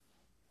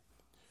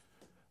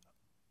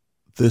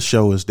This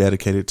show is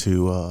dedicated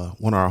to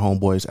one of our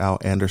homeboys, Al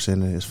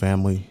Anderson, and his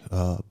family.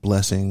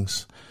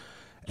 Blessings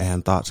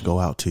and thoughts go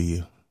out to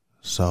you.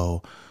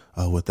 So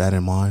with that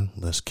in mind,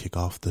 let's kick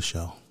off the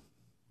show.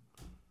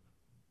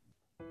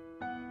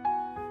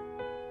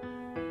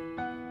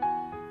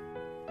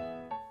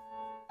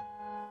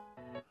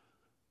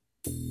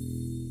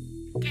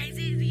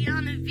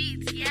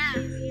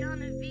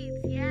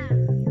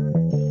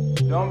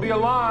 Don't be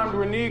alarmed,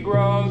 we're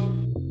Negroes.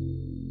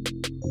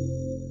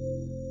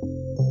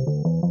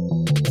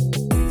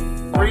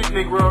 Freeze,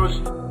 Negroes.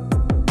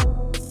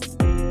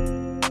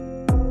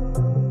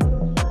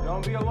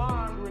 Don't be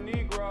alarmed, we're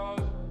Negroes.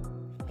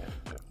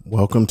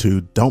 Welcome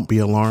to Don't Be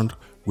Alarmed,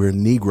 we're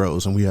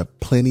Negroes, and we have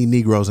plenty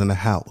Negroes in the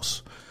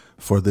house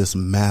for this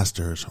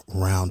Masters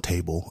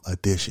Roundtable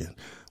edition.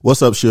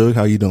 What's up, Suge?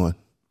 How you doing?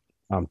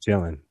 I'm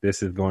chilling.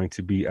 This is going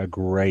to be a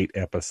great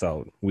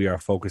episode. We are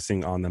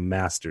focusing on the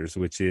Masters,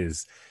 which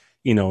is,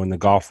 in the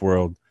golf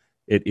world,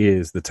 it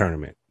is the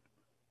tournament.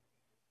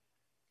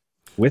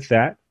 With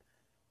that,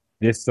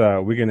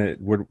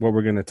 what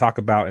we're gonna talk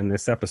about in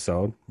this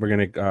episode, we're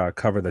gonna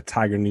cover the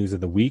Tiger news of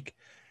the week.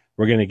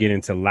 We're gonna get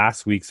into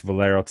last week's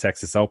Valero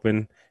Texas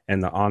Open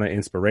and the Anna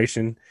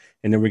Inspiration,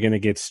 and then we're gonna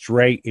get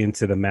straight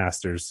into the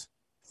Masters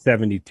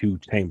 72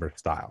 chamber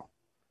style.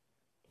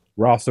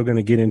 We're also going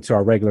to get into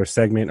our regular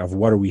segment of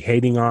what are we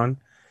hating on.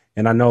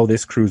 And I know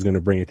this crew's going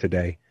to bring it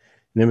today.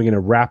 And then we're going to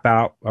wrap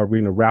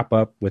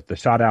up with the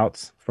shout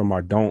outs from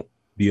our Don't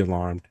Be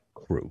Alarmed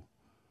crew.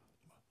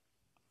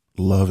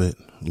 Love it.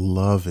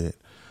 Love it.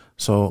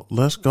 So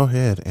let's go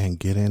ahead and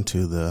get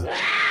into the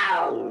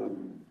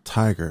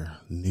Tiger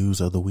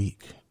news of the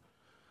week.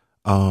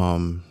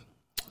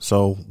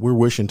 So we're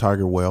wishing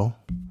Tiger well.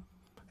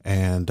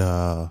 And,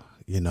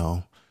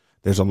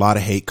 there's a lot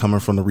of hate coming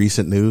from the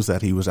recent news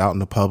that he was out in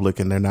the public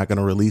and they're not going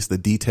to release the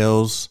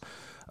details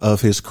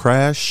of his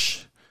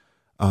crash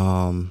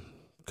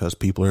because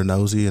people are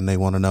nosy and they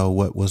want to know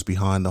what was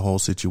behind the whole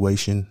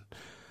situation.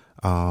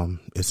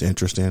 It's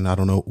interesting. I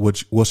don't know.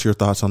 What's your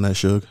thoughts on that,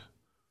 Suge?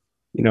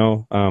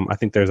 I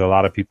think there's a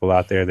lot of people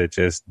out there that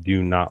just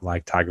do not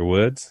like Tiger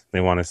Woods.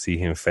 They want to see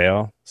him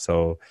fail.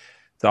 So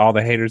to all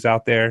the haters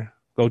out there,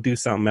 go do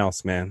something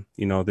else, man.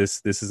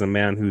 This is a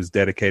man who's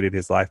dedicated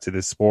his life to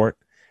this sport.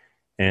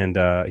 And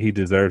he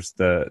deserves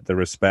the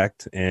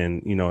respect.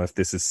 And, if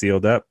this is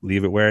sealed up,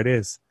 leave it where it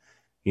is.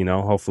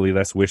 Hopefully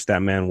let's wish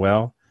that man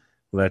well.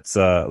 Let's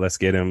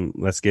get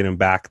him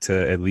back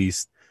to at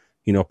least,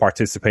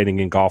 participating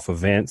in golf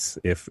events,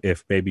 if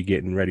maybe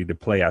getting ready to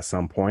play at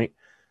some point.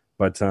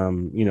 But,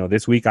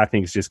 this week I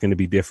think it's just going to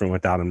be different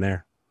without him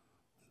there.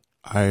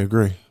 I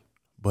agree.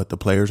 But the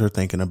players are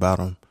thinking about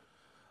him.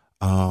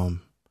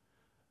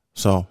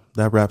 So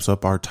that wraps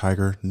up our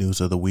Tiger news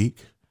of the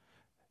week.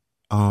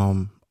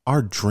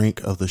 Our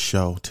drink of the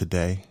show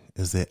today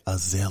is the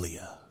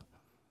Azalea.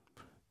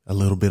 A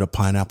little bit of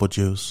pineapple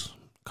juice,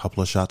 a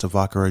couple of shots of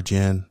vodka or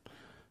gin,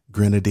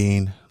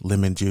 grenadine,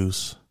 lemon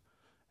juice,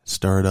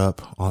 stir it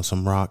up on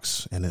some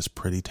rocks, and it's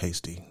pretty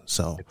tasty.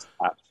 So it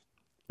slaps.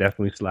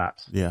 Definitely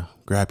slaps. Yeah,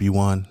 grab you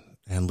one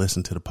and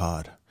listen to the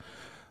pod.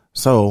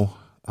 So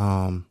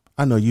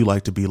I know you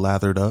like to be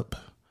lathered up.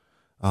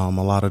 A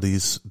lot of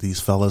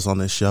these fellas on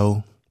this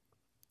show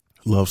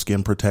love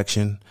skin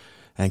protection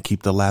and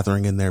keep the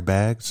lathering in their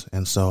bags.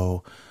 And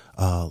so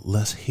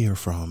let's hear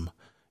from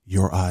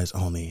Your Eyes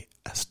Only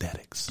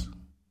Aesthetics.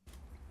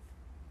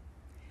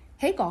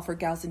 Hey, golfer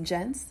gals and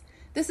gents.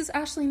 This is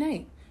Ashley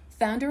Knight,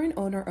 founder and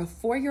owner of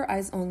For Your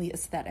Eyes Only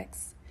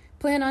Aesthetics.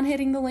 Plan on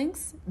hitting the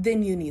links?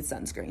 Then you need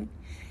sunscreen.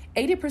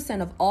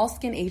 80% of all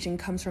skin aging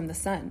comes from the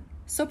sun.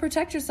 So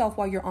protect yourself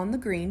while you're on the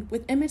green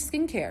with Image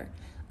Skincare,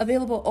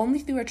 available only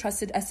through a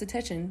trusted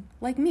esthetician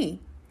like me.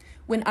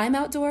 When I'm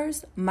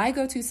outdoors, my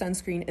go-to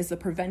sunscreen is the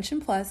Prevention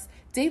Plus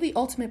Daily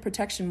Ultimate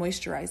Protection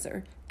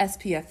Moisturizer,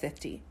 SPF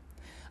 50.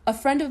 A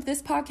friend of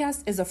this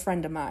podcast is a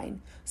friend of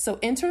mine, so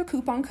enter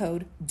coupon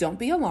code Don't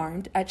Be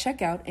Alarmed at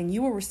checkout and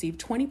you will receive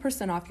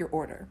 20% off your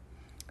order.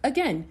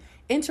 Again,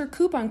 enter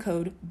coupon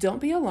code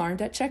Don't Be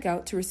Alarmed at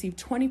checkout to receive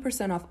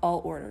 20% off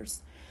all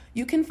orders.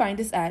 You can find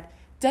us at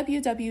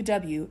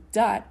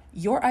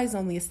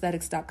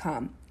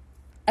www.youreyesonlyaesthetics.com.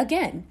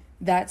 Again,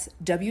 that's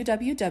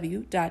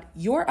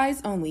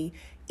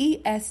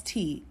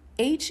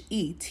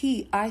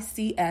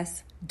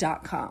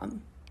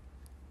www.youreyesonlyaesthetics.com.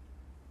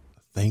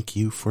 Thank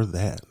you for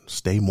that.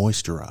 Stay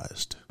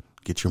moisturized.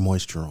 Get your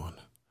moisture on.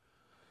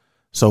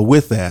 So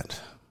with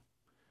that,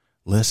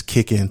 let's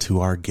kick into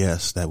our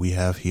guests that we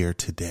have here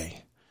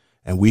today.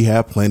 And we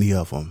have plenty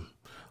of them.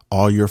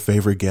 All your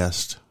favorite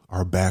guests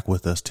are back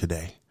with us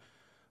today.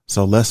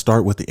 So let's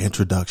start with the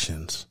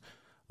introductions.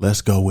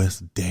 Let's go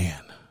with Dan.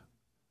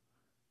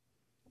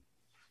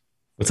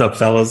 What's up,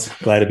 fellas?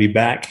 Glad to be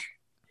back.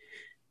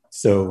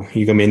 So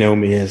you're going to know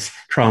me as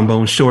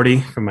Trombone Shorty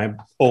from my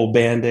old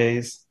band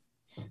days.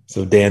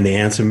 So Dan the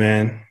Answer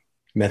Man,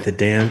 Method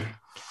Dan.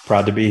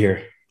 Proud to be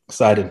here.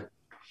 Excited.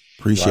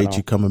 Appreciate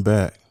you coming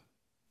back.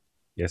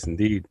 Yes,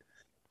 indeed.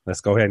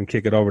 Let's go ahead and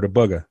kick it over to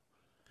Booger.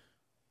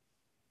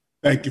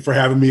 Thank you for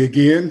having me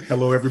again.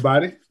 Hello,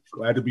 everybody.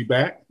 Glad to be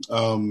back.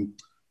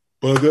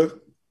 Booger,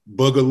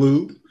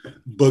 Boogaloo,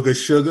 Booger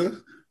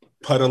Sugar,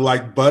 Putter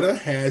like butter.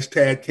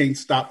 Hashtag can't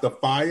stop the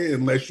fire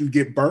unless you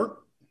get burnt.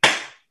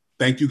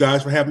 Thank you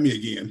guys for having me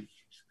again.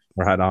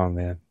 Right on,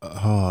 man.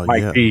 Oh,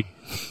 Mike yeah. D.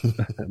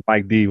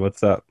 Mike D,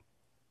 what's up?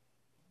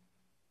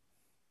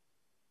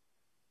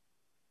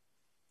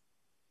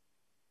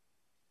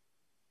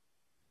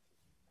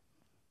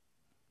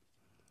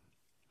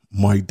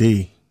 Mike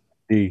D.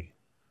 D.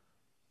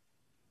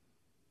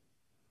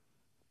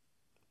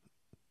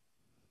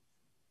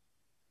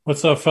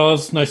 What's up,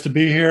 fellas? Nice to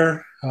be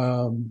here.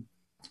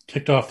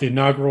 Kicked off the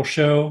inaugural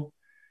show.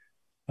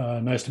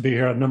 Nice to be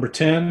here at number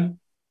 10.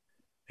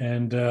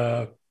 And,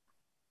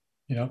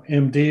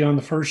 MD on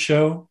the first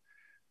show,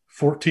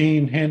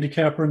 14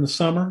 handicapper in the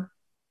summer,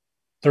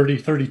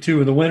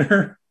 32 in the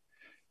winter,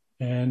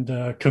 and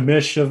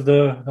commish of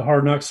the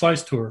Hard Knock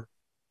Slice Tour.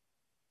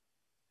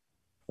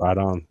 Right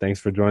on. Thanks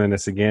for joining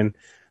us again.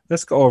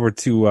 Let's go over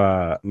to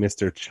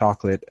Mr.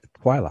 Chocolate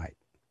Twilight.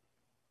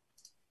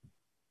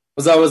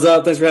 What's up? What's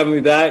up? Thanks for having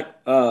me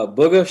back.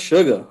 Booger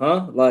sugar,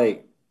 huh?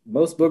 Like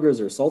most boogers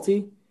are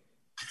salty.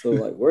 So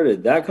like, where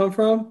did that come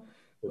from?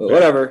 But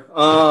whatever.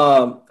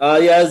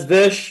 It's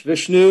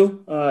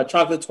Vishnu,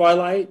 Chocolate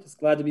Twilight. Just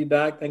glad to be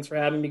back. Thanks for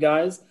having me,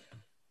 guys.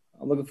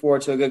 I'm looking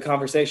forward to a good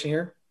conversation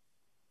here.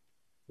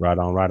 Right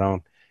on, right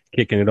on.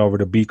 Kicking it over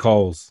to B.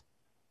 Coles.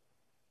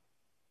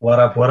 What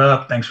up? What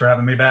up? Thanks for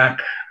having me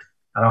back.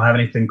 I don't have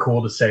anything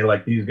cool to say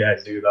like these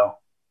guys do, though.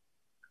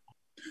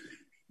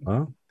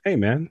 Well, hey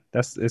man,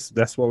 that's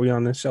what we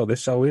on this show.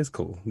 This show is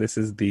cool. This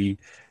is the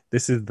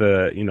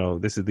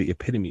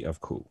epitome of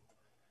cool.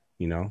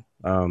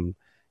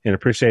 And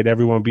appreciate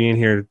everyone being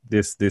here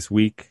this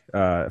week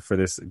for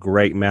this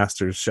great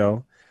Masters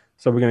show.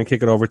 So we're gonna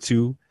kick it over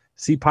to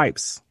C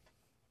Pipes.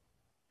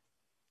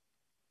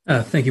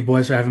 Thank you,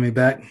 boys, for having me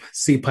back.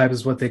 Sea pipe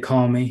is what they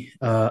call me.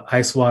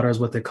 Ice water is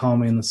what they call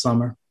me in the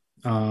summer.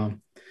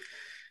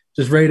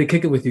 Just ready to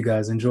kick it with you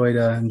guys. Enjoy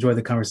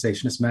the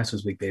conversation. It's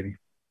Masters Week, baby.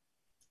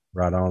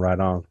 Right on, right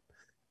on.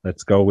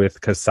 Let's go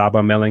with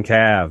Kasaba Melon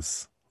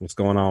Calves. What's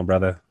going on,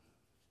 brother?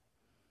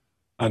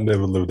 I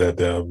never lived that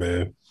down,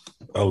 man.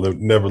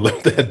 Never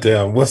lived that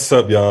down. What's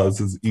up, y'all? This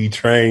is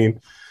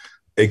E-Train,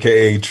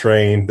 a.k.a.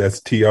 Train.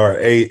 That's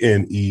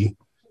Trane,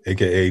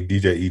 a.k.a.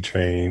 DJ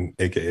E-Train,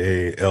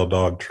 a.k.a.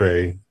 L-Dog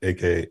Trey,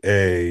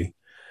 a.k.a.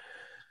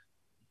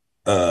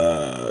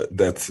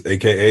 That's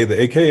a.k.a. the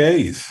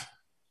AKAs.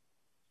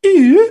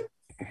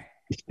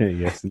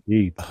 Yes,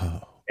 indeed.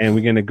 And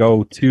we're going to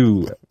go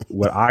to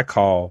what I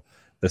call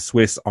the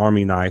Swiss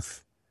Army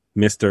knife,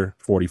 Mr.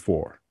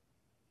 44.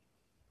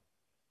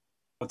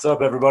 What's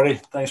up, everybody?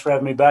 Thanks for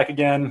having me back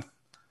again.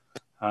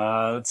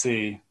 Let's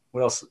see.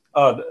 What else?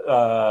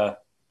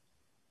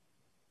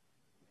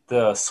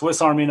 The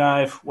Swiss Army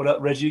knife. What else?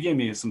 Reggie, you gave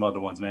me some other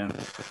ones, man.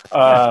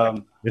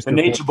 The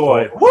Nature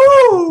Boy.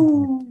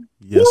 Woo!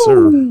 Yes,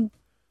 sir.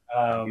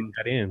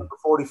 Number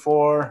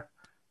 44.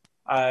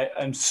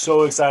 I'm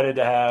so excited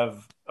to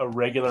have a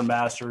regular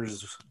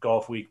Masters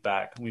golf week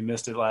back. We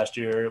missed it last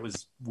year. It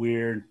was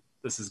weird.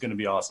 This is going to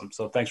be awesome.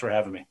 So thanks for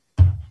having me.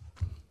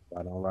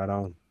 Right on, right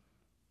on.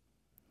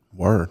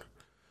 Word.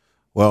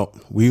 Well,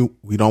 we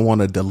don't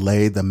want to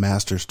delay the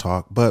Masters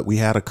talk, but we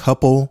had a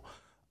couple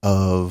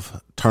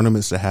of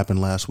tournaments that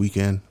happened last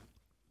weekend.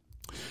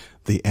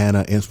 The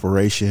Anna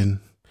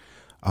Inspiration,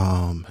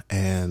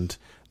 and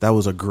that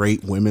was a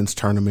great women's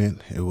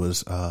tournament. It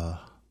was the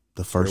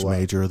first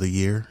major of the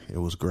year. It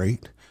was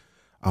great.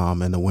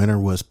 And the winner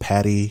was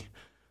Patty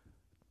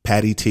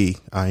T.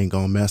 I ain't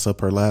gonna mess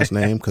up her last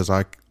name because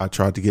I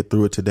tried to get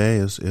through it today.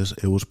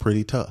 It was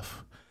pretty tough.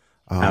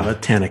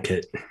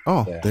 Tanakit.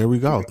 Oh, yeah. There we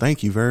go.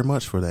 Thank you very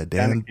much for that,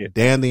 Dan.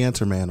 Dan, the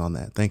answer man on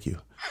that. Thank you.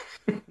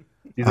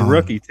 He's a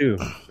rookie too,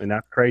 and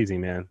that's crazy,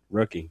 man.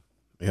 Rookie.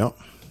 Yep.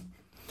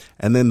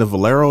 And then the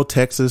Valero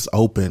Texas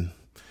Open,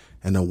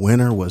 and the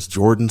winner was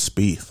Jordan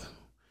Spieth.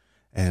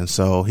 And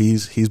so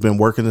he's been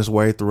working his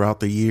way throughout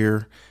the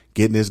year,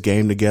 getting his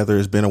game together.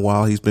 It's been a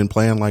while. He's been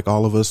playing like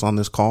all of us on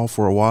this call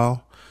for a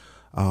while.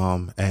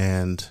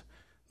 And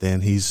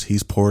then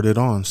he's poured it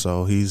on.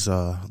 So he's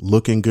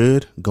looking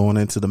good going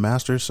into the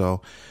Masters.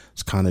 So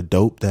it's kind of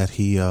dope that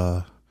he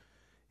kind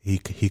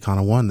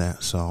of won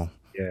that. So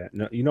yeah,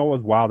 no, you know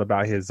what's wild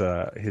about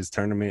his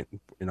tournament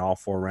in all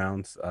 4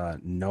 rounds?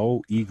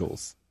 No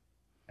eagles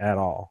at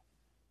all,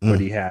 but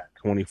he had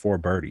 24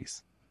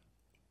 birdies.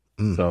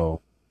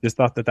 So just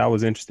thought that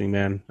was interesting,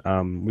 man.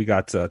 We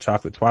got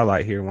Chocolate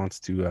Twilight here wants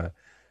to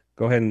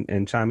go ahead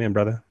and chime in,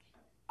 brother.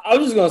 I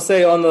was just gonna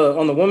say on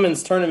the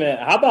women's tournament,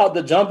 how about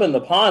the jump in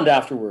the pond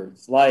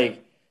afterwards?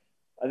 Like,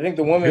 I think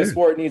the women's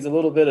sport needs a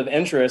little bit of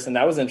interest, and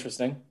that was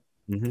interesting.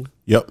 Mm-hmm.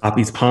 Yep,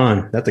 Poppy's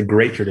Pond. That's a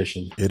great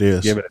tradition. It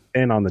is. Give it a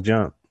 10 on the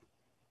jump.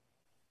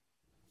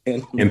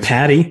 And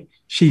Patty,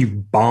 she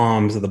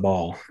bombs the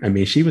ball. I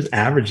mean, she was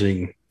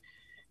averaging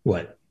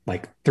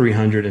like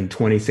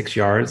 326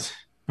 yards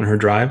on her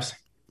drives.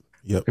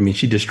 Yep. I mean,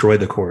 she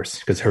destroyed the course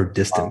because her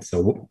distance.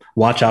 So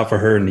watch out for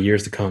her in the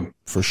years to come.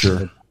 For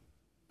sure.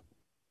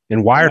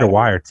 And wire to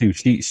wire too.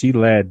 She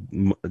led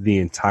the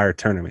entire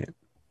tournament,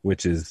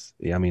 which is,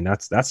 I mean,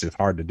 that's just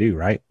hard to do,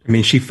 right? I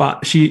mean, she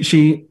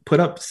put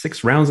up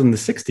 6 rounds in the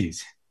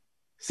 60s,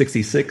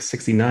 66,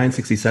 69,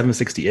 67,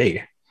 68.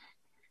 How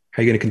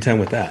are you going to contend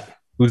with that?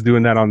 Who's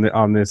doing that on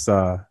this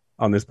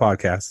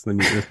podcast?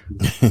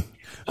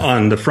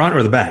 On the front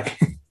or the back?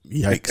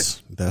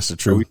 Yikes. That's the Are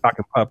truth. we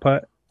talking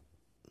putt?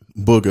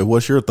 Booger,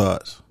 what's your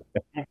thoughts?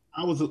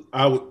 I was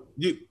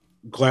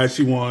glad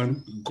she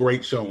won.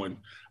 Great showing.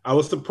 I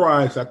was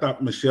surprised. I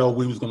thought Michelle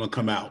Wie was going to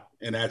come out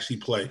and actually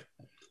play.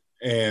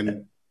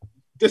 And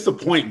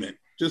disappointment.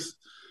 Just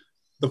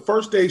the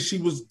first day she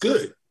was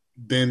good.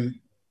 Then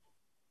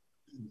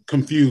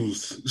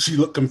confused. She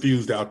looked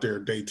confused out there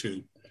day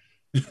 2.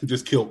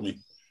 Just killed me.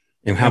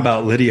 And how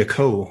about Lydia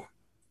Ko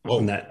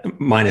on that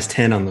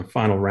 -10 on the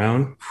final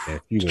round? Yeah,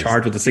 she was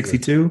charged with the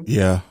 62.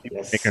 Yeah.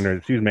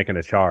 She was making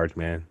a charge,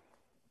 man.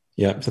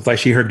 Yeah. So it's like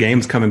her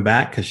game's coming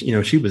back because,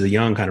 she was a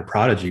young kind of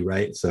prodigy,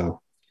 right?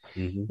 So, I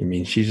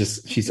mean,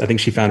 I think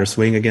she found her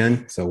swing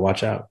again. So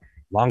watch out.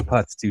 Long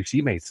putts too.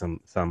 She made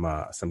some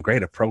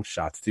great approach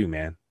shots too,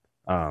 man.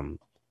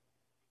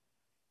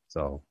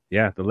 So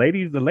yeah, the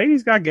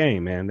ladies got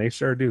game, man. They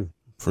sure do.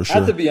 For I sure.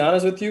 have to be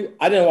honest with you.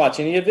 I didn't watch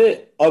any of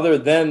it other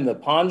than the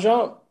pond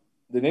jump.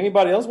 Did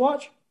anybody else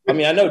watch? I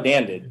mean, I know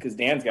Dan did because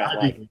Dan's got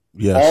all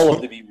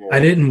of the B-roll. I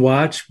didn't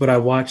watch, but I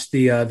watched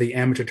the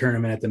amateur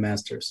tournament at the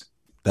Masters.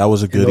 That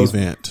was a good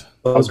event.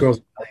 Those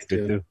girls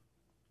good too.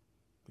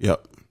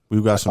 Yep.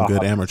 We've got some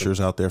good amateurs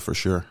out there for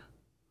sure.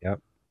 Yep.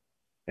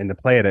 And to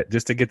play it,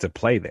 just to get to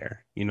play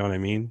there, you know what I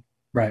mean?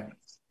 Right.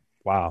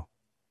 Wow.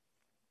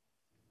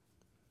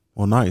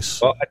 Well,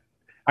 nice. Well,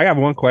 I got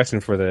one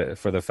question for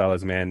the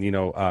fellas,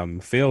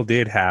 man. Phil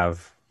did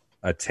have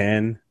a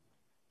 10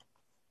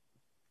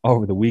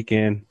 over the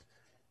weekend.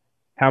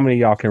 How many of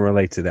y'all can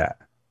relate to that?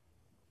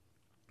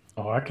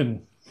 Oh, I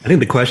can. I think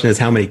the question is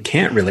how many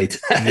can't relate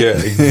to that. Yeah,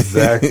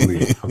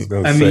 exactly. I was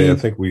going to say, I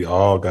think we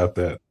all got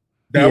that.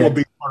 That will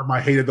be part of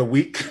my hate of the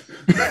week.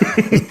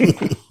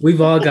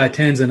 We've all got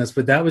 10s in us,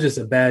 but that was just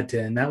a bad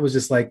 10. That was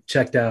just like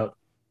checked out.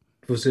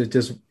 Was it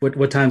just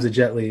what time's the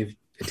jet leave?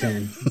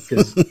 10,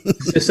 because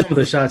just some of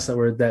the shots that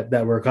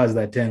were causing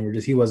that 10 were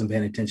just he wasn't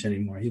paying attention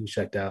anymore. He was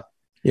checked out.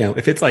 Yeah,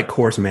 if it's like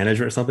course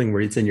management or something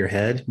where it's in your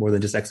head more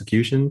than just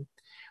execution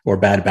or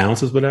bad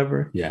bounces,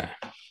 whatever. Yeah,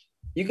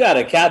 you got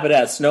to cap it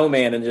at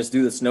snowman and just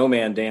do the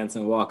snowman dance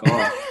and walk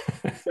off.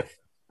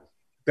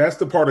 That's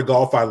the part of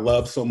golf I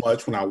love so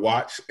much when I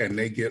watch and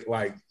they get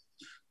like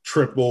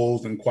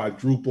triples and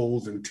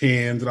quadruples and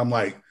 10s, and I'm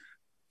like,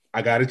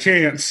 I got a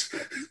chance.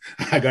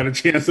 I got a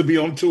chance to be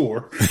on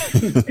tour.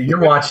 You're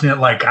watching it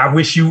like, I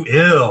wish you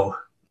ill.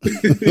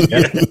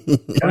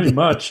 Pretty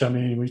much. I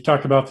mean, we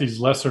talk about these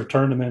lesser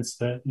tournaments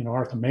that,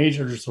 aren't the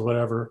majors or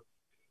whatever.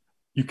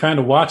 You kind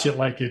of watch it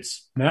like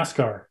it's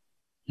NASCAR.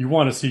 You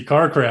want to see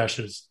car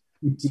crashes.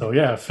 So,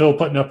 yeah, Phil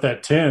putting up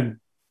that 10,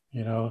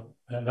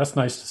 that's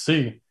nice to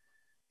see.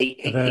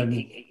 And then,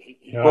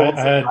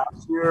 I had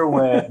last year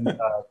when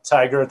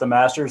Tiger at the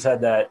Masters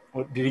had that,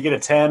 did he get a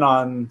 10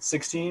 on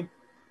 16?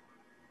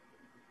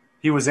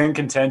 He was in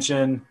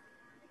contention,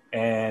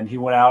 and he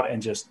went out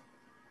and just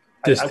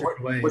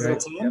away, was right?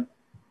 it a 10?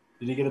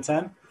 Did he get a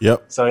 10?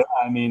 Yep. So,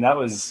 I mean, that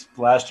was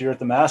last year at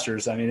the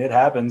Masters. I mean, it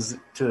happens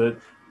to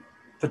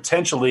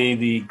potentially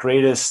the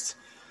greatest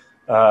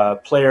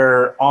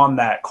player on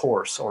that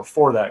course or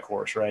for that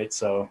course, right?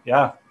 So,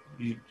 yeah,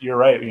 you're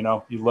right. You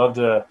love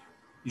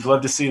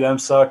to see them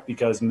suck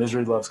because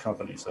misery loves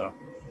company. So,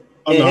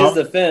 in his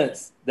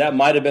defense, that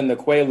might have been the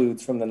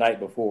Quaaludes from the night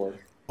before.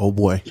 Oh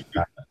boy.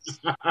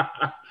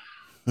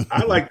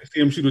 I like to see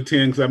him shoot a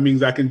 10 because that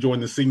means I can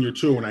join the senior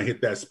tour when I hit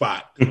that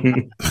spot.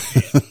 And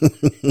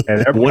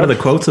one of the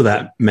quotes of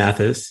that,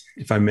 Mathis,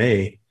 if I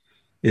may,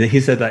 he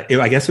said that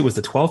I guess it was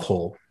the 12th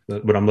hole,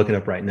 what I'm looking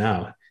up right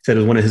now. He said it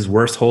was one of his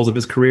worst holes of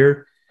his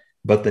career,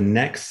 but the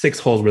next 6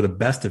 holes were the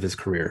best of his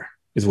career,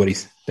 is what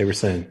they were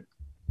saying.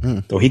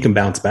 So he can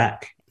bounce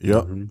back.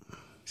 Yep.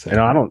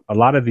 So, a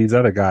lot of these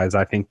other guys,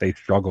 I think they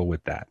struggle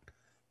with that.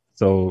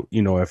 So,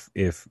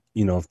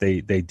 if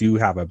they do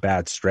have a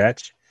bad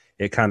stretch,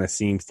 it kind of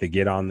seems to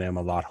get on them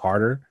a lot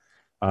harder.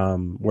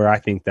 Where I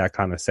think that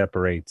kind of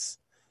separates,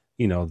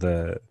 what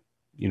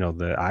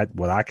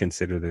I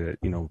consider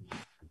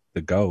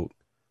the GOAT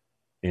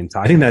in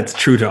time. I think that's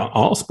true to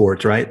all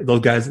sports, right?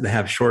 Those guys that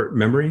have short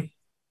memory,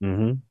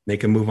 they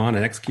can move on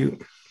and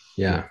execute.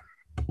 Yeah.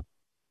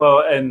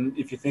 Well, and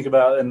if you think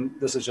about, and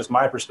this is just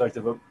my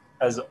perspective,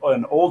 as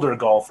an older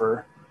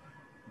golfer,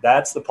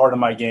 that's the part of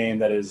my game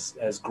that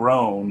has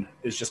grown,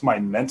 is just my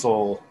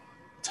mental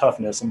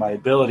toughness and my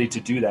ability to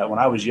do that. When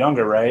I was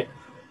younger, right,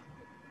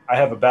 I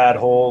have a bad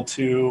hole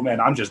too, man,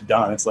 I'm just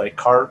done. It's like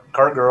cart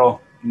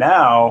girl.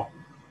 Now,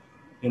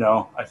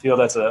 I feel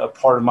that's a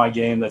part of my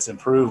game that's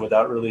improved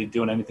without really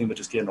doing anything but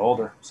just getting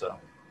older. So,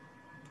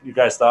 you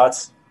guys'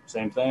 thoughts?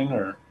 Same thing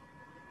or?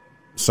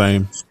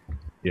 Same.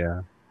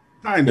 Yeah.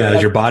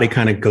 As your body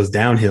kind of goes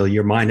downhill,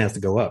 your mind has to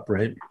go up,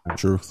 right?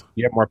 Truth.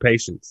 You have more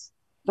patience.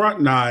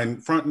 Front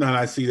nine,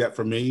 I see that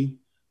for me.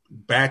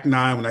 Back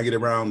nine, when I get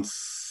around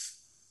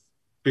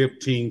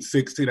 15,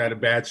 16, I had a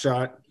bad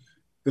shot.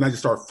 Then I just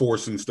start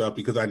forcing stuff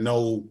because I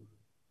know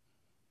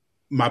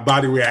my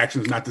body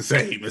reaction is not the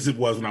same as it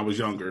was when I was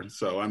younger.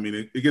 So, I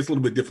mean, it gets a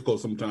little bit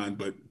difficult sometimes,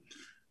 but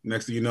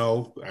next thing you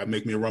know, I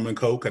make me a rum and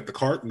Coke at the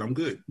cart and I'm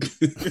good.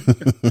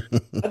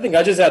 I think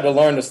I just had to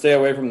learn to stay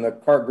away from the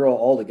cart girl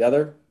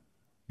altogether.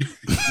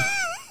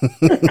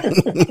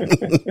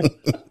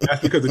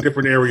 That's because of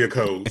different area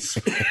codes.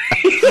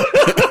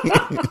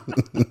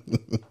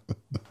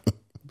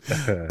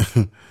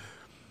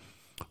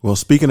 Well,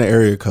 speaking of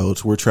area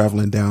codes, we're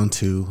traveling down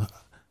to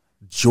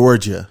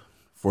Georgia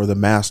for the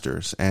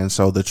Masters. And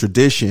so the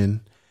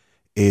tradition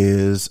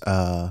is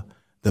the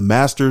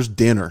Masters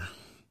dinner.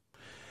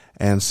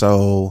 And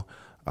so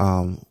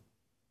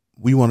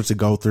we wanted to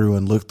go through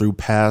and look through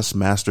past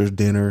Masters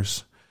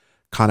dinners,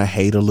 kind of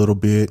hate a little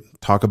bit,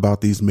 talk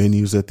about these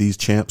menus that these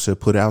champs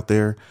have put out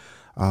there.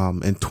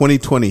 In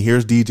 2020,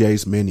 here's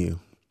DJ's menu.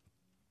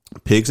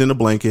 Pigs in a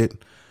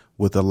blanket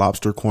with a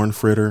lobster corn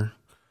fritter,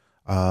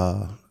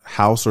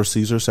 house or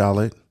Caesar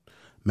salad,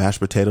 mashed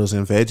potatoes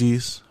and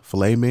veggies,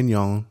 filet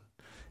mignon,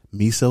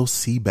 miso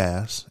sea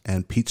bass,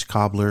 and peach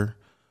cobbler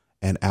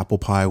and apple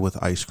pie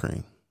with ice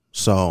cream.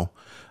 So,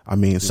 I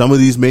mean, some of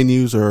these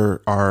menus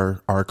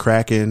are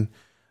cracking.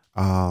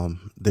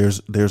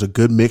 There's a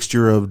good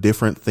mixture of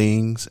different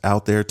things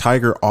out there.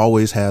 Tiger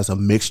always has a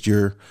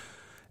mixture,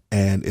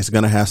 and it's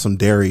going to have some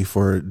dairy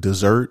for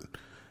dessert.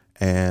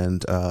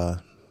 And,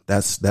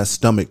 that's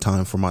stomach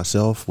time for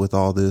myself with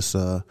all this.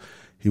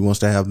 He wants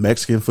to have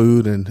Mexican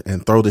food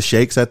and throw the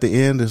shakes at the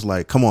end. It's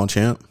like, come on,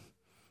 champ.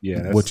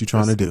 Yeah. What you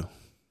trying to do?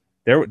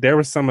 There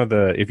was some of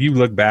the, if you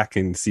look back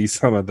and see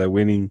some of the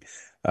winning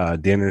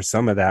dinners,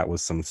 some of that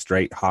was some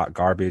straight hot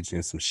garbage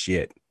and some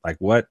shit. Like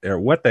what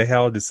the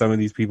hell did some of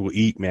these people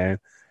eat, man?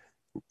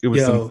 It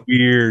was some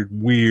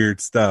weird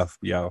stuff,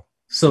 yo.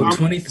 So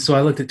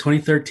I looked at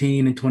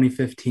 2013 and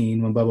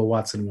 2015 when Bubba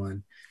Watson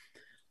won.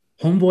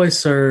 Homeboy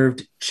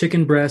served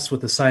chicken breast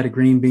with a side of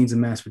green beans and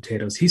mashed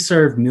potatoes. He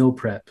served meal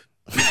prep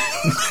for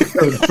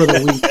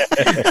the week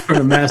for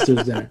the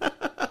Masters dinner.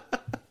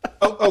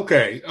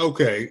 Okay.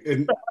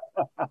 And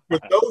for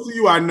those of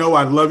you I know,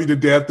 I love you to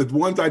death. The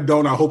ones I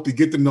don't, I hope to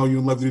get to know you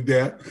and love you to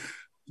death.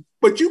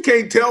 But you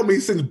can't tell me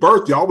since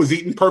birth y'all was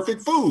eating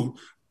perfect food.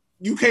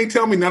 You can't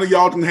tell me none of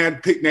y'all ain't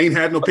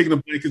had no pig in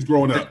the blankets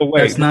growing up.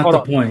 That's not the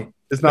point.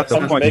 It's not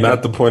the point.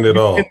 Not the point at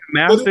all. It's the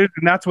Masters,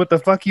 and that's what the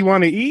fuck you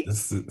want to eat?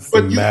 It's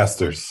the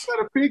Masters. You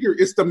got to figure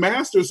it's the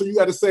Masters, so you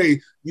got to say,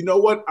 you know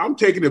what? I'm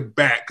taking it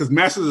back because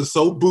Masters is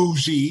so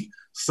bougie,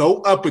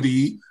 so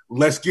uppity.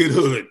 Let's get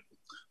hood.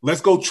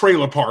 Let's go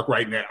trailer park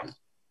right now.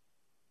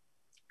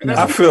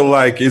 I feel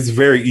like it's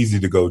very easy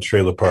to go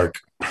trailer park.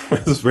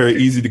 It's very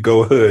easy to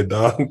go hood,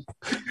 dog.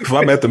 If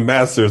I'm at the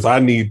Masters, I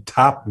need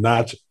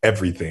top-notch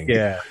everything.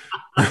 Yeah.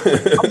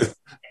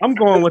 I'm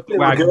going with the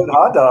good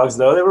hot dogs,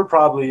 though. They were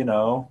probably, you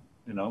know,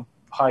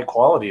 high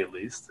quality at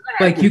least.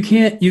 Like you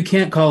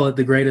can't call it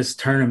the greatest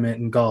tournament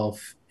in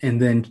golf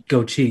and then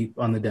go cheap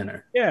on the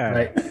dinner. Yeah.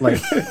 Right? Like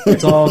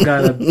it's all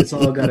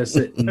gotta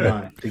sit and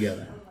line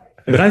together.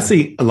 But I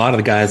see a lot of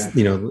the guys,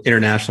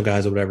 international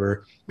guys or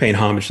whatever, paying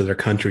homage to their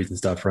countries and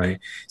stuff, right?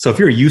 So if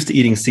you're used to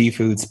eating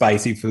seafood,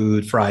 spicy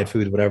food, fried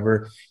food,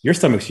 whatever, your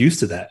stomach's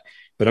used to that.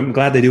 But I'm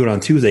glad they do it on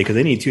Tuesday because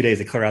they need 2 days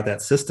to clear out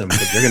that system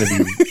because they're going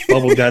to be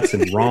bubble guts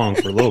and wrong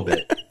for a little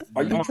bit.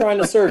 Are you trying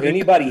to serve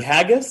anybody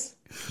haggis?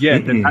 Yeah,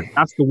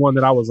 that's the one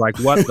that I was like,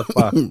 what the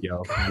fuck,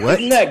 yo? What?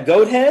 Isn't that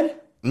goat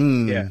head?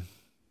 Yeah.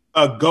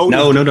 A goat?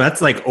 No.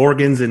 That's like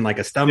organs and like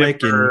a stomach.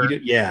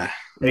 And yeah.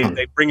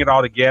 They bring it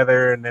all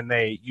together and then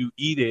you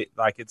eat it.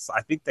 Like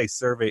I think they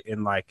serve it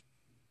in like,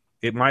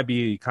 it might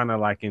be kind of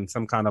like in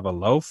some kind of a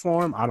low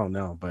form. I don't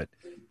know, but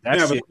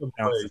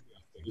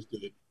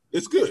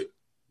it's good.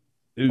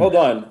 Dude. Hold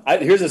on.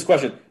 Here's this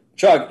question.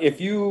 Chuck,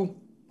 if you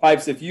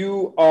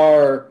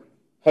are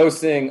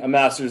hosting a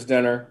Masters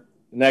dinner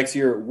next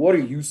year, what are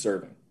you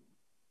serving?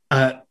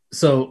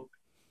 So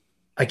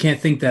I can't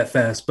think that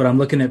fast, but I'm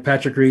looking at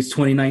Patrick Reed's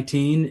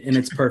 2019 and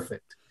it's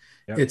perfect.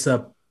 Yep. It's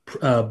a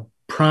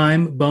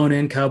prime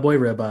bone-in cowboy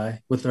ribeye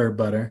with herb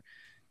butter,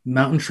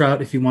 mountain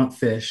trout if you want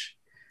fish,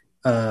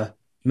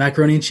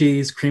 macaroni and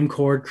cheese, cream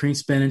corn, cream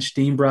spinach,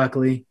 steamed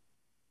broccoli.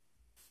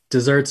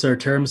 Desserts are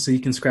tiramisu.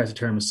 You can scratch a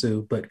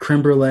tiramisu, but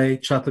creme brulee,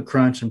 chocolate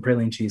crunch, and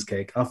praline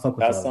cheesecake. I'll fuck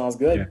with that. That sounds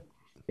good.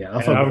 Yeah,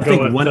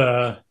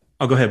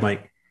 I'll go ahead,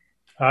 Mike.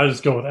 I'll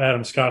just go with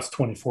Adam Scott's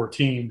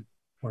 2014,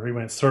 where he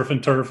went surf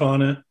and turf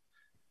on it.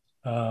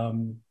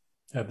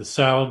 Had the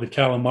salad, the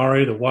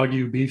calamari, the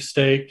Wagyu beef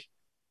steak,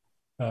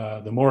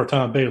 the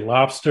Moreton Bay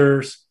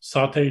lobsters,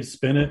 sauteed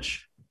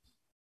spinach.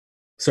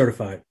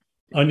 Certified.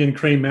 Onion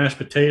cream mashed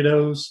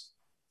potatoes.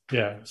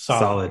 Yeah,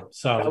 solid.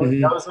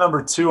 That was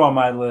number 2 on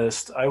my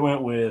list. I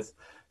went with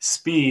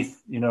Spieth,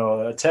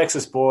 a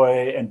Texas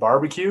boy and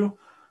barbecue.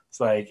 It's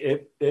like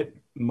it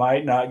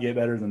might not get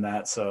better than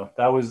that. So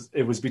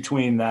it was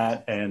between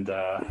that and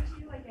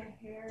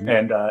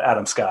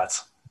Adam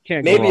Scott's.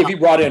 Maybe if you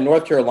brought in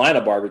North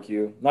Carolina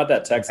barbecue, not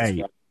that Texas.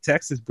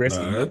 Texas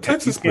brisket.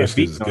 Texas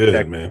brisket is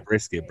good, man.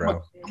 Brisket,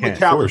 bro.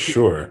 For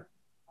sure.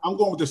 I'm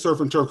going with the Surf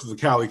and Turf because the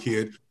Cali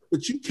kid.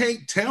 But you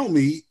can't tell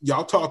me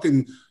y'all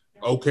talking.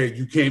 Okay,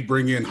 you can't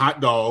bring in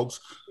hot dogs.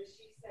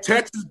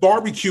 Texas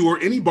barbecue or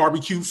any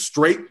barbecue,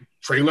 straight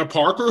trailer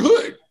park or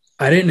hood.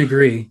 I didn't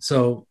agree.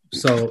 So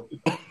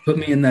put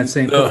me in that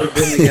same put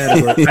me in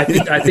the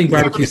category. I think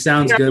barbecue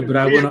sounds good, but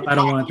I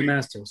don't want the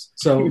Masters.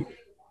 So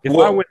if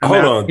I went,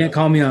 hold on, you can't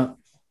call me out.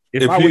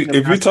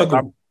 If you talk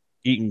about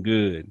eating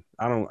good,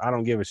 I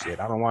don't give a shit.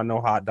 I don't want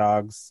no hot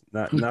dogs,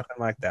 nothing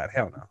like that.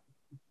 Hell no.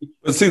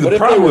 But see, what the if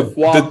problem they were with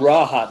foie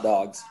gras hot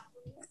dogs?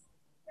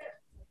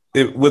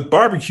 With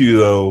barbecue,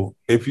 though,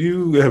 if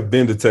you have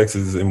been to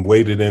Texas and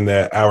waited in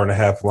that hour and a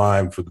half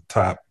line for the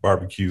top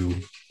barbecue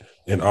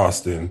in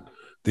Austin,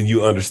 then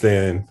you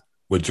understand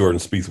what Jordan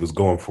Spieth was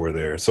going for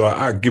there. So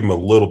I give him a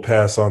little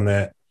pass on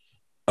that.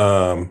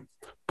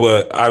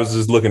 But I was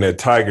just looking at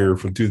Tiger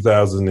from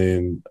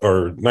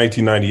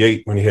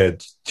 1998 when he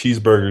had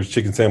cheeseburgers,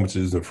 chicken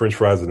sandwiches, and French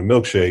fries and a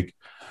milkshake.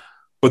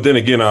 But then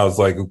again, I was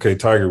like, okay,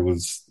 Tiger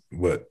was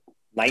what?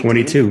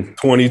 22.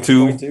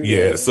 22.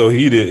 Yeah. So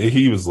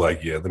he was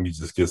like, yeah, let me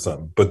just get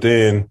something. But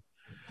then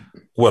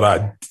what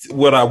I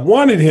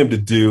wanted him to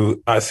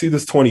do, I see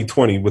this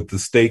 2020 with the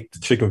steak, the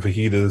chicken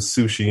fajitas,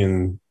 sushi,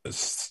 and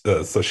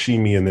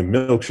sashimi, and then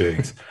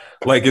milkshakes.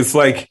 It's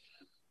like,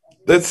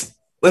 let's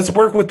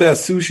work with that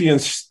sushi and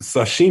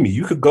sashimi.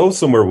 You could go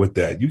somewhere with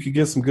that. You could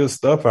get some good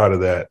stuff out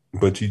of that,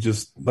 but you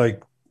just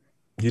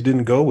you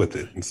didn't go with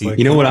it. It's like,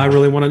 you know what I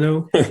really want to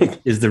know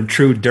is the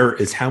true dirt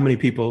is how many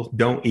people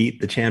don't eat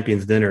the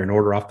Champions Dinner and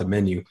order off the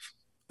menu.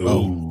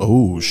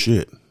 Oh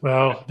shit.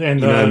 Well, and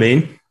you know what I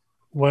mean?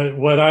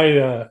 What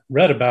I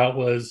read about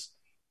was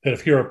that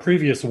if you're a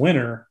previous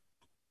winner,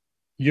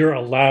 you're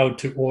allowed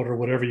to order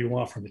whatever you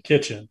want from the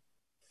kitchen.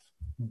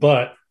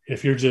 But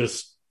if you're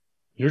just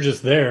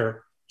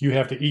there, you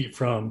have to eat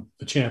from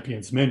the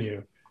Champions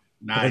menu.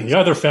 Nice. And the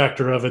other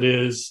factor of it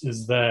is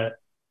that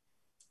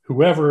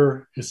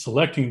whoever is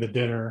selecting the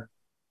dinner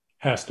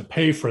has to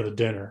pay for the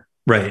dinner.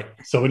 Right.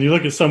 So when you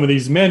look at some of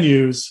these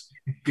menus,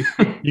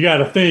 you got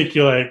to think,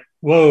 you're like,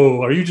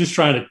 whoa, are you just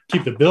trying to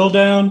keep the bill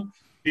down?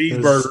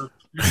 Cheeseburger.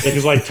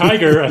 Because like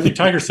Tiger, I think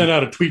Tiger sent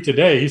out a tweet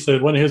today. He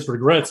said one of his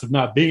regrets of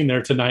not being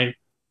there tonight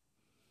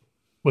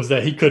was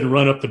that he couldn't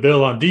run up the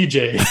bill on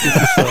DJ.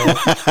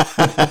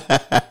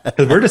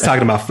 Because we're just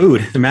talking about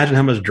food. Imagine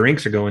how much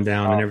drinks are going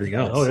down and everything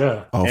else. Oh,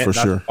 yeah. Oh, for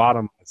sure.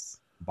 Bottomless.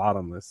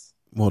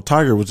 Well,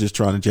 Tiger was just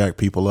trying to jack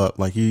people up.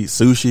 Like, he eat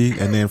sushi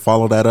and then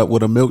follow that up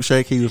with a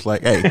milkshake. He was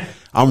like, hey,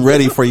 I'm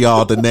ready for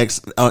y'all the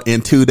next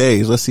in 2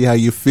 days. Let's see how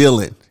you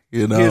feeling.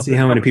 You know, see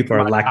how many people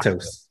are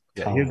lactose.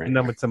 Yeah, here's the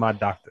number to my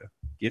doctor.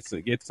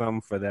 Get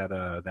some for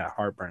that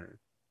heartburn.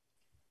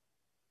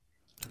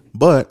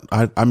 But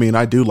I mean,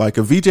 I do like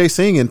a VJ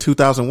Singh in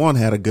 2001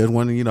 had a good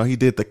one. You know, he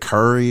did the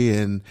curry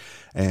and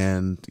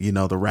you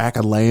know, the rack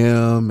of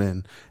lamb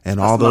and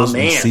all those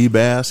sea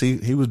bass.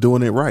 He was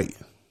doing it right.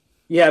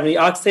 You have any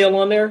oxtail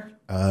on there?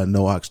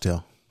 No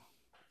oxtail.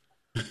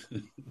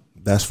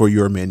 That's for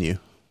your menu.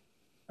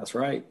 That's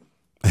right.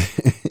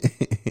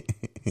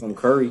 Some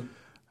curry.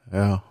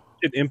 Yeah. You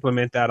should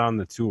implement that on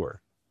the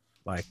tour.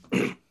 Like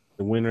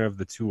the winner of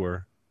the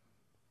tour,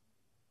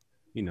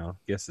 you know,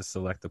 gets to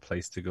select a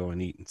place to go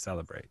and eat and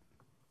celebrate.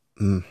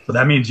 So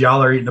that means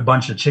y'all are eating a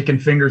bunch of chicken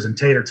fingers and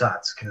tater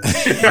tots. Oh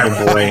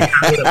boy,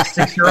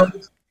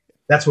 6-year-olds.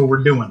 That's what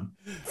we're doing.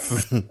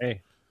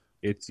 Hey,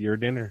 it's your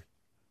dinner.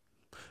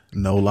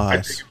 No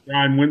lies.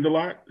 Brian wins a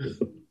lot.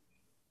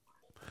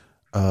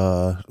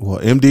 Well,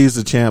 MD's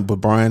the champ, but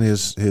Brian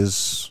is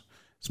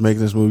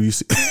making this move. You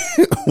see,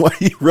 why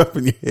are you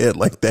rubbing your head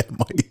like that,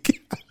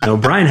 Mike? No,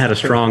 Brian had a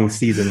strong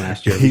season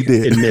last year. He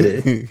did. Admit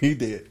it. He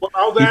did.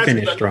 Well, he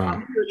finished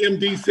strong.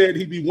 MD said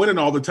he'd be winning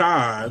all the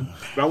time,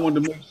 but I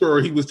wanted to make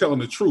sure he was telling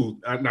the truth.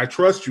 And I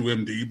trust you,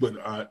 MD,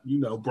 but you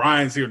know,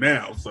 Brian's here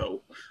now,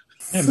 so.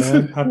 Hey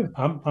man,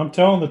 I'm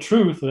telling the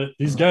truth that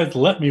these guys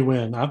let me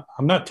win. I'm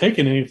not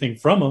taking anything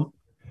from them.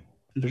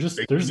 They're just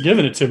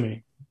giving it to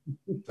me.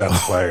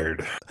 That's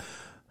fired.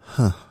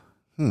 Huh.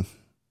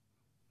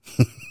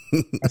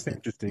 That's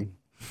interesting.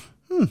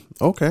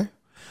 Okay.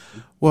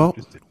 Well,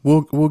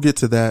 we'll get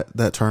to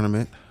that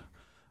tournament.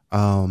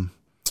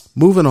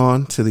 Moving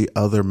on to the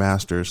other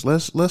Masters.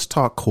 Let's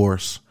talk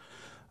course.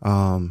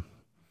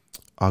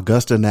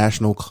 Augusta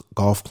National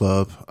Golf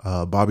Club.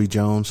 Bobby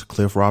Jones,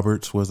 Cliff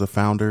Roberts was the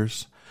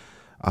founders.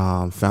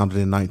 Founded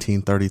in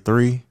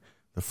 1933.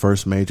 The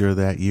first major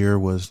that year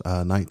was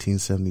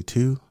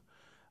 1972.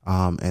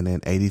 And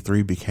then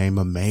 83 became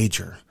a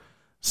major.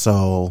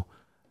 So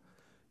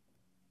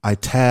I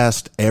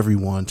tasked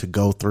everyone to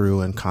go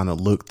through and kind of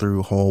look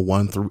through hole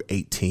 1 through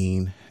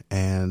 18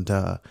 and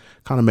kind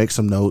of make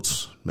some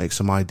notes, make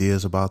some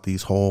ideas about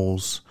these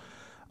holes,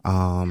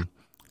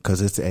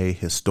 because it's a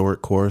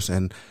historic course.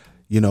 And,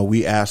 you know,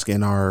 we ask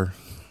in our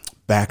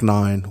back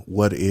nine,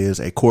 what is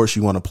a course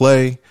you want to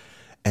play?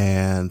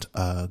 And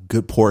a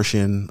good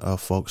portion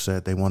of folks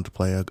said they wanted to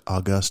play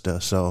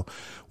Augusta. So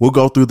we'll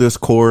go through this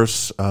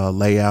course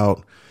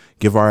layout,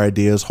 give our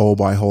ideas hole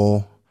by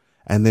hole,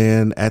 And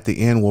then at the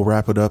end, we'll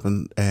wrap it up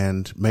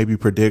and maybe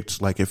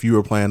predict, like, if you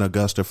were playing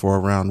Augusta for a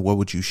round, what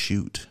would you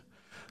shoot?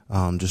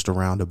 Just a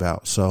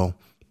roundabout. So,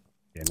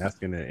 and that's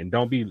and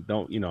don't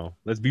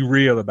let's be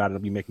real about it.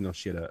 Don't be making no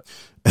shit up.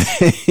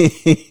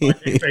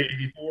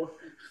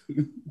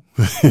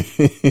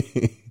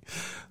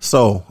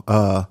 So,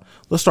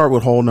 let's start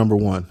with hole number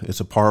 1. It's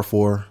a par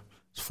 4.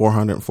 It's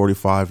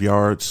 445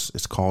 yards.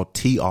 It's called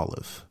Tea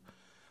Olive.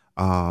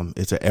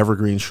 It's an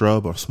evergreen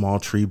shrub or small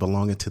tree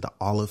belonging to the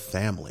olive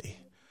family.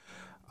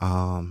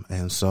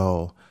 And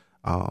so,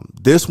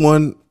 this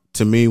one,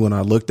 to me, when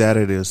I looked at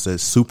it, is a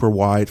super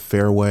wide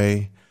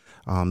fairway.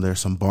 There's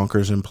some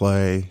bunkers in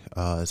play.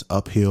 It's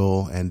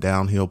uphill and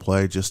downhill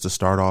play just to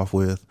start off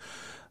with.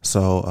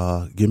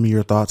 So, give me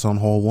your thoughts on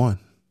hole 1.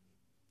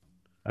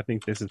 I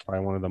think this is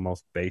probably one of the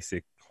most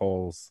basic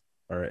holes,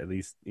 or at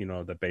least,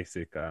 the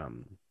basic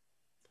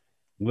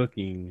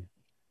looking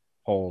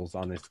holes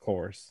on this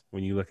course.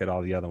 When you look at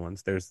all the other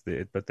ones, there's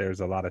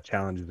a lot of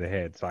challenges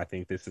ahead. So I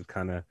think this is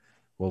kind of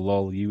will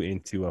lull you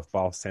into a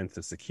false sense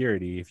of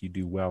security if you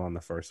do well on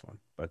the first one.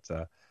 But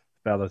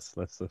fellas,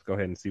 let's go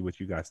ahead and see what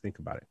you guys think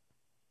about it.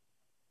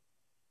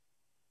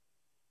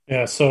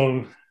 Yeah,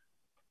 so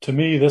to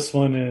me, this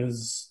one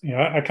is,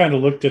 I kind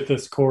of looked at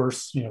this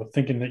course,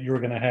 thinking that you were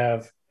going to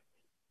have,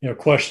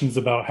 questions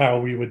about how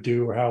we would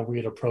do or how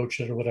we'd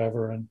approach it or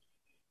whatever. And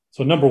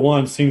so number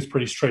 1 seems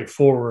pretty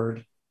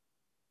straightforward.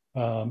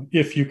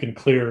 If you can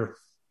clear,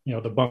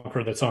 the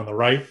bunker that's on the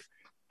right,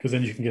 because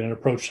then you can get an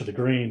approach to the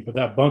green. But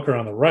that bunker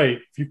on the right,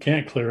 if you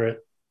can't clear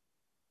it,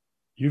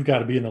 you've got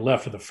to be in the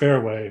left of the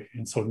fairway.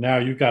 And so now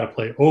you've got to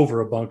play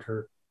over a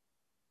bunker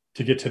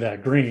to get to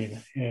that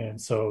green. And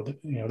so,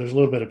 there's a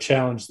little bit of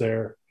challenge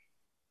there.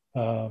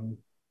 And,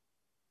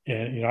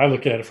 I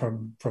look at it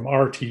from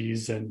our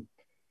tees, and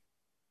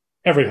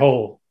every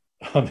hole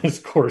on this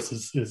course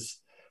is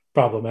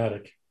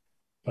problematic.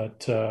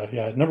 But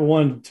number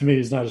 1 to me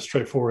is not as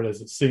straightforward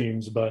as it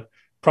seems, but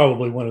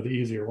probably one of the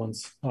easier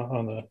ones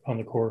on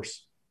the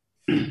course.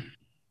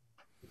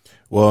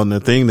 Well, and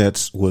the thing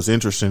was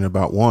interesting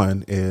about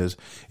 1 is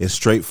it's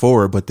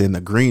straightforward, but then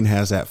the green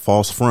has that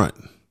false front.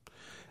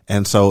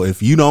 And so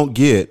if you don't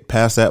get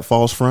past that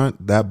false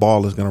front, that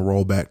ball is going to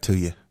roll back to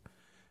you.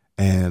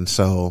 And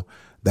so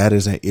that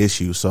is an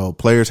issue. So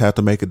players have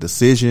to make a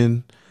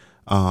decision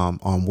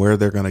on where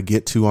they're going to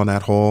get to on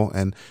that hole.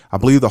 And I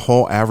believe the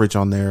hole average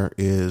on there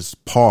is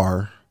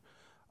par.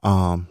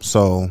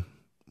 So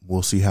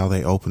we'll see how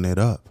they open it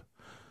up.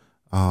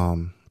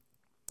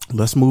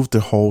 Let's move to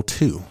hole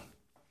 2.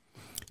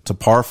 It's a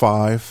par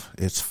 5.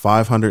 It's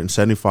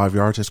 575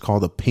 yards. It's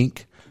called the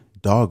pink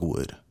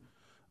dogwood.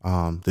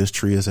 This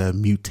tree is a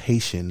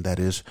mutation that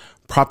is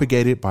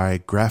propagated by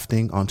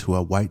grafting onto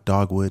a white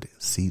dogwood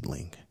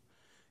seedling.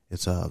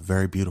 It's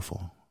very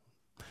beautiful.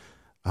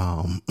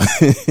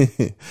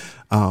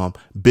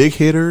 Big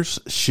hitters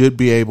should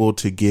be able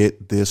to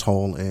get this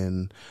hole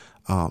in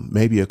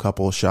maybe a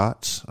couple of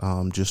shots.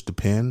 Just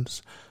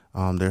depends.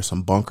 There's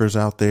some bunkers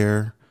out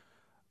there.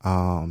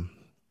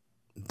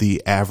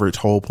 The average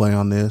hole play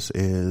on this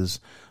is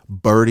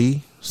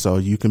birdie, so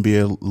you can be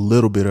a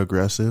little bit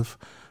aggressive.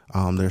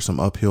 There's some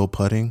uphill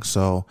putting.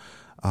 So,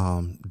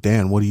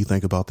 Dan, what do you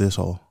think about this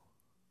hole?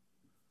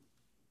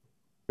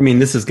 I mean,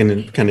 this is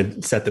going to kind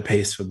of set the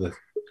pace for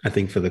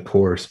the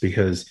course,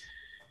 because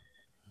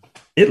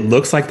it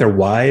looks like they're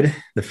wide,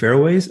 the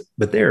fairways,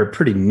 but they're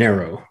pretty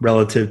narrow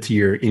relative to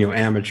your,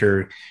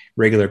 amateur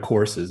regular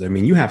courses. I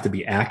mean, you have to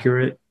be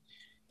accurate,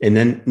 and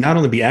then not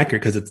only be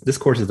accurate, because this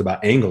course is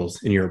about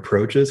angles in your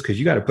approaches, because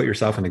you got to put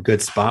yourself in a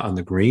good spot on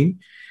the green,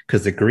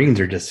 because the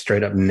greens are just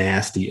straight up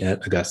nasty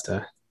at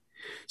Augusta.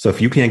 So if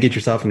you can't get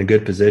yourself in a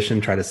good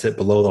position, try to sit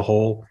below the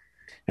hole.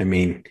 I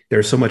mean,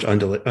 there's so much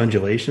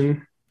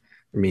undulation.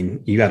 I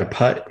mean, you got to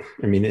putt.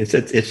 I mean, it's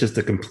just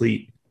a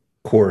complete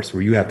course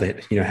where you have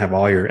to, have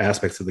all your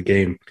aspects of the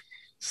game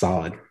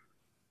solid.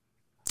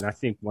 And I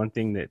think one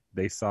thing that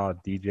they saw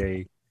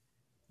DJ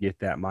get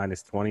that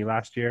 -20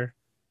 last year,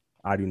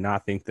 I do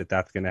not think that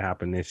that's going to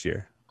happen this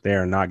year. They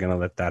are not going to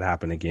let that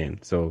happen again.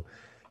 So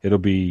it'll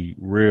be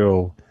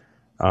real.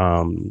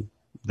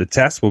 The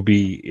test will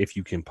be if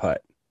you can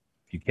putt.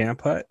 If you can't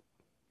putt,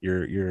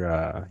 you're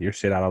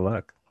shit out of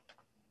luck.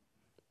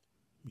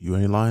 You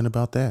ain't lying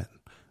about that.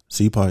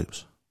 C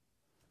pipes.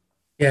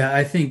 Yeah,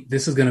 I think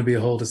this is going to be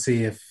a hole to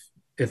see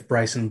if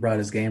Bryson brought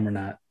his game or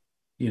not,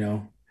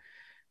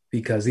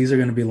 because these are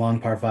going to be long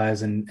par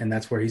 5s, and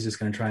that's where he's just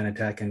going to try and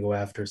attack and go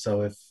after.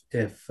 So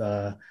if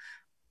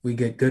we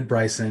get good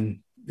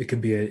Bryson, it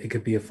could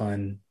be a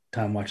fun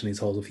time watching these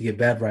holes. If you get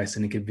bad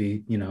Bryson, it could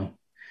be,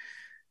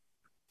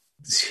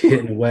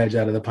 hitting a wedge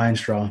out of the pine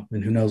straw,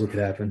 and who knows what could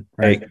happen.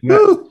 Right? Hey,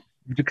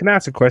 can I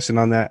ask a question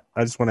on that?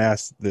 I just want to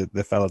ask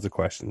the fellas a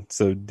question.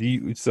 So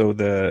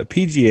the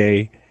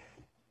PGA,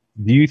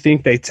 do you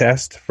think they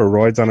test for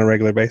roids on a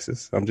regular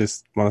basis? I'm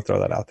just want to throw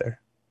that out there.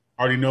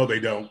 I already know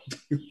they don't.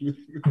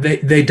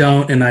 they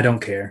don't, and I don't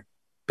care.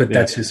 But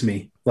that's just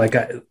me. Like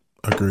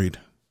agreed.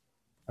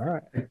 All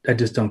right. I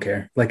just don't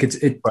care. Like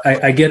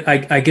I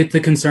get the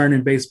concern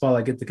in baseball.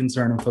 I get the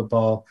concern in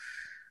football.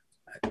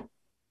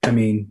 I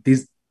mean,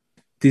 these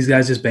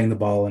guys just bang the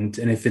ball, and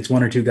if it's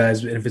one or two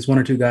guys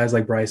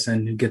like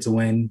Bryson who gets a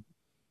win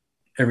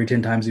every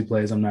 10 times he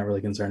plays, I'm not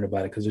really concerned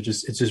about it because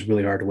it's just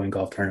really hard to win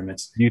golf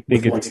tournaments. Do you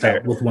think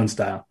with one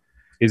style?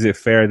 Is it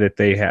fair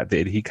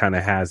that he kind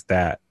of has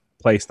that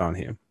placed on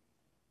him?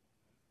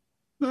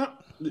 No,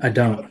 I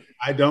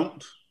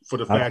don't. For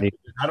the fact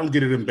I don't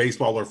get it in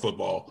baseball or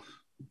football,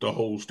 the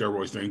whole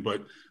steroids thing.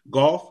 But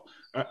golf,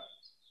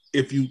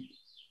 if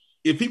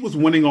he was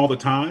winning all the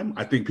time,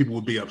 I think people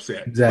would be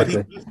upset.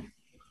 Exactly.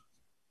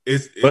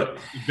 The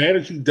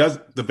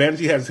advantage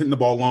he has is hitting the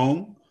ball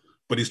long,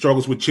 but he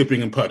struggles with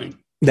chipping and putting.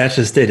 That's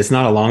just it. It's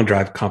not a long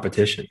drive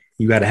competition.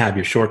 You got to have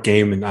your short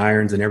game and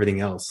irons and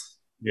everything else.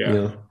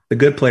 Yeah. The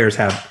good players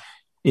have,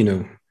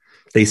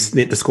 they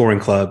hit the scoring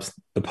clubs,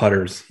 the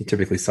putters, you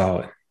typically saw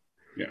it.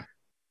 Yeah.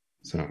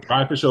 So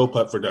try for show,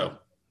 putt for dough.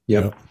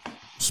 Yep.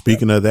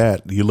 Speaking of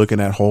that, you're looking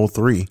at hole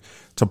 3.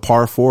 It's a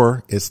par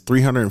 4. It's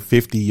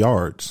 350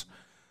 yards.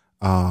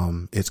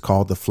 It's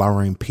called the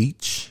Flowering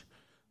Peach.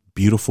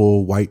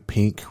 Beautiful white,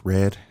 pink,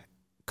 red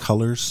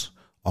colors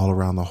all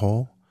around the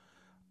hole.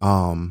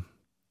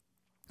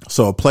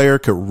 So a player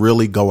could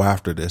really go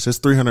after this. It's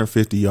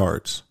 350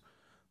 yards.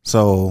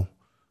 So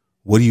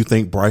what do you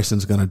think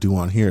Bryson's going to do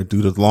on here?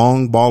 Do the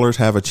long ballers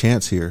have a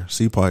chance here?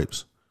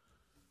 C-Pipes.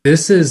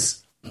 So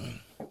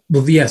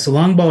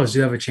long ballers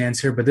do have a chance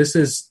here, but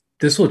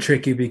this will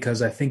trick you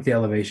because I think the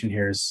elevation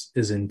here is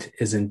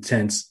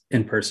intense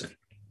in person,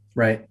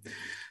 right?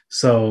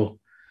 So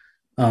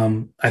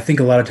I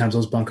think a lot of times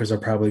those bunkers are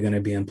probably going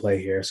to be in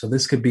play here. So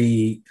this could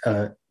be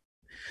a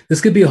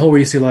hole where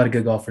you see a lot of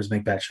good golfers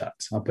make bad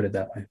shots. I'll put it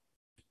that way.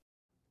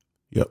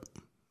 Yep.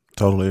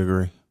 Totally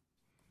agree.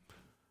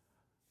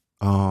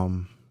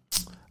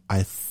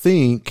 I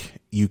think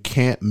you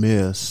can't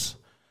miss,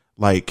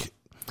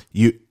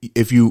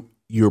 if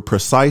you're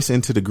precise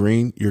into the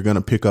green, you're going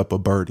to pick up a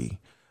birdie.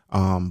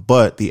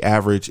 But the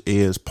average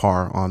is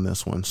par on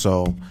this one.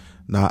 So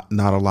not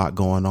a lot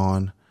going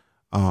on.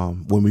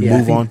 When we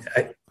move on,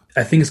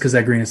 I think it's because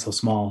that green is so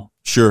small.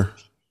 Sure.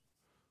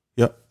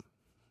 Yep.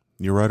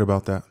 You're right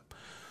about that.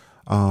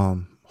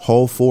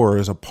 Hole 4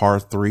 is a par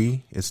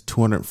 3. It's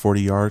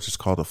 240 yards. It's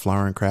called a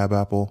flowering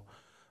crabapple.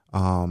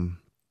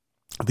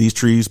 These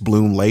trees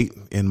bloom late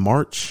in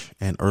March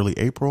and early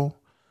April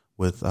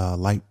with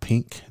light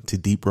pink to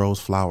deep rose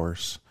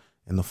flowers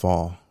in the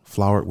fall,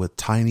 flowered with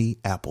tiny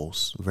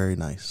apples. Very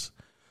nice.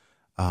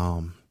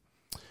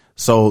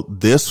 So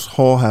this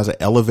hole has an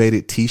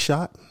elevated tee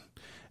shot,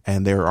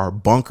 and there are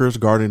bunkers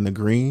guarding the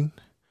green.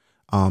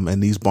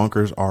 And these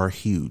bunkers are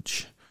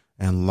huge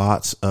and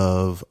lots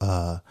of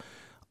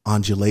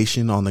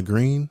undulation on the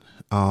green.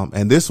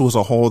 And this was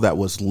a hole that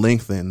was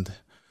lengthened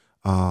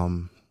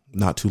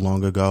not too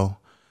long ago.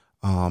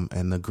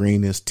 And the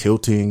green is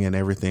tilting and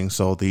everything.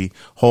 So the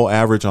whole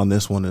average on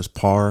this one is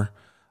par.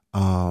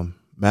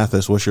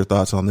 Mathis, what's your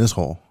thoughts on this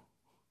hole?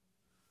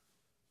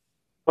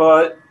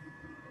 But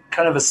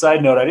kind of a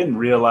side note, I didn't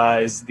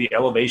realize the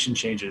elevation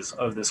changes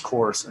of this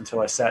course until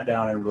I sat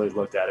down and really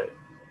looked at it.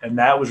 And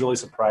that was really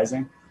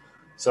surprising.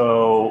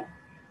 So,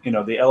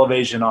 the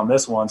elevation on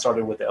this one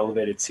started with the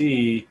elevated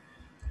tee.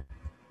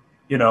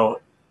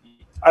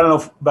 I don't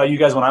know about you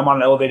guys. When I'm on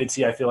an elevated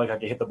tee, I feel like I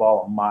can hit the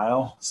ball a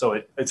mile.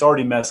 So it's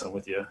already messing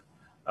with you.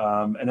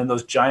 And then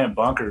those giant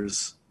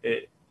bunkers,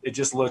 it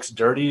just looks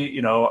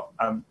dirty.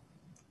 I'm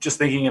just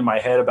thinking in my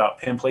head about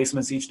pin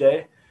placements each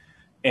day.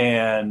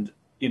 And,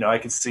 I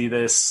could see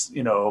this,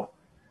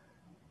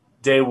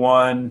 day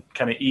one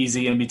kind of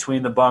easy in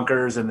between the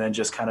bunkers and then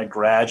just kind of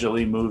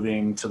gradually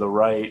moving to the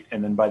right.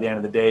 And then by the end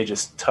of the day,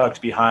 just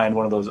tucked behind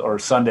one of those, or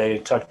Sunday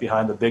tucked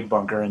behind the big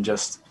bunker and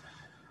just,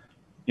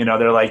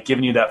 they're like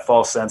giving you that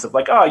false sense of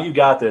like, oh, you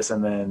got this.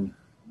 And then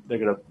they're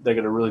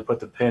going to really put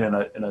the pin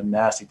in a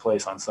nasty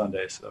place on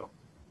Sunday. So.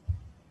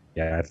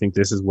 Yeah, I think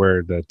this is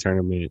where the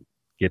tournament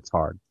gets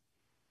hard.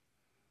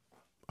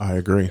 I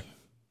agree.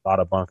 A lot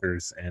of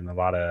bunkers and a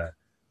lot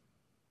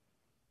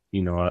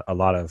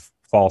of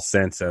false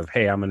sense of,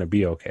 hey, I'm going to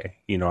be okay.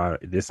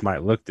 This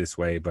might look this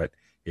way, but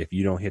if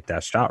you don't hit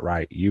that shot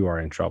right, you are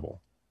in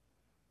trouble.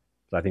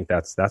 So I think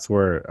that's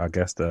where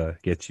Augusta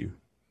gets you.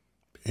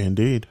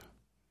 Indeed.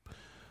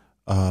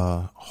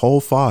 Hole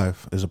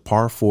 5 is a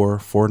par 4,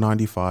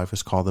 495.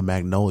 It's called the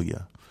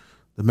Magnolia.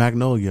 The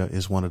Magnolia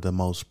is one of the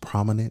most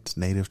prominent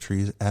native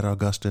trees at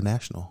Augusta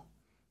National.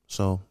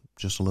 So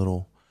just a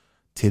little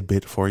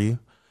tidbit for you.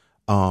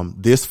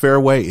 This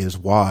fairway is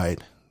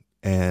wide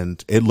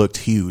and it looked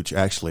huge,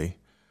 actually,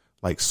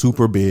 like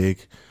super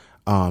big.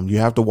 You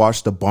have to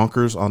watch the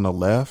bunkers on the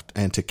left,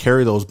 and to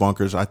carry those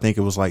bunkers, I think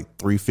it was like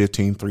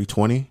 315,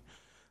 320.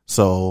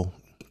 So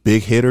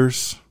big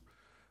hitters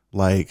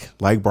like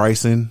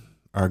Bryson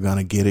are going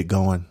to get it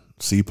going.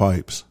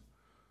 C-Pipes.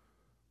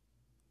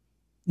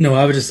 No,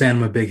 I was just saying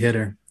I'm a big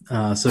hitter.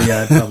 So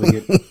yeah, I'd probably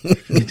get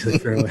to the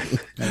fairway.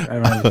 I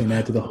don't have anything to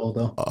add to the hole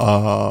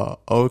though.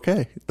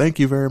 Okay. Thank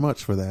you very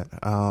much for that.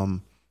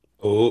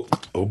 Oh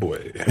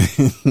boy.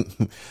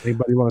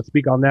 Anybody want to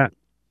speak on that?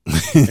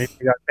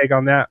 Anybody got to take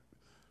on that?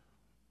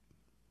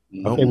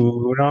 Nope. Okay,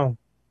 moving on.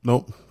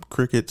 Nope.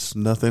 crickets,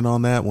 nothing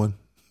on that one.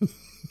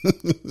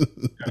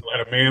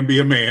 Let a man be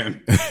a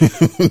man.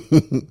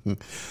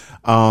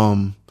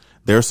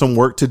 There's some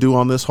work to do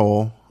on this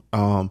hole.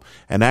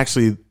 And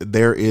actually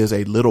there is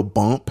a little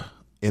bump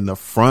in the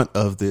front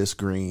of this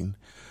green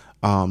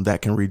that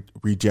can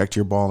reject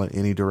your ball in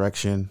any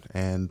direction.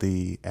 And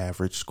the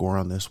average score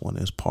on this one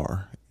is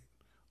par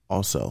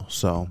also.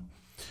 So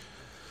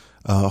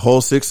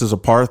hole 6 is a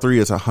par 3.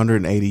 It's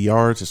 180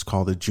 yards. It's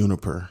called the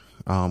Juniper,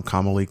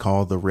 commonly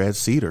called the red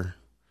cedar.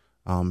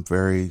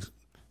 Very,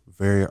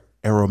 very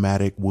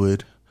aromatic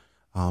wood.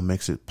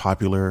 Makes it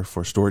popular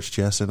for storage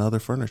chests and other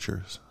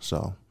furniture.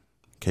 So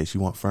in case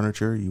you want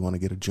furniture, you want to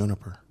get a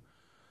Juniper.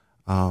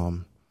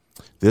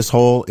 This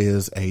hole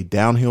is a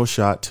downhill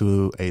shot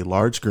to a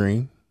large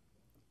green.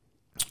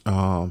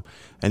 And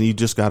you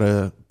just got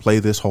to play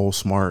this hole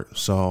smart.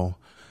 So,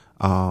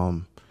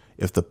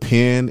 if the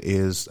pin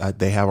is,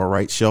 they have a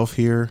right shelf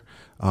here,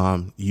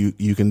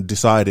 you can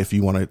decide if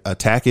you want to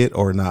attack it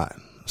or not.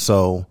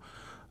 So,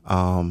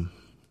 I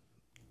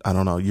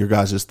don't know your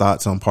guys'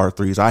 thoughts on par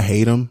 3s. I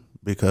hate them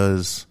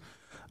because,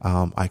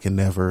 I can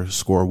never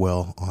score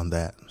well on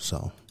that.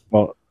 So,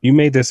 well, you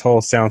made this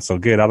hole sound so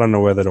good. I don't know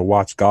whether to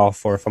watch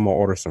golf or if I'm gonna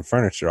order some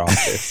furniture off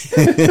this.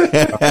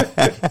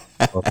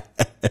 Par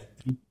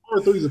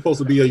 3s are supposed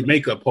to be your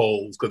makeup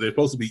holes because they're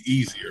supposed to be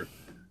easier.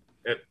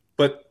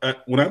 But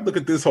when I look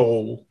at this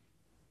hole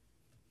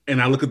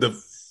and I look at the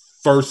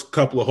first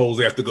couple of holes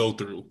they have to go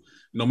through,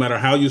 no matter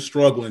how you're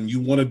struggling,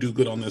 you want to do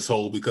good on this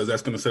hole because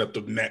that's going to set up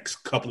the next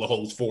couple of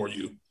holes for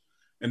you.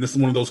 And this is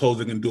one of those holes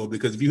that can do it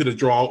because if you hit a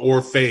draw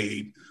or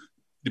fade,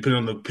 depending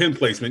on the pin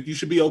placement, you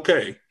should be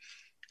okay.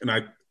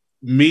 And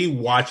me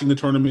watching the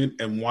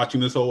tournament and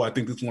watching this hole, I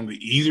think it's one of the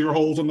easier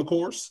holes on the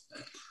course,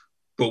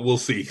 but we'll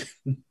see.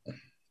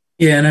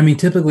 Yeah, and I mean,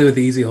 typically with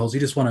the easy holes, you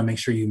just want to make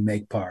sure you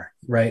make par,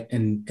 right?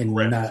 And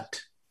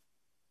not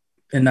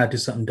do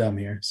something dumb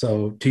here.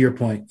 So to your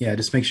point, yeah,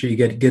 just make sure you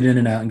get in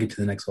and out and get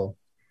to the next hole.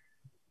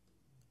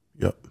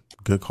 Yep,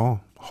 good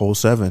call. Hole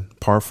 7,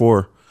 par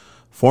 4,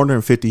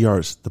 450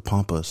 yards. The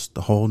Pampas,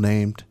 the hole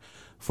named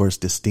for its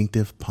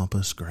distinctive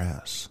Pampas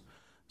grass.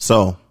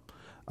 So,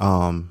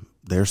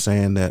 they're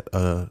saying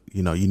that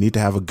you need to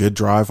have a good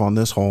drive on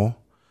this hole.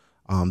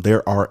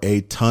 There are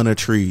a ton of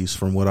trees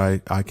from what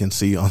I can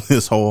see on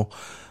this hole.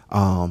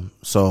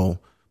 So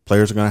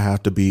players are going to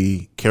have to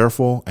be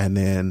careful. And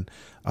then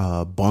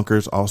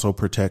bunkers also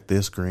protect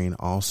this green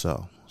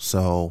also.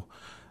 So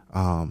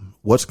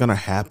what's going to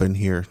happen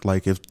here?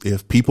 Like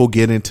if people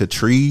get into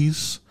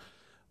trees,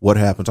 what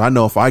happens? I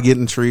know if I get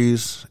in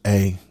trees,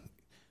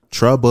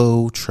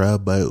 trouble.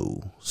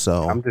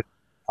 So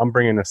I'm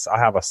bringing this. I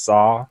have a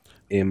saw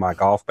in my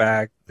golf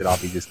bag that I'll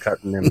be just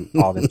cutting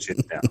all them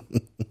shit down.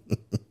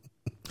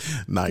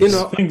 Nice.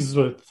 Things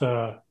with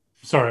the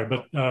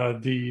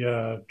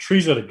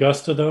trees at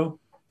Augusta though,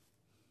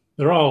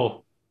 they're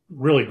all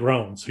really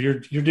grown. So you're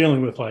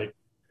dealing with like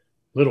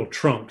little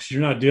trunks.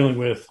 You're not dealing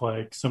with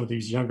like some of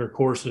these younger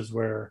courses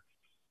where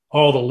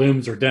all the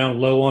limbs are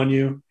down low on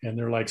you and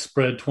they're like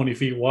spread 20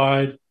 feet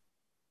wide.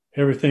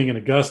 Everything in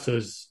Augusta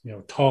is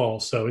tall,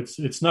 so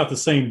it's not the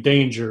same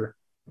danger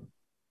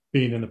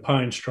being in the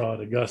pine straw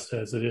at Augusta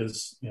as it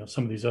is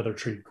some of these other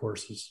treat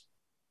courses.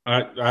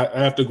 I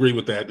have to agree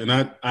with that.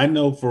 And I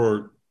know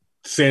for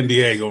San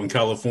Diego in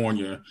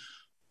California,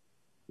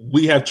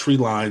 we have tree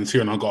lines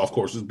here on our golf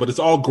courses, but it's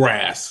all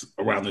grass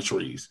around the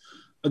trees.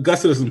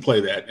 Augusta doesn't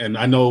play that. And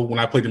I know when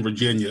I played in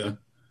Virginia,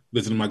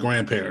 visiting my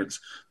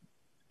grandparents,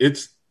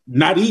 it's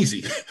not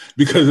easy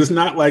because it's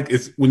not like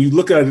when you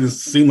look at it, it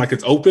seems like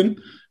it's open.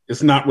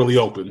 It's not really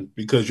open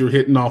because you're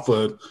hitting off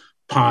a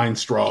pine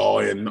straw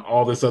and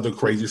all this other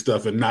crazy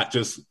stuff and not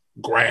just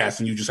grass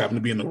and you just happen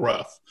to be in the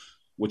rough,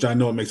 which I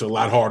know it makes it a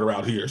lot harder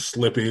out here.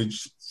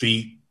 Slippage,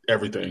 feet,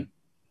 everything.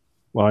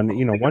 Well, and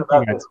one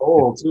about thing this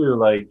hole too,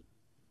 like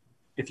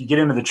if you get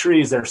into the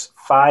trees, there's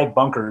 5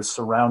 bunkers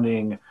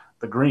surrounding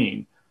the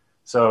green.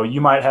 So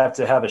you might have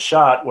to have a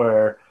shot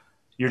where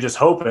you're just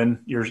hoping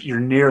you're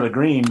near the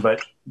green,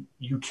 but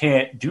you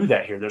can't do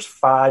that here. There's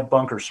 5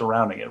 bunkers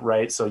surrounding it,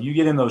 right? So you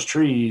get in those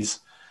trees,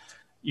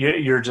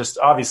 you're just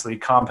obviously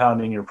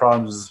compounding your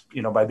problems,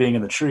 by being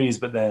in the trees,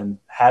 but then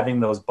having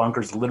those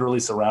bunkers literally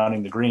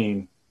surrounding the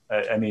green.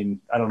 I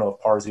mean, I don't know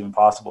if par is even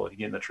possible if you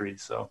get in the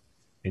trees. So,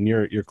 and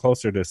you're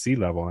closer to sea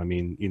level. I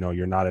mean,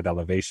 you're not at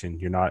elevation.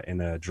 You're not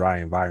in a dry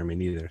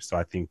environment either. So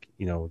I think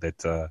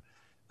that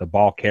the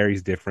ball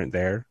carries different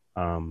there.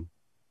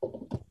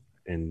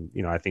 And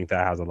I think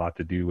that has a lot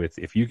to do with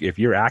if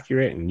you're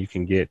accurate and you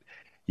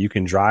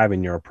can drive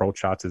and your approach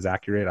shots is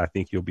accurate, I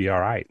think you'll be all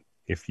right.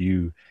 If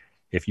you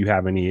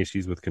have any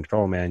issues with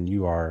control, man,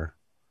 you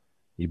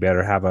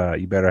better have a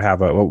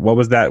what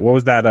was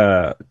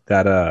that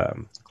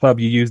club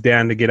you used,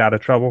 Dan, to get out of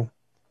trouble?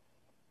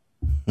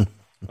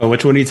 Oh,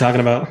 which one are you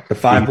talking about? The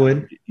 5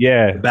 wood?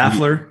 Yeah. The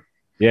baffler?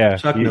 Yeah.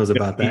 Chuck knows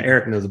about that.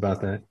 Eric knows about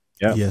that.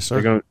 Yeah. Yes,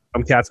 sir.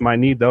 Some cats might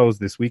need those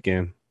this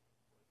weekend.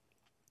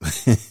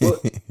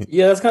 Well,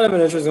 yeah, that's kind of an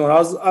interesting one.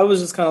 I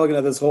was just kind of looking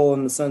at this hole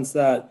in the sense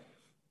that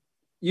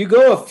you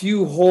go a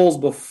few holes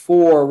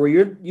before where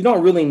you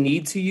don't really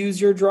need to use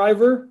your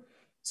driver.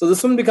 So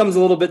this one becomes a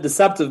little bit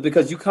deceptive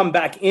because you come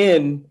back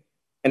in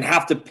and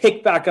have to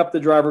pick back up the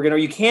driver again, or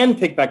you can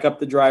pick back up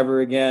the driver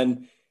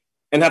again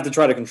and have to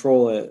try to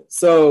control it.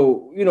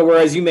 So,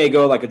 whereas you may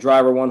go like a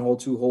driver 1 hole,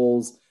 2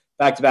 holes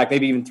back to back,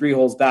 maybe even 3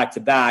 holes back to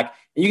back,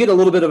 and you get a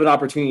little bit of an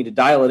opportunity to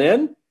dial it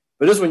in.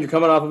 But this one, you're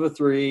coming off of a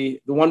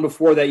 3. The one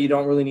before that, you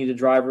don't really need a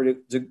driver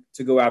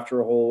to go after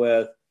a hole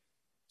with.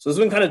 So this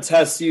one kind of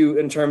tests you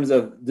in terms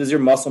of, does your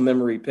muscle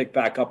memory pick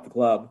back up the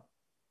club?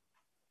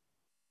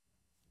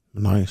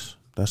 Nice.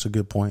 That's a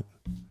good point.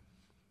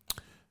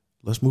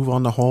 Let's move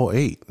on to hole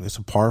 8. It's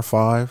a par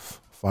 5,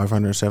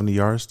 570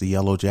 yards, the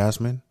Yellow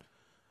Jasmine.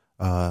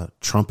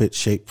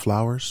 Trumpet-shaped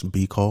flowers,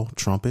 Bicol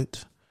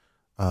trumpet.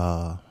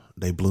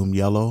 They bloom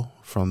yellow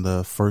from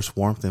the first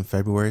warmth in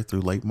February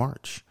through late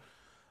March.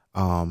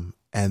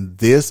 And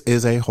this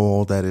is a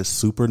hole that is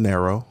super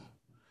narrow,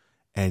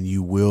 and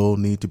you will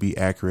need to be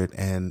accurate,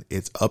 and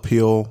it's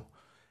uphill,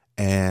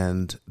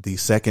 and the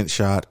second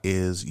shot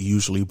is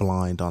usually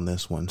blind on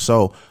this one.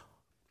 So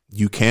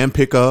you can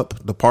pick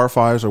up, the par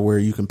 5s are where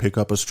you can pick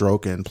up a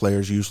stroke, and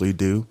players usually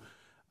do.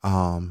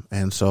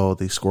 And so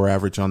the score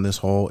average on this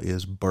hole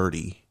is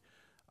birdie.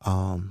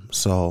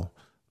 So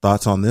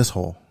thoughts on this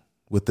hole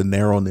with the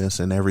narrowness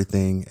and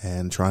everything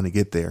and trying to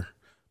get there?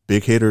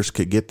 Big hitters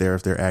could get there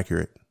if they're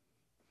accurate.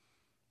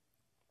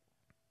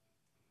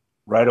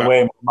 Right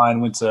away, my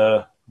mind went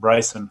to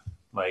Bryson.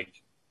 Like,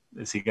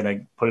 is he going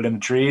to put it in the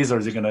trees, or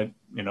is he going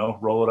to,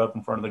 roll it up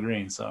in front of the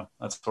green? So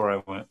that's where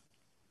I went.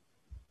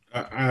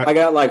 I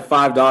got like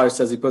 $5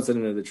 says he puts it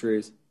into the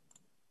trees.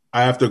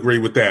 I have to agree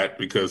with that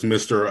because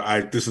this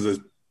is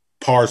a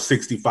par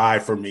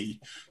 65 for me,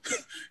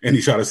 and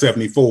he shot a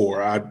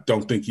 74. I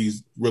don't think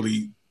he's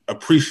really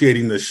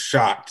appreciating the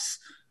shots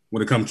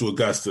when it comes to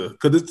Augusta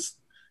because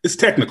it's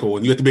technical,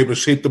 and you have to be able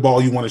to shape the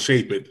ball you want to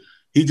shape it.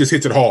 He just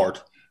hits it hard.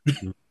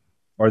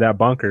 Or that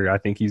bunker, I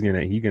think he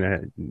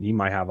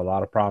might have a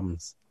lot of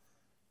problems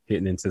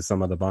hitting into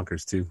some of the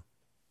bunkers too.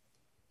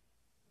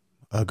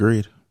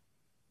 Agreed.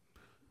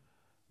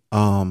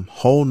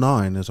 Hole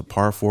 9 is a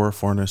par 4,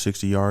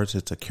 460 yards.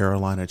 It's a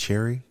Carolina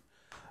cherry.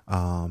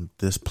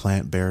 This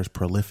plant bears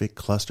prolific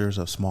clusters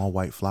of small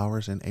white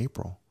flowers in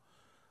April.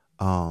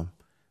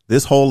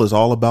 This hole is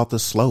all about the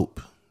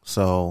slope.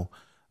 So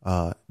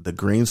the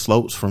green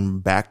slopes from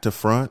back to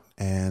front,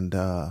 and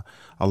a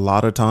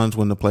lot of times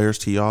when the players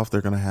tee off,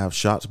 they're going to have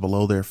shots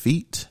below their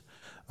feet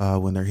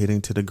when they're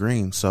hitting to the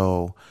green.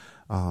 So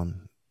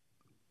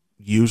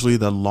usually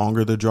the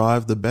longer the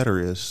drive, the better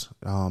is.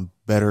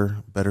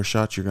 Better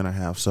shots you're going to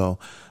have. So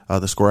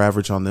the score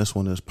average on this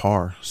one is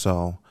par.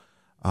 So,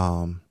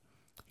 MD,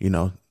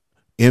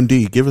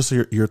 give us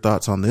your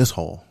thoughts on this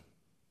hole.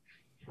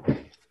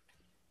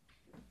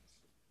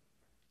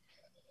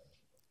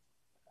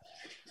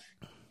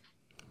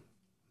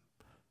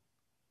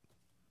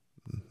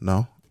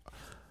 No?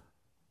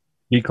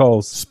 B.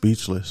 Coles.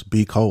 Speechless.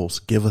 B. Coles,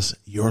 give us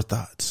your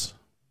thoughts.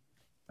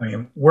 I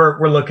mean,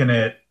 we're looking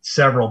at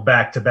several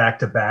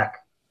back-to-back-to-back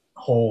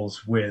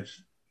holes with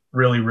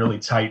really, really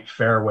tight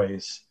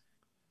fairways.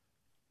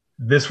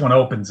 This one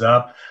opens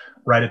up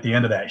right at the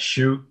end of that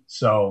chute.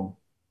 So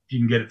if you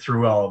can get it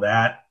through all of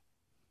that,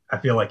 I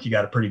feel like you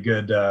got a pretty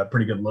good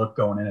look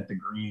going in at the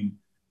green,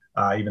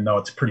 even though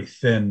it's a pretty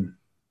thin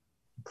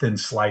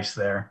slice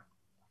there.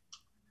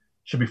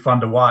 Should be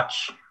fun to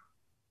watch.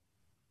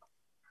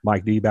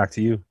 Mike D, back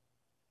to you.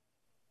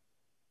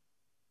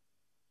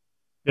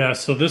 Yeah,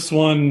 so this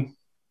one,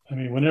 I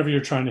mean, whenever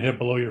you're trying to hit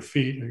below your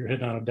feet or you're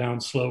hitting on a down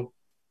slope,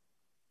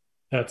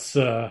 that's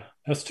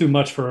too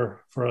much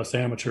for us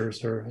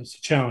amateurs, or it's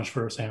a challenge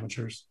for us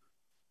amateurs.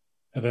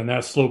 And then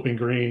that sloping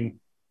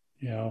green,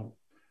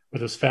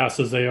 with as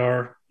fast as they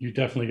are, you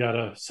definitely got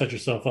to set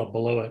yourself up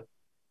below it.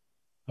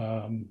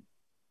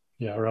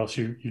 Or else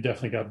you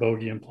definitely got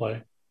bogey in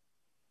play.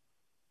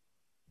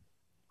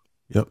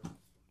 Yep,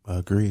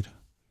 agreed.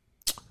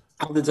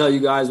 I have to tell you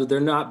guys, with there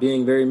not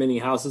being very many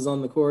houses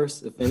on the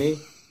course, if any,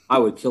 I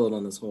would kill it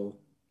on this hole.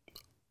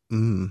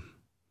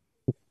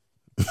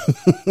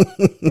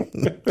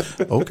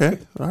 Okay.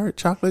 All right.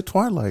 Chocolate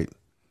Twilight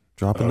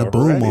dropping the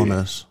boom on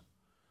us.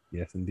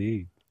 Yes,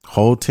 indeed.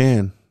 Hole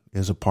 10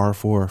 is a par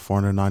 4,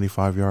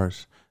 495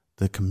 yards.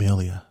 The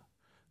camellia,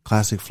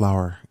 classic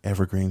flower,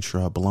 evergreen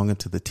shrub belonging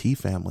to the tea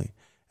family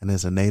and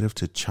is a native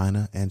to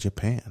China and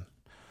Japan.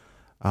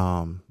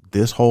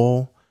 This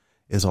hole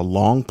is a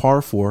long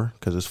par 4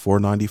 because it's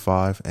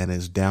 495 and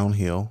it's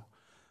downhill.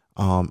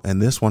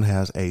 And this one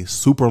has a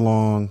super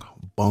long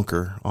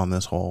bunker on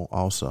this hole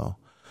also.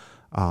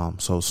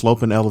 So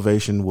slope and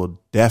elevation will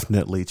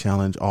definitely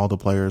challenge all the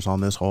players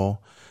on this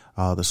hole.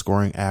 The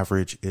scoring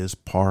average is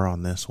par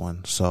on this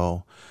one.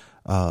 So,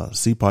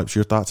 C-Pipes,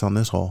 your thoughts on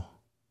this hole?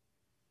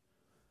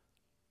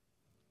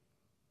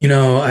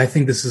 I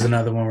think this is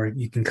another one where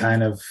you can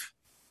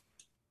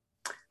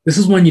this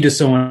is one you just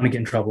don't want to get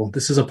in trouble.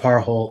 This is a par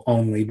hole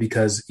only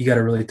because you got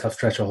a really tough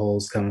stretch of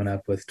holes coming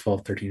up with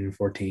 12, 13, and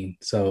 14.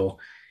 So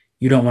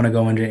you don't want to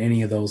go into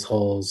any of those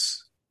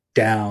holes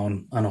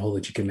down on a hole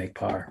that you can make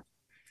par.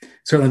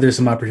 certainly there's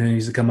some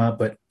opportunities to come up,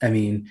 but I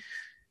mean,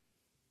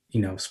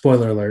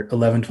 spoiler alert,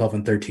 11, 12,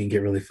 and 13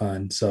 get really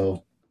fun.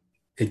 So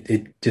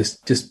it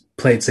just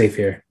play it safe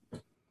here.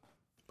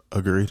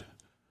 Agreed.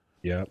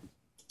 Yep.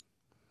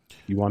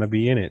 You want to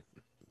be in it.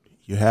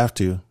 You have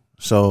to.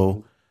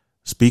 So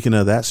speaking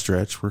of that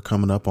stretch, we're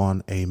coming up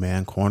on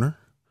Amen Corner.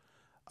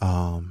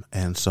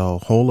 And so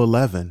hole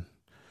 11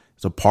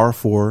 is a par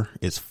 4.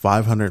 It's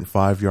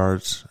 505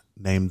 yards,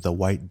 named the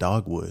White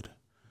Dogwood.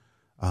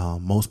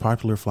 Most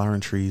popular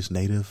flowering trees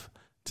native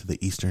to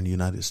the eastern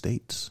United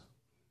States.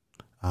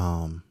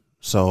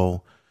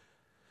 So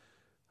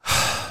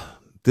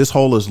this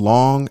hole is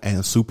long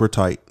and super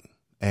tight,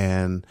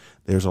 and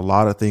there's a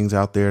lot of things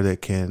out there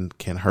that can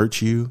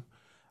hurt you.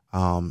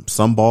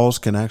 Some balls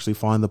can actually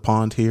find the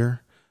pond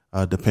here,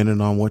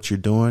 depending on what you're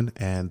doing,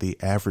 and the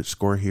average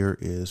score here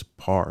is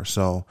par.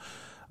 So,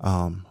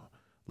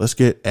 let's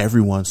get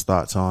everyone's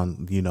thoughts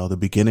on, the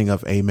beginning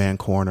of Amen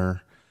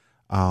Corner,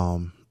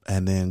 and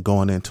then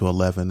going into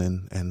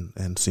 11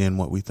 and seeing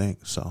what we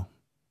think. So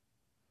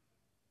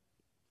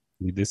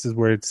this is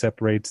where it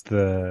separates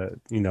the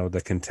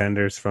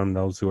contenders from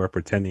those who are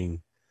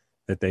pretending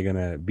that they're going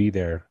to be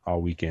there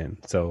all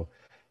weekend. So,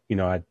 in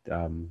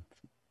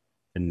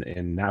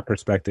that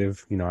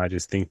perspective, I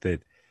just think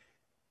that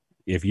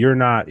if you're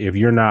not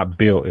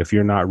built, if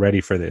you're not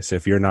ready for this,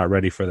 if you're not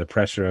ready for the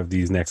pressure of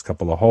these next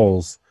couple of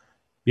holes,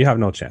 you have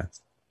no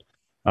chance.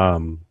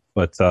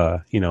 But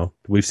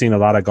we've seen a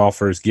lot of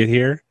golfers get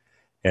here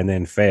and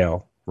then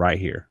fail right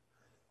here.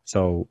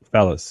 So,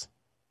 fellas,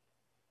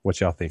 what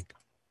y'all think?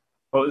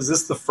 Well, is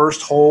this the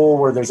first hole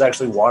where there's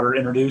actually water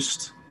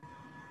introduced?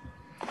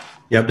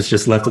 Yep, it's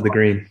just left of the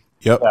green.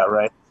 Yep. Yeah,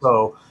 right.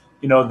 So,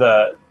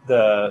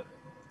 the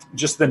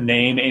just the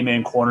name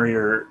Amen Corner,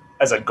 you're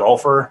as a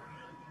golfer,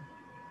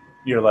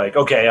 you're like,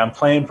 okay, I'm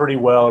playing pretty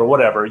well or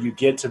whatever. You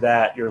get to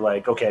that, you're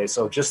like, okay,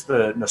 so just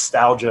the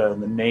nostalgia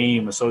and the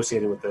name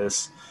associated with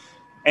this.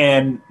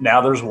 And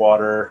now there's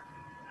water,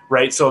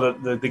 right? So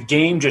the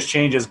game just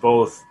changes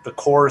both the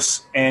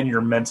course and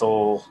your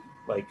mental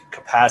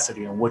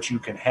capacity and what you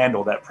can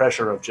handle, that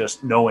pressure of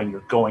just knowing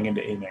you're going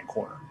into Amen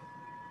Corner.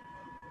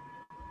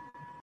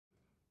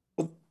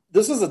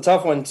 This is a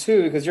tough one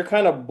too, because you're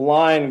kind of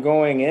blind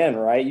going in,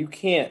 right? You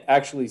can't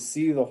actually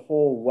see the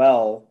hole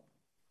well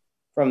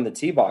from the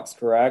tee box,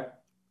 correct?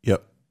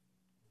 Yep.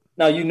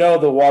 Now,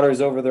 the water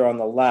is over there on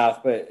the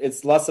left, but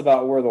it's less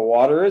about where the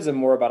water is and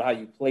more about how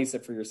you place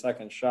it for your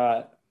second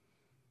shot.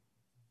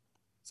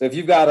 So if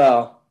you've got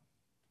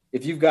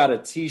a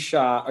tee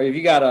shot, or if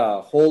you got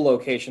a hole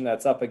location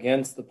that's up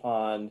against the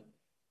pond,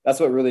 that's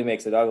what really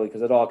makes it ugly,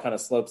 because it all kind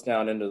of slopes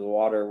down into the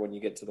water when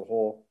you get to the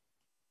hole.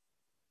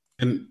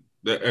 And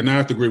I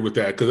have to agree with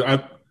that,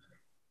 because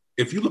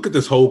if you look at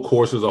this whole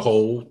course as a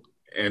whole,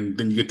 and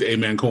then you get to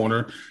Amen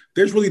Corner,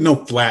 there's really no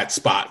flat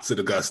spots at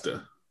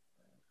Augusta.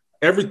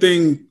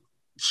 Everything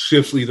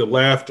shifts either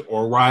left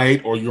or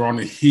right, or you're on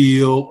a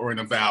hill or in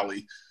a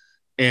valley.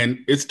 And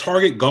it's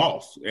target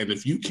golf. And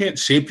if you can't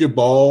shape your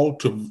ball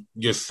to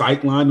your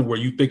sight line where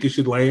you think it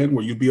should land,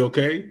 where you'll be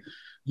okay,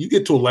 you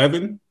get to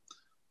 11,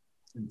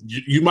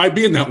 you might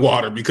be in that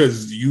water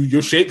because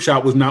your shape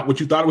shot was not what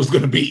you thought it was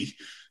going to be.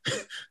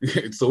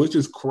 So it's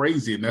just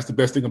crazy. And that's the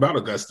best thing about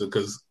Augusta,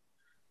 because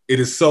it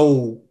is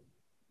so,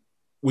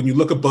 when you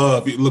look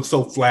above, it looks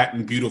so flat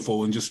and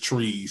beautiful and just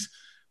trees.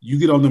 You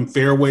get on them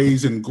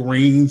fairways and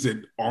greens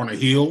that are on a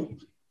hill,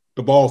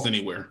 the ball's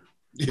anywhere.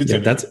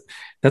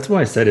 That's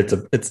why I said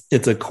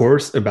it's a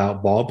course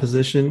about ball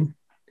position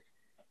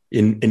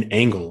in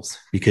angles,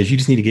 because you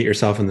just need to get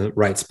yourself in the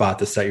right spot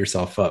to set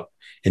yourself up,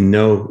 and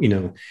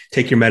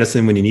take your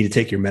medicine when you need to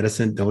take your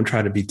medicine. Don't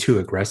try to be too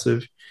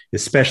aggressive,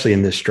 especially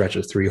in this stretch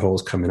of 3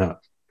 holes coming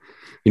up.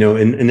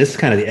 And this is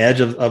kind of the edge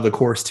of the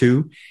course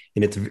too,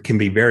 and it can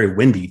be very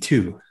windy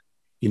too.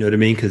 You know what I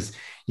mean? Because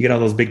you get all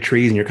those big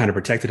trees and you're kind of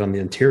protected on the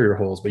interior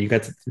holes, but you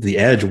got the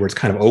edge where it's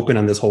kind of open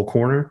on this whole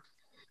corner.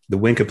 The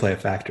wind could play a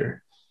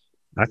factor.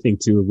 I think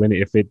too,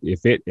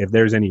 if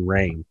there's any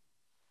rain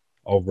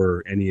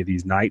over any of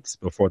these nights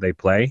before they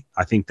play,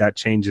 I think that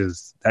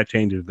changes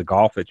the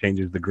golf. It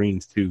changes the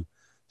greens too.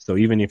 So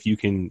even if you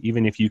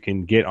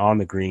can get on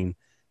the green,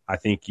 I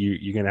think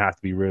you're going to have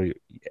to be really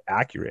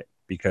accurate,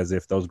 because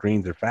if those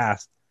greens are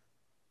fast,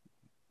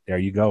 there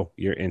you go.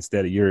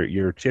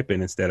 You're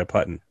chipping instead of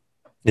putting.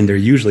 And they're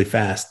usually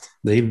fast.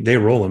 They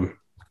roll them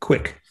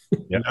quick.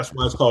 Yep. That's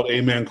why it's called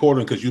Amen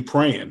Corner, because you're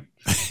praying.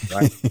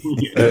 Right.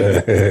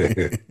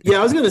 Yeah,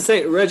 I was going to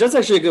say, Reg, that's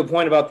actually a good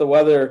point about the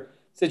weather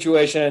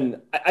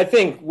situation. I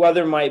think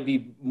weather might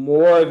be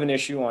more of an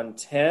issue on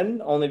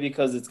 10, only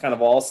because it's kind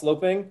of all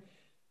sloping.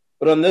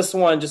 But on this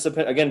one, just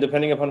again,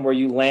 depending upon where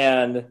you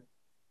land,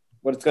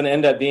 what it's going to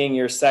end up being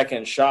your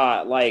second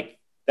shot,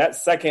 that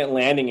second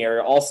landing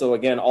area also,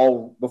 again,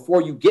 all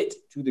before you get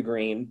to the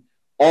green,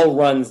 all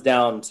runs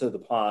down to the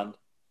pond.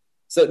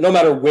 So no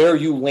matter where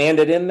you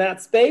landed in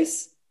that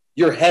space,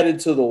 you're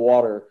headed to the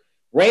water.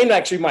 Rain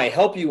actually might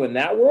help you in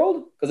that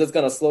world, because it's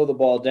going to slow the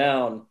ball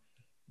down.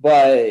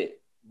 But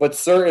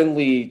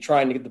certainly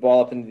trying to get the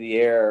ball up into the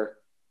air,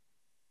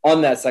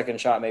 on that second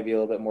shot may be a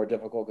little bit more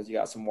difficult because you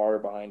got some water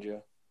behind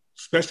you.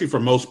 Especially for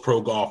most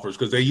pro golfers,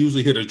 because they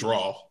usually hit a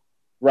draw.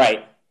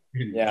 Right.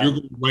 Yeah. You're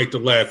going right to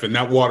left, and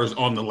that water's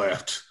on the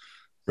left.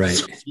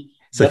 Right.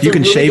 So if you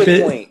can shape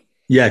it,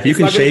 if you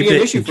can shape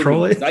it,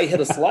 control it. I hit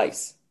a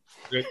slice.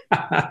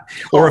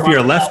 Or if you're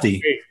a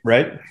lefty,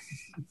 right?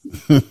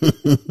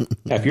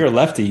 If you're a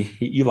lefty,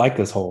 you like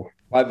this hole.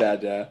 My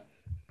bad, Dad.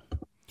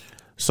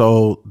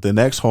 So the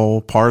next hole,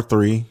 par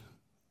 3,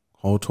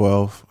 hole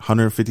 12,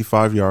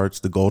 155 yards,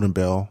 the Golden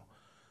Bell.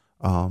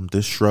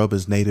 This shrub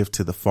is native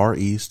to the Far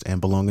East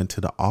and belonging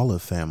to the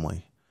olive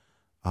family.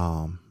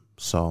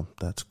 So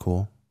that's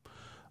cool.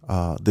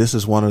 This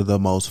is one of the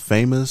most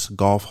famous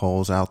golf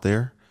holes out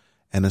there,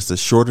 and it's the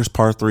shortest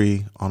par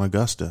 3 on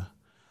Augusta.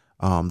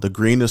 The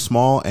green is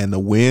small, and the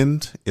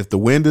wind, if the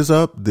wind is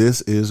up,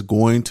 this is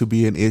going to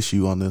be an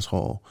issue on this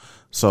hole.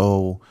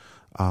 So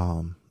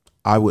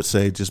I would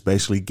say just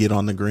basically get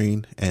on the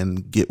green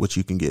and get what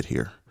you can get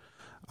here.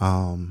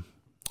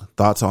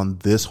 Thoughts on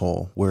this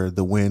hole where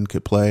the wind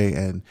could play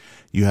and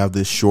you have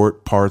this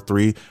short par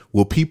 3?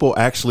 Will people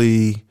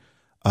actually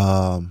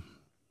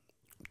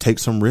take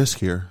some risk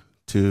here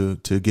to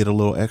get a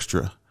little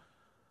extra?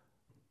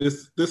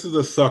 This is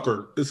a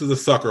sucker. This is a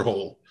sucker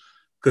hole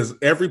because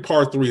every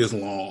par 3 is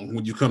long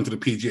when you come to the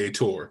PGA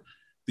Tour.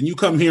 Then you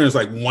come here and it's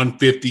like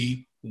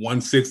 150,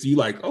 160. You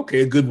like,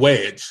 okay, a good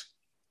wedge.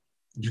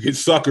 You get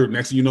suckered.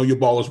 Next thing you know, your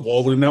ball is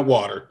woven in that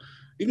water.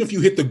 Even if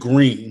you hit the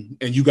green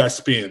and you got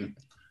spin,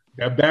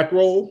 that back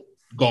roll,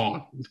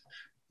 gone.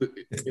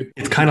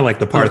 It's kind of like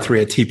the par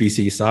 3 at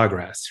TPC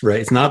Sawgrass, right?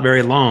 It's not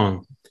very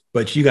long,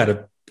 but you got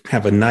to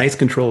have a nice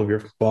control of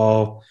your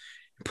ball,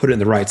 put it in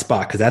the right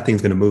spot because that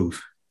thing's going to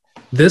move.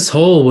 This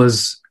hole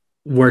was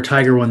where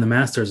Tiger won the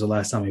Masters the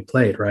last time he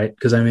played, right?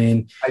 Because, I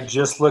mean... I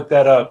just looked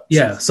that up.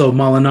 Yeah, so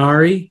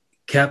Molinari,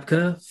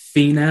 Koepka,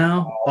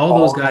 Finau, all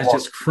those guys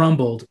just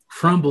crumbled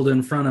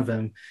in front of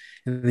him,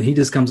 and then he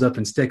just comes up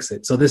and sticks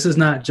it. So this is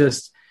not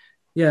just,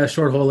 a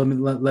short hole,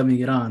 let me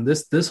get on.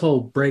 This hole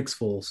breaks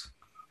fools.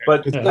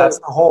 But that's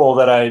the hole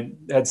that I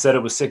had said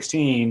it was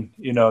 16,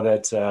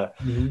 that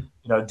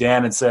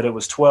Dan had said it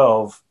was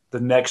 12. The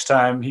next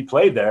time he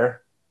played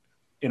there,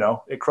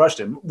 it crushed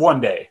him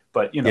one day,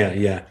 but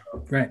Yeah.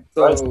 Right.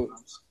 So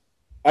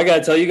I got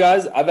to tell you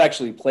guys, I've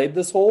actually played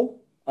this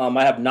hole.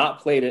 I have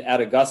not played it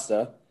at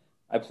Augusta.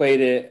 I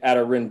played it at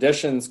a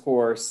renditions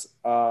course,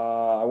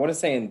 I want to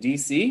say in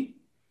DC.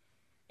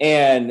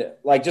 And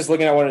like just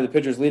looking at one of the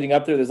pictures leading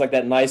up there, there's like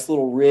that nice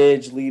little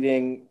ridge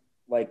leading,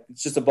 like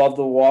it's just above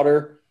the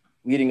water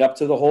leading up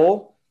to the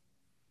hole.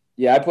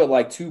 Yeah, I put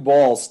like 2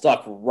 balls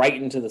stuck right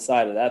into the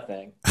side of that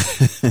thing.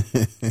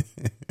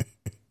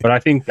 But I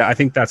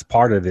think that's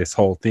part of this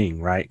whole thing,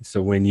 right?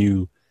 So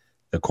the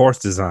course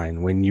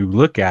design, when you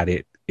look at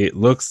it, it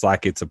looks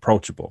like it's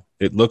approachable.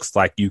 It looks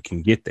like you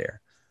can get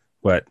there.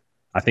 But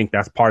I think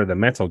that's part of the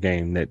mental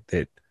game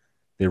that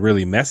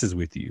really messes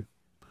with you.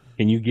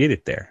 Can you get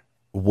it there?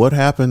 What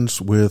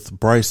happens with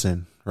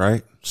Bryson,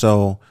 right?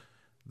 So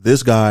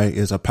this guy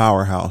is a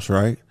powerhouse,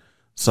 right?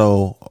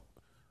 So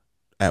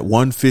at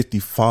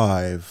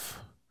 155,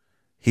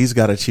 he's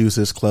got to choose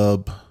his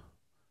club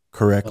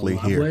correctly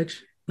here.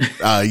 Wedge?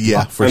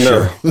 Yeah, for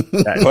sure.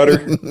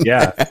 Putter?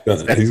 Yeah.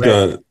 He's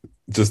got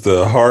just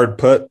a hard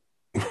putt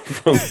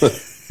from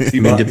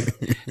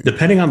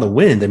depending on the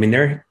wind. I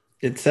mean,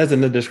 it says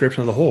in the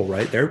description of the hole,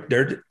 right?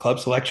 Their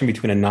club selection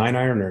between a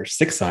 9-iron or a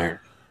 6-iron.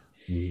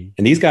 Mm-hmm.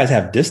 And these guys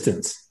have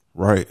distance,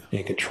 right,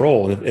 and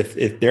control.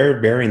 If they're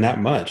varying that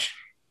much,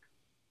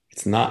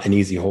 it's not an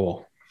easy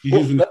hole. He's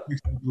using a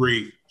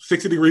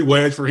 60-degree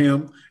wedge for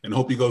him, and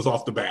hope he goes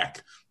off the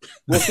back.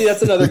 Well, see,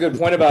 that's another good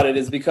point about it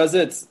is because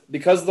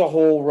the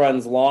hole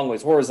runs long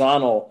ways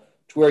horizontal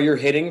to where you're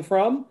hitting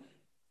from,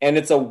 and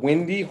it's a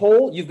windy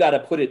hole. You've got to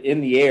put it in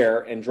the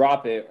air and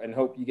drop it, and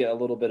hope you get a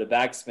little bit of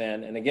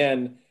backspin. And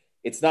again,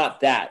 it's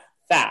not that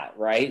fat,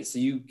 right? So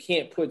you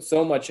can't put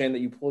so much in that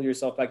you pull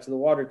yourself back to the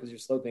water because you're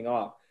sloping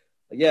off.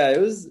 Yeah,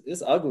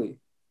 it's ugly.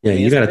 Yeah,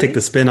 you got to take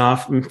the spin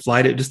off and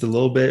slide it just a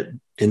little bit,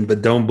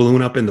 but don't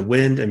balloon up in the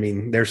wind. I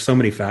mean, there's so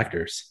many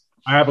factors.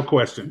 I have a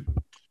question.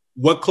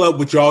 What club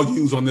would y'all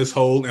use on this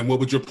hole, and what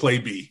would your play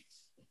be?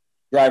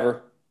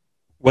 Driver.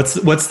 What's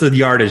the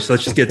yardage?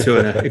 Let's just get to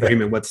an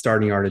agreement. What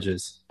starting yardage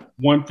is?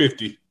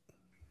 150.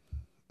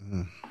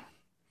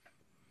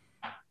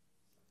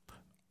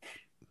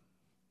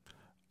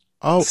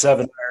 Oh,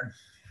 7.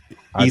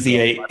 Easy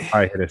 8.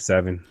 I hit a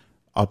 7.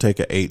 I'll take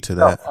an 8 to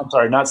that. I'm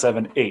sorry, not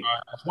 7, 8.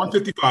 It's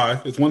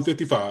 155. It's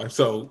 155.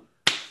 So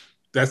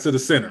that's to the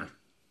center.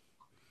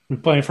 You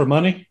playing for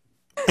money?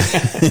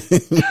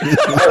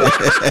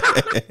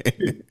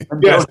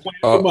 Yes,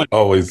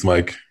 always,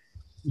 Mike.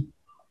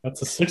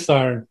 That's a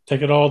 6-iron.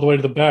 Take it all the way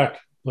to the back.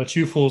 Let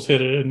you fools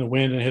hit it in the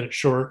wind and hit it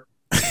short.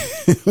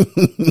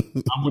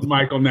 I'm with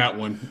Mike on that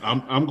one.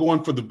 I'm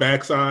going for the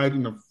backside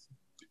and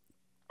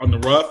on the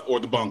rough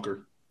or the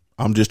bunker.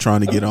 I'm just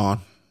trying to get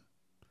on.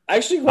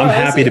 Actually, I'm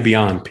happy to be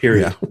on.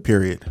 Period. Yeah,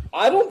 period.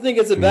 I don't think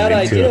it's a bad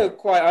idea,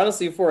 quite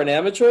honestly, for an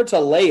amateur to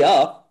lay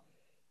up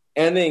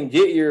and then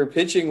get your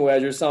pitching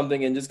wedge or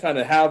something and just kind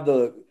of have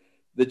the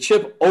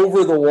chip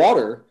over the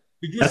water.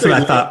 That's what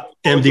I thought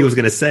MD was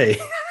going to say.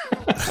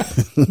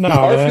 No,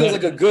 That feels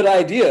like a good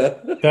idea.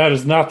 That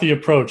is not the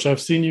approach. I've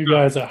seen you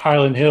guys at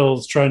Highland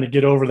Hills trying to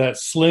get over that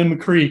slim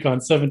creek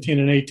on 17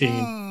 and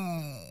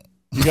 18.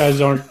 You guys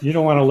you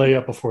don't want to lay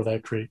up before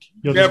that creek.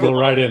 You'll just go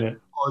right in it.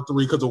 Or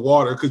 3 because of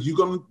water, because you're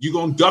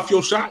gonna duff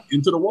your shot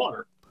into the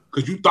water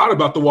because you thought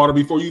about the water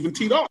before you even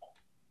teed off.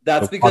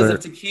 That's because of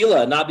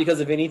tequila, not because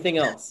of anything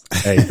else.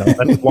 Hey, don't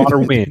let the water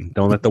win.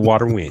 Don't let the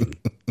water win.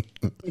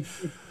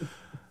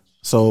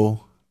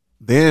 So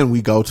then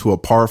we go to a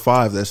par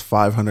 5 that's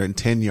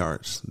 510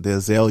 yards, the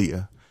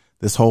Azalea.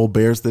 This hole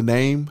bears the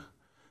name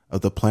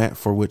of the plant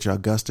for which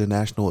Augusta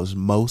National is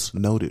most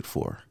noted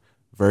for.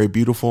 Very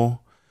beautiful.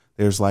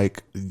 There's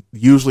like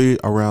usually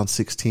around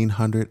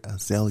 1,600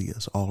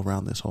 azaleas all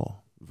around this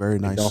hole. Very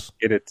nice.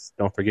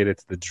 Don't forget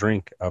it's the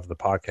drink of the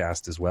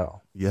podcast as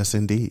well. Yes,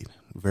 indeed.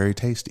 Very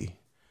tasty.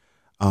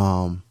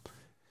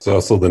 It's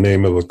also the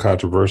name of a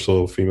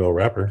controversial female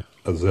rapper,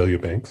 Azalea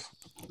Banks.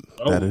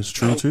 That is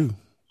true too.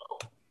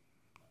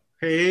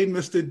 Hey,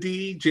 Mr.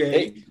 DJ.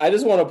 Hey, I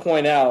just want to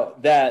point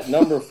out that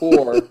number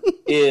 4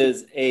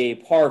 is a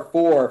par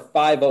 4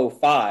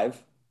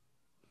 505,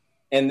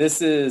 and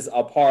this is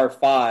a par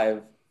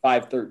 5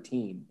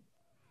 513.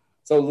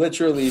 So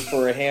literally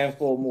for a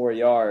handful more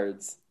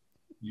yards,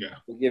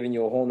 we're giving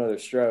you a whole nother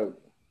stroke.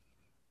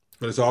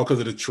 But it's all because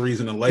of the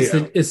trees and the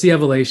layout. It's the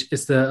elevation.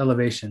 It's the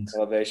elevations.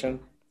 Elevation.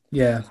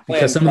 Yeah,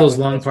 because some of those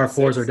long par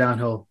 4s are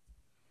downhill.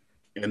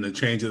 And the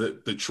change of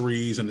the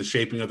trees and the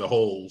shaping of the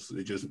holes,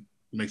 it just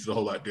makes it a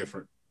whole lot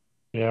different.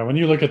 Yeah, when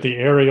you look at the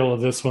aerial of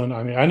this one,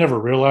 I mean, I never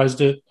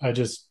realized it. I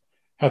just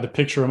had the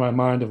picture in my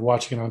mind of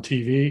watching it on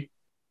TV.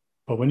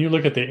 But when you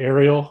look at the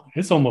aerial,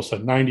 it's almost a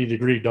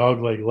 90-degree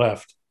dogleg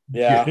left.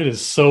 Yeah. It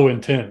is so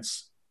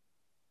intense.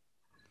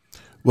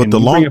 Well, the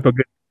long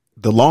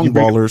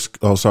ballers.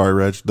 Oh, sorry,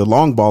 Reg. The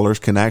long ballers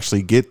can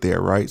actually get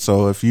there, right?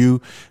 So if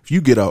you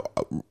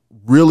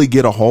really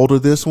get a hold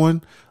of this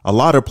one, a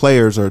lot of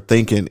players are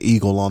thinking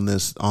eagle on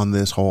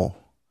this hole.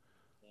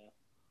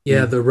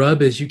 Yeah, the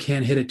rub is you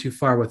can't hit it too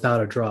far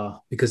without a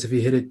draw, because if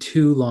you hit it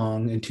too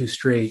long and too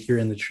straight, you're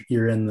in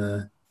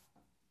the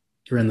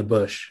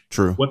bush.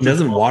 True.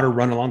 Doesn't water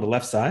run along the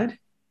left side?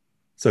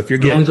 So if you're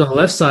getting on the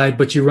left side,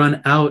 but you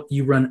run out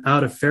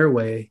of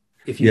fairway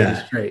if you hit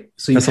it straight.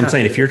 So that's what I'm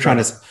saying. If you're trying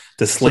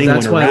to sling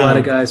that's one why around, a lot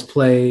of guys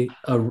play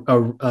a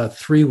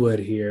 3-wood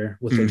here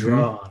with a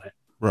draw on it.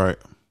 Right.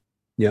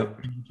 Yep.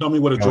 Tell me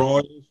what a draw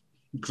is,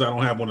 because I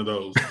don't have one of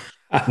those.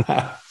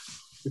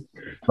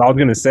 What I was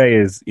going to say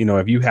is,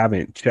 if you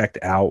haven't checked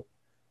out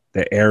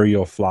the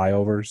aerial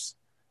flyovers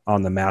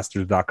on the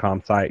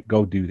masters.com site,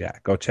 go do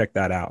that. Go check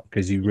that out,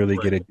 because you really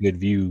get a good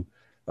view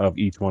of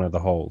each one of the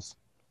holes.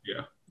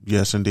 Yeah.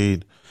 Yes,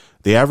 indeed.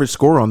 The average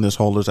score on this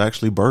hole is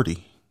actually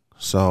birdie.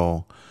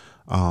 So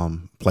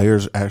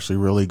players actually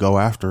really go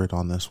after it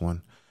on this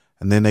one.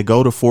 And then they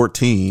go to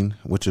 14,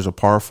 which is a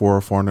par 4,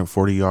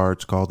 440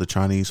 yards, called the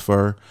Chinese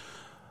Fir.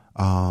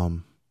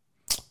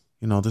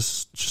 This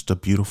is just a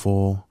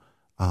beautiful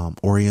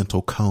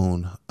oriental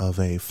cone of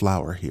a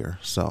flower here.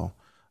 So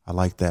I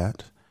like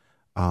that.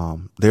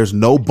 There's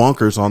no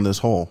bunkers on this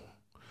hole.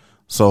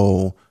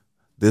 So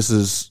this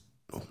is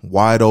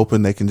wide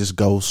open. They can just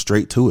go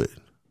straight to it.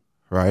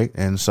 Right.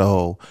 And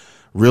so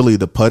really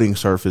the putting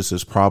surface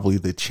is probably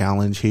the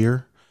challenge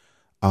here.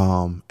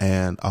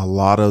 And a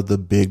lot of the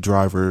big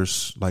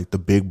drivers, like the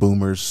big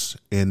boomers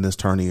in this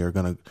tourney, are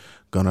gonna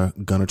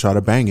try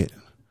to bang it.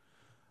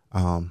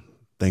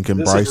 Thinking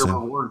this Bryson. is your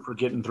reward for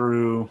getting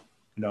through,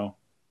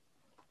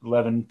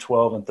 11,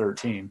 12, and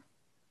 13.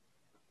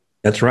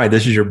 That's right.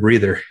 This is your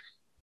breather.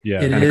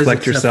 Yeah. It Kind of is,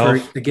 collect except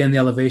yourself. for, again, the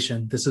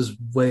elevation. This is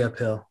way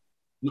uphill.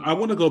 I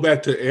want to go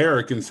back to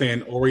Eric and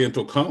saying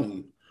Oriental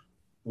cone.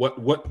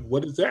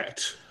 What is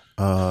that?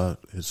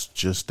 It's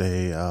just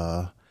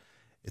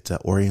it's an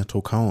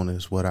oriental cone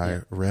is what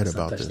I read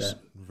about this. That.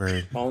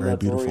 Very, very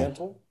beautiful.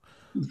 Oriental?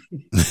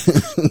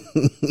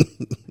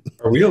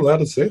 Are we allowed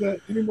to say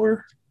that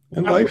anymore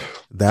in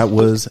life? That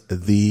was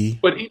the.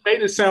 But he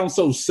made it sound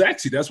so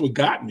sexy. That's what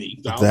got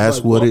me.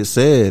 That's what it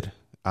said.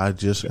 I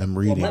just am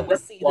reading. Let me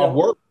see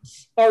the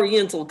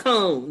Oriental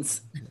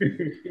cones.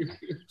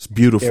 It's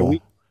beautiful.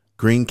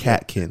 Green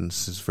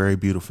catkins is very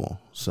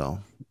beautiful. So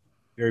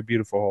very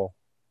beautiful hole.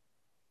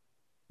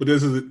 But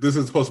this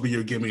is supposed to be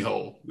your gimme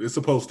hole. It's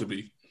supposed to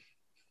be.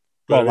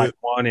 Well, like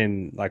one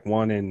in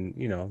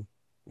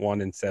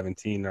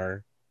 17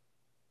 are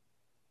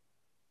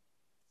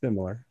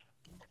similar.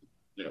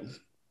 Yeah.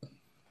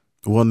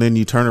 Well, and then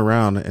you turn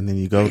around and then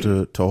you go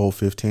to hole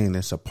 15.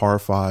 It's a par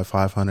 5,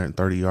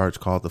 530 yards,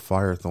 called the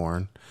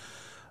Firethorn.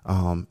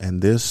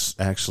 And this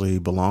actually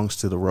belongs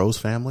to the rose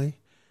family.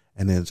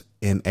 And it's,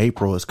 in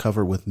April, is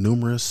covered with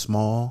numerous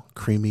small,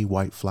 creamy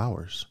white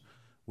flowers,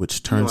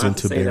 which turns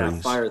into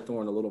berries. That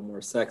Firethorn a little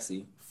more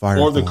sexy.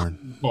 Firethorn. Or the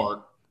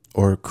part.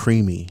 Or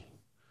creamy.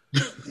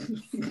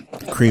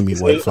 Creamy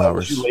white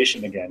flowers.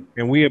 Modulation again.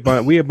 And we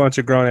a bunch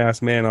of grown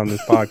ass men on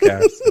this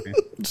podcast.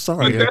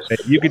 Sorry,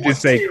 you could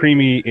just say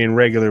creamy in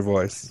regular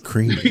voice.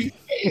 Creamy.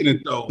 Ain't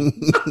it though?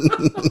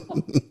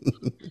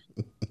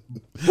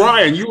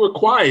 Brian, you were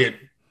quiet.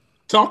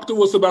 Talk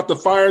to us about the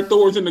fire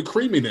thorns and the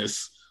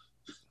creaminess.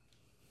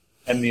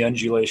 And the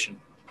undulation.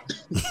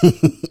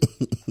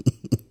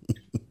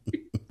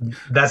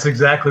 That's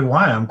exactly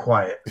why I'm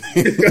quiet.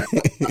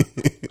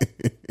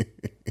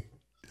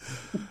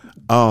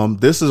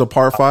 This is a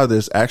par 5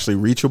 that's actually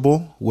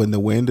reachable when the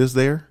wind is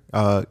there,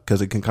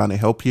 because it can kind of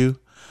help you.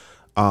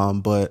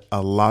 But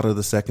a lot of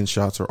the second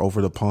shots are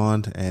over the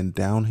pond and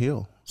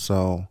downhill.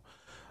 So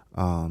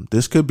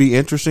this could be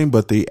interesting,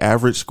 but the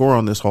average score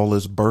on this hole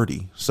is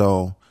birdie.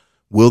 So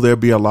will there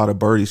be a lot of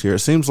birdies here? It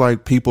seems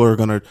like people are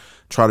going to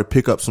try to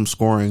pick up some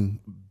scoring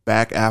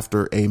back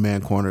after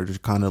A-man corner to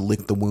kind of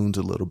lick the wounds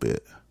a little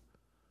bit.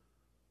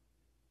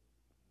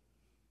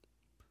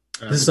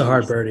 This is a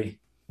hard birdie.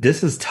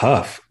 This is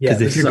tough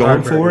because Yeah, if you're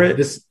going for it,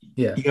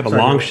 you have a Sorry,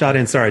 long go ahead. shot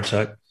in. Sorry,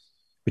 Chuck,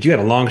 but you got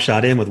a long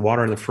shot in with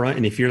water in the front,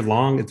 and if you're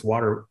long, it's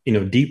water,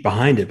 deep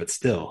behind it. But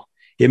still,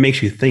 it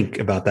makes you think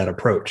about that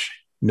approach.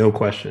 No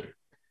question.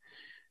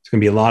 It's going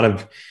to be a lot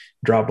of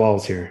drop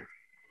balls here.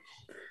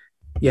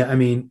 Yeah, I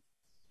mean,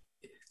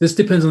 this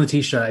depends on the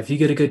tee shot. If you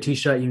get a good tee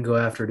shot, you can go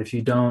after it. If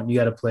you don't, you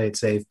got to play it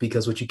safe,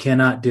 because what you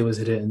cannot do is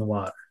hit it in the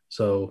water.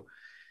 So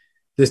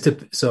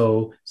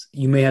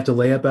you may have to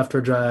lay up after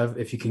a drive.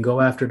 If you can go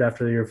after it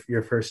after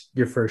your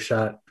first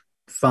shot,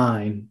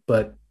 fine.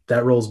 But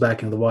that rolls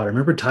back into the water.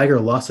 Remember, Tiger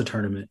lost a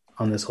tournament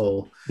on this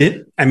hole.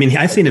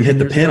 I've seen him hit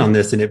the pin on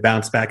this, and it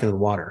bounced back into the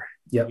water.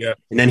 Yep. Yeah.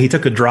 And then he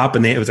took a drop,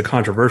 and it was a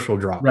controversial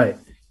drop. Right.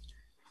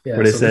 Yeah,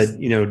 where they so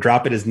said,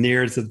 drop it as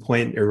near to the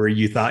point or where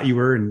you thought you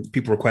were, and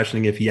people were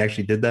questioning if he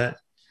actually did that.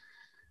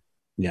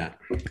 Yeah.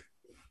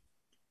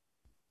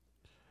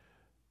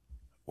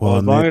 Well,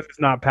 as long as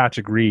it's not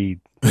Patrick Reed,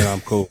 then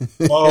I'm cool.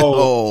 Shots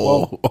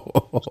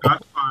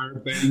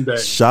fired. Bang, bang.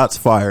 Shots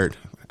fired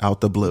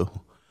out the blue.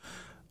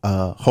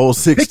 Hole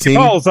 16. Pick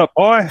your balls up,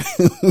 boy.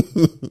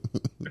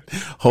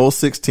 Hole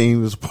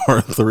 16 is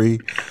par 3,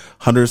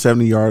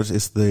 170 yards.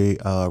 It's the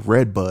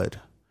red bud,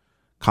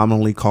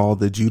 commonly called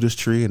the Judas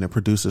tree, and it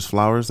produces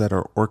flowers that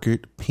are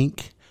orchid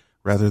pink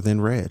rather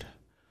than red.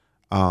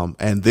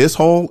 And this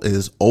hole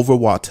is over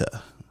water.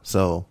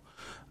 So,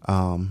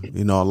 a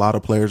lot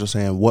of players are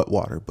saying what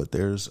water, but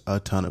there's a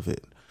ton of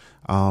it.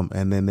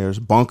 And then there's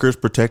bunkers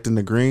protecting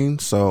the green.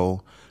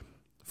 So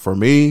for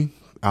me,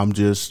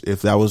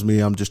 if that was me,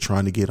 I'm just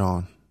trying to get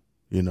on,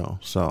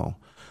 so,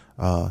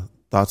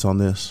 thoughts on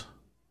this?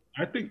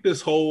 I think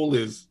this hole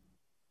is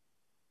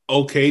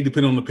okay,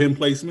 depending on the pin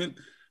placement.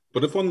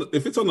 But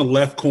if it's on the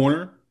left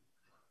corner,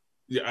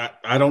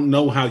 I don't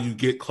know how you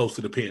get close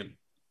to the pin.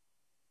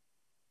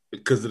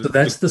 Because So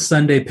that's the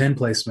Sunday pin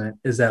placement,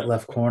 is that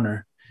left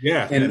corner.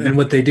 Yeah. And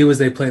what they do is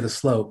they play the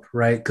slope,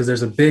 right? Because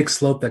there's a big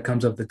slope that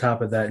comes up the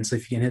top of that. And so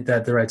if you can hit that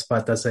at the right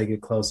spot, that's how you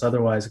get close.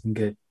 Otherwise,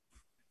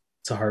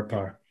 it's a hard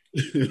par.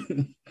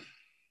 You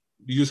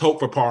just hope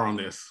for par on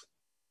this.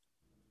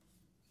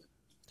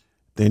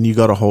 Then you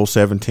go to hole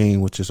 17,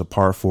 which is a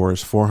par 4,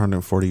 is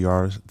 440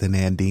 yards. The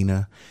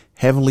Nandina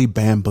Heavenly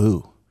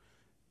Bamboo.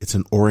 It's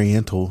an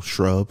oriental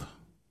shrub.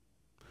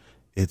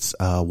 It's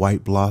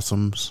white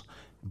blossoms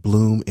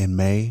bloom in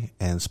May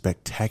and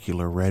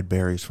spectacular red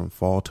berries from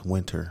fall to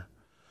winter.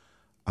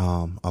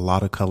 A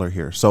lot of color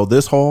here. So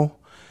this hole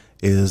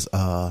is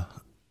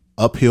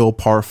uphill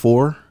par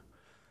 4.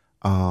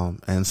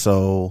 And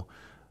so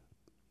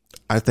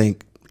I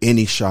think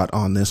any shot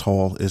on this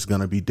hole is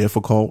going to be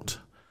difficult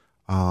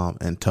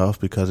and tough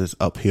because it's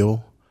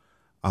uphill.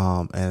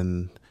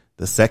 And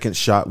the second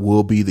shot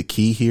will be the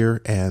key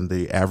here. And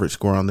the average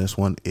score on this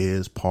one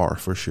is par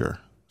for sure.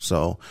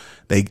 So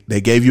they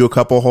gave you a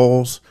couple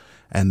holes,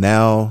 and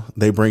now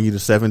they bring you to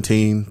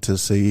 17 to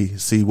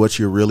see what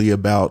you're really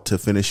about, to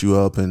finish you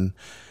up and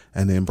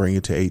then bring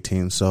you to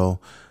 18. So,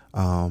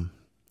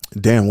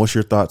 Dan, what's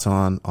your thoughts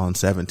on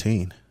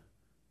 17?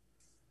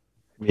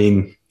 I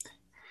mean,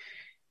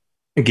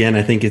 again,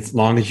 I think as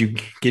long as you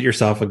get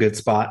yourself a good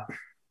spot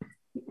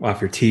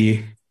off your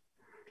tee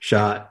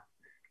shot,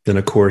 then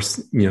of course,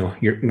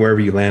 you're wherever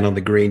you land on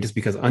the green, just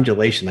because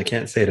undulation, I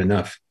can't say it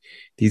enough.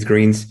 These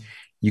greens,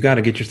 you got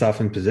to get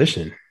yourself in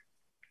position.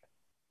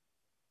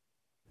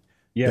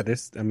 Yeah,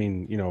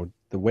 the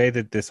way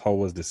that this hole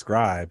was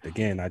described,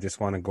 again, I just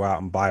want to go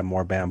out and buy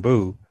more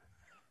bamboo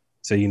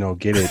to,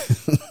 get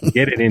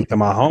it into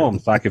my home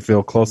so I can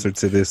feel closer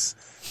to this,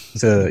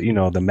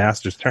 the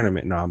Masters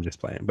tournament. No, I'm just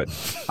playing. But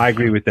I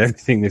agree with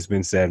everything that's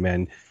been said,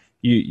 man.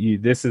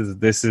 This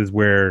is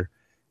where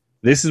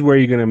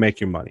you're going to make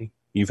your money.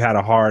 You've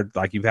had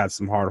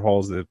some hard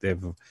holes that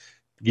they've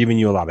given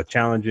you a lot of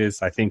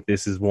challenges. I think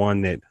this is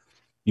one that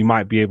you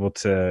might be able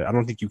to, I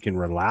don't think you can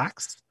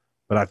relax,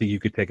 but I think you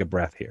could take a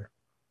breath here.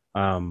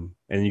 And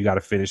you got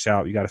to finish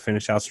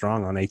out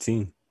strong on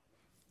 18.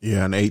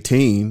 Yeah, and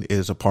 18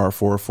 is a par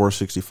 4,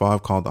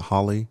 465 called the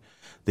holly.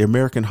 The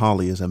American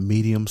holly is a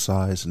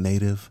medium-sized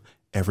native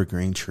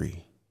evergreen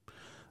tree.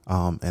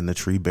 and the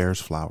tree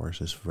bears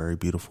flowers. It's very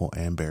beautiful,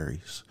 and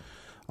berries.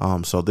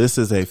 So this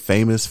is a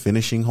famous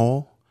finishing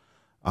hole.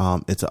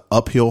 It's an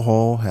uphill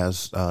hole,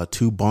 has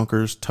 2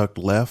 bunkers tucked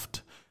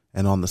left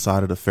and on the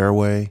side of the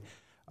fairway,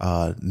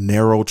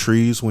 narrow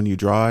trees when you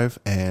drive,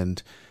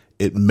 and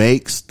it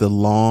makes the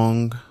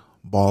long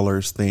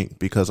ballers think,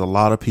 because a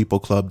lot of people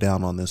club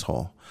down on this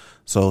hole.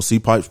 So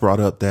C-Pipes brought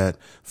up that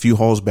few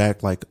holes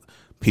back, like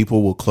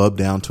people will club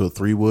down to a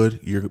 3-wood.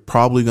 You're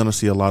probably going to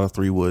see a lot of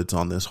 3-woods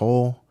on this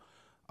hole,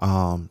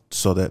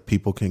 so that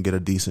people can get a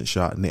decent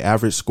shot. And the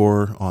average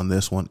score on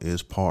this one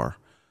is par.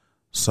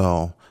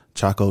 So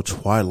Chaco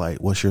Twilight,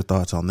 what's your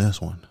thoughts on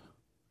this one?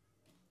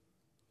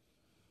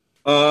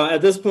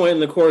 At this point in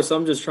the course,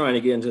 I'm just trying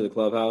to get into the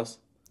clubhouse.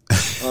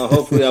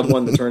 Hopefully I've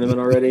won the tournament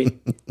already.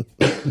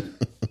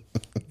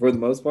 For the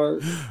most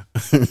part.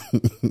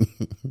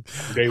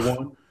 Day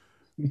one.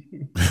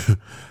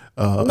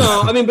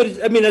 No, I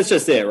mean, that's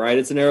just it, right?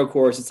 It's a narrow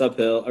course. It's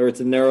uphill, or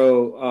it's a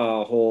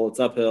narrow hole. It's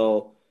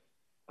uphill.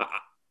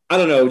 I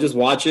don't know. Just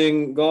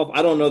watching golf,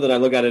 I don't know that I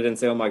look at it and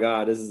say, "Oh my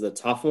God, this is a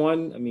tough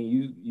one." I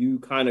mean, you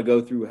kind of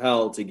go through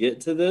hell to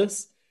get to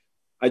this.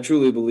 I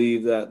truly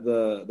believe that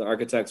the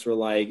architects were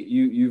like,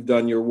 "You've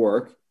done your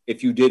work.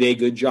 If you did a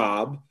good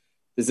job,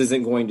 this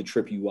isn't going to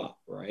trip you up,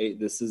 right?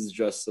 This is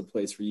just a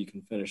place where you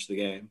can finish the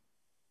game."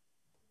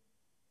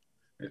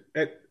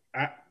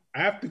 I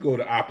have to go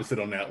the opposite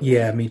on that one.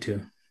 Yeah, me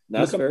too.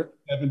 That's fair.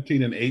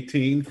 17 and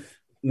 18.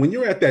 When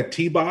you're at that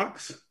tee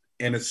box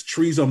and it's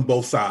trees on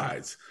both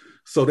sides.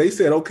 So they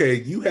said, okay,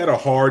 you had a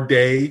hard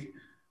day,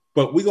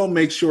 but we're going to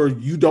make sure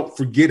you don't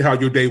forget how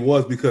your day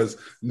was, because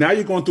now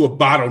you're going through a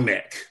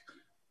bottleneck.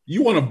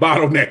 You want a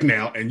bottleneck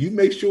now, and you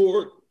make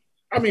sure,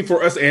 I mean,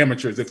 for us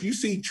amateurs, if you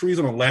see trees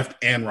on the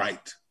left and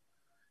right,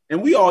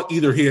 and we all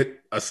either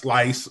hit a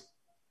slice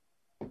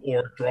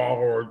or draw,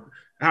 or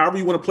however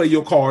you want to play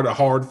your card, a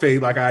hard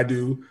fade like I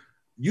do,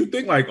 you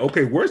think like,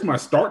 okay, where's my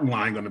starting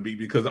line going to be?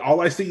 Because all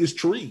I see is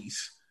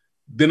trees.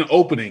 Then an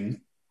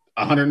opening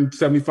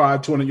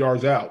 175, 200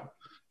 yards out.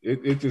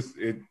 It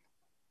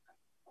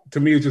to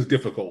me, it's just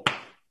difficult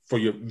for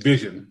your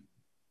vision.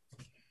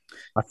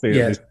 I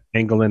feel just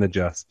angle and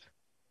adjust.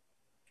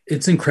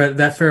 It's incredible.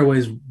 That fairway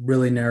is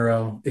really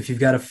narrow. If you've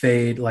got a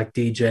fade like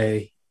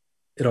DJ,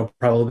 it'll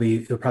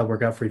probably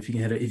work out for you if you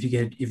can hit it. If you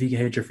can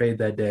hit your fade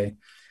that day.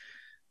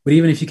 But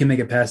even if you can make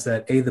it past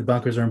that, the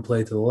bunkers are in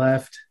play to the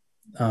left.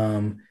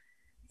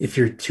 If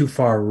you're too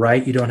far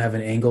right, you don't have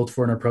an angle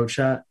for an approach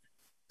shot.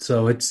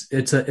 So it's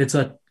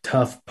a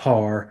tough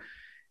par.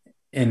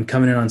 And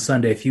coming in on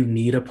Sunday, if you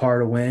need a par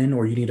to win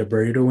or you need a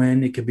birdie to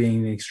win, it could be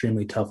an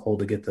extremely tough hole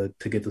to get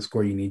the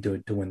score you need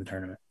to win the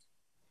tournament.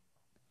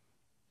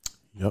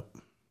 Yep.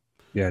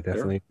 Yeah,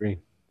 definitely agree.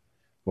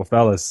 Well,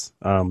 fellas,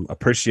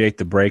 appreciate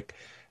the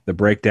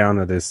breakdown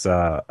of this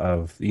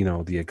of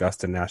the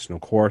Augusta National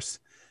Course,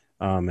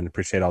 and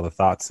appreciate all the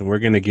thoughts. And we're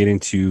going to get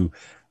into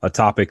a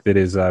topic that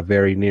is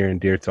very near and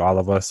dear to all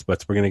of us,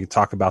 but we're going to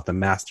talk about the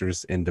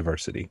Masters in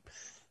diversity.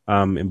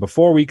 And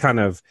before we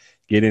kind of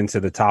get into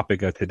the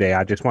topic of today,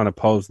 I just want to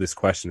pose this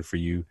question for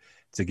you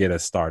to get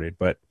us started.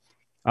 But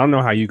I don't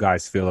know how you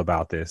guys feel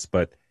about this,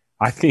 but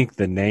I think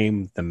the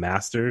name, the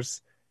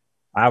Masters,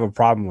 I have a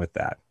problem with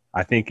that.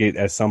 I think it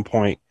at some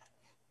point,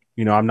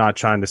 I'm not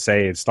trying to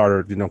say it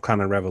started,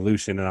 kind of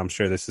revolution, and I'm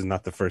sure this is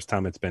not the first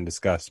time it's been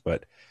discussed,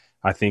 but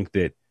I think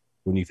that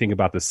when you think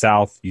about the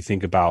South, you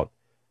think about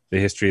the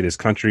history of this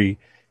country,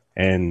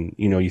 and,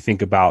 you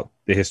think about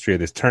the history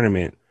of this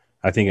tournament.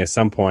 I think at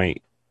some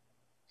point,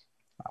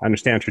 I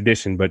understand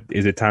tradition, but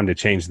is it time to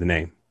change the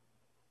name?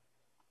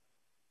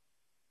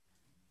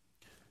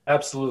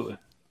 Absolutely.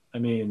 I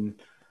mean,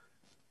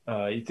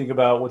 you think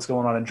about what's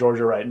going on in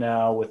Georgia right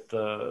now with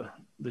the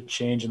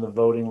change in the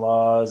voting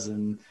laws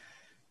and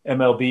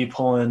MLB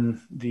pulling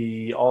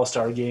the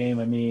All-Star game.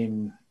 I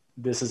mean,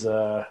 this is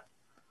long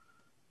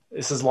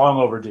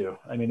overdue.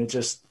 I mean,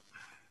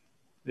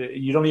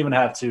 you don't even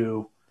have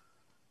to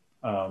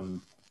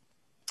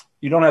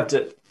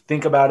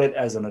think about it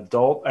as an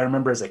adult. I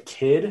remember as a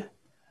kid,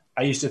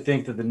 I used to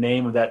think that the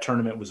name of that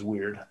tournament was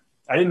weird.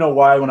 I didn't know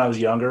why when I was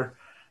younger,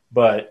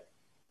 but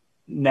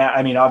now,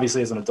 I mean,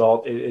 obviously as an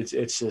adult,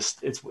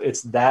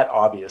 it's that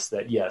obvious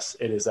that yes,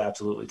 it is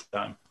absolutely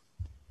time.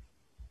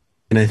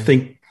 And I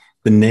think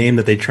the name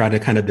that they try to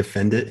kind of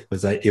defend it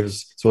was that it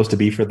was supposed to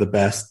be for the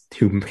best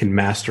who can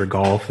master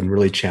golf and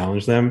really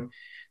challenge them.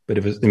 But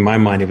it was, in my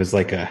mind, it was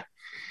like a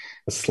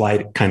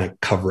slight kind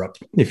of cover up,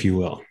 if you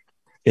will.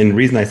 And the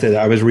reason I say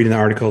that, I was reading the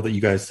article that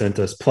you guys sent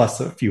us, plus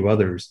a few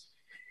others.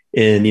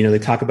 And, they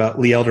talk about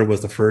Lee Elder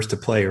was the first to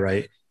play,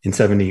 right? In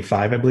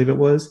 75, I believe it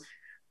was.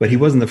 But he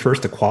wasn't the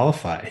first to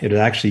qualify. It was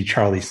actually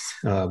Charlie,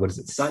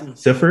 Sutton.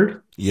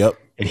 Sifford? Yep.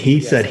 And he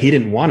said he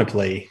didn't want to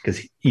play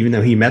because even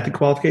though he met the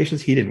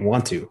qualifications, he didn't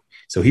want to.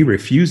 So he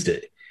refused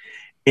it.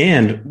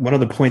 And one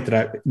other point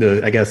that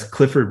I guess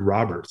Clifford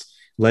Roberts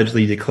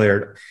allegedly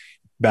declared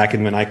back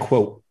in when I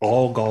quote,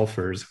 all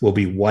golfers will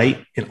be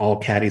white and all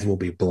caddies will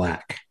be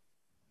black.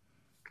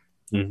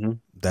 Mm-hmm.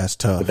 That's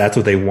tough. But that's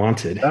what they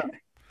wanted.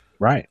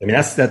 Right. I mean,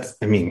 that's,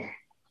 I mean,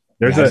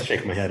 there's I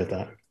shake my head at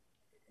that.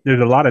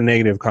 there's a lot of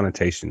negative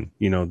connotation,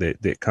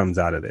 that comes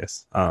out of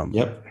this.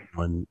 Yep.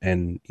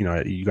 And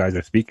you guys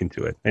are speaking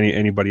to it.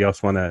 Anybody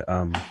else want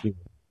to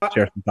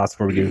share some thoughts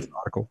before we get into the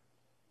article?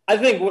 I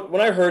think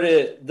when I heard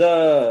it,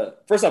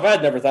 first off, I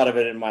had never thought of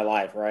it in my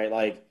life, right?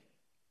 Like,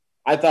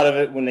 I thought of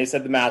it when they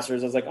said the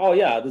Masters. I was like, oh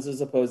yeah, this is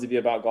supposed to be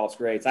about golf's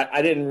greats.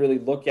 I didn't really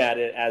look at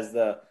it as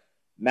the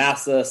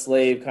massa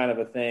slave kind of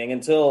a thing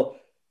until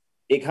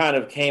it kind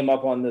of came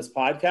up on this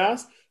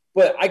podcast.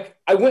 But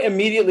I went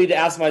immediately to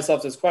ask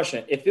myself this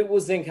question. If it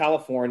was in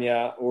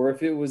California, or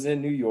if it was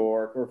in New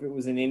York, or if it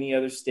was in any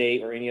other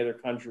state or any other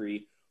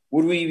country,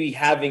 would we be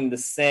having the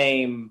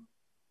same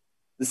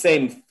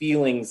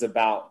feelings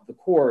about the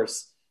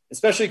course?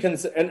 Especially,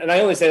 and I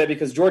only say that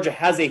because Georgia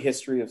has a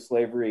history of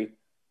slavery.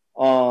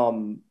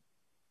 Wasn't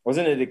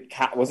it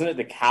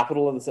the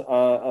capital of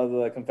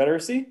the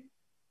Confederacy,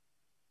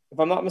 if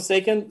I'm not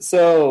mistaken?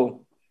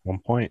 So 1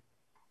 point.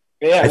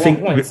 Yeah, 1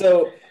 point.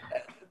 So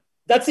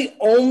that's the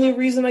only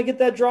reason I get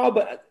that draw.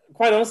 But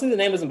quite honestly, the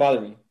name doesn't bother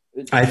me.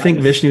 I think,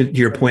 Vishnu, to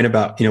your point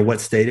about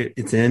what state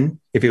it's in,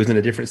 if it was in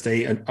a different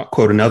state,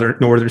 quote, another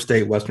northern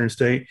state, western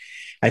state,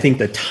 I think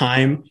the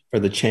time for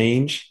the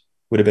change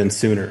would have been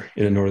sooner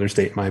in a northern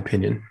state, in my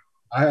opinion.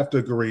 I have to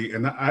agree.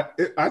 And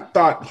I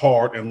thought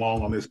hard and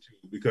long on this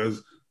too,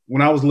 because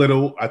when I was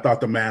little, I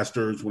thought the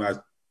Masters, when I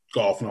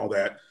golf and all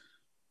that.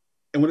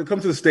 And when it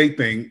comes to the state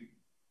thing,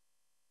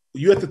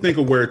 you have to think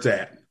of where it's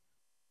at.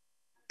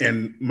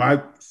 And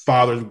my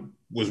father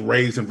was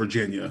raised in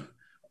Virginia.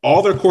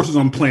 All their courses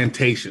on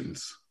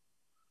plantations,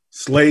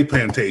 slave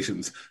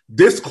plantations.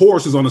 This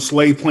course is on a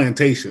slave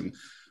plantation.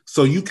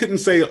 So you couldn't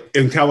say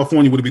in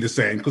California would it be the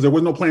same, because there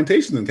was no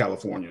plantations in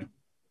California.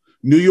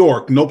 New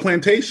York, no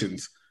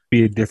plantations.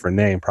 Be a different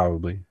name,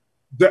 probably.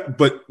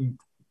 But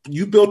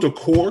you built a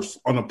course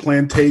on a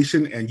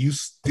plantation and you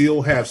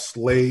still have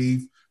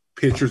slave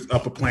pictures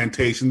up of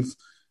plantations.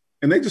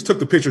 And they just took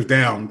the pictures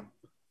down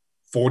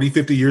 40,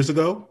 50 years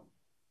ago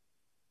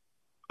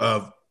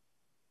of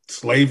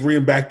slavery.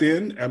 And back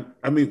then,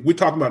 I mean, we're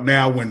talking about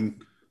now when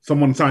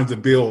someone signs a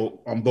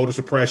bill on voter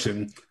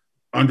suppression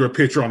under a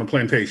picture on a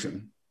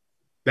plantation.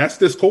 That's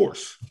this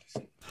course.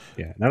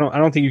 Yeah. And I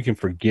don't think you can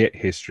forget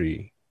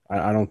history.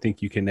 I don't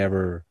think you can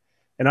ever,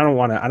 and I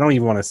don't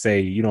even want to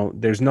say,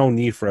 there's no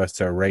need for us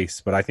to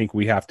erase, but I think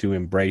we have to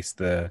embrace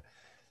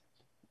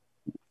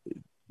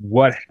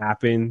what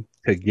happened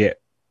to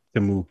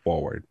move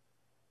forward,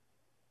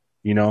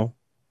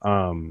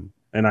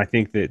 and I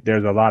think that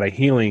there's a lot of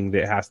healing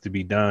that has to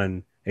be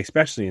done,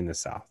 especially in the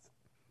South.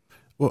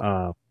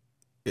 Well,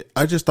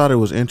 I just thought it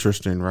was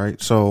interesting, right?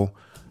 So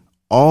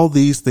all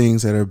these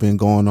things that have been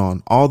going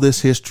on, all this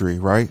history,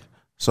 right?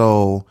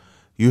 So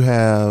you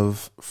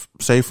have,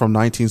 say, from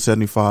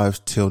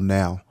 1975 till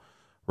now,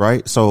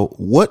 right? So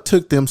what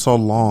took them so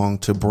long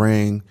to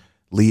bring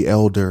Lee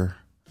Elder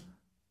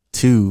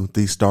to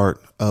the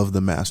start of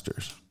the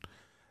Masters?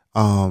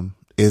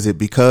 Is it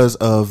because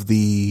of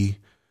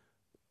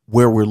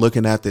where we're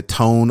looking at the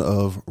tone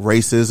of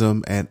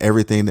racism and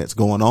everything that's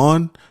going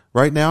on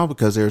right now,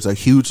 because there's a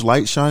huge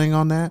light shining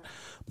on that?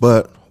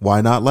 But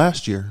why not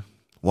last year?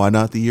 Why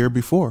not the year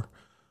before?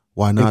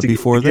 Why not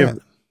before that?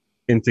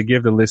 And to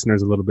give the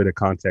listeners a little bit of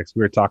context,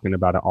 we were talking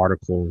about an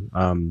article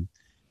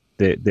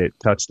that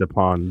touched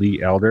upon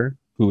Lee Elder,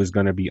 who is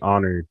going to be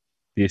honored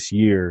this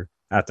year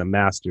at the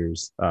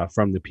Masters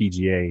from the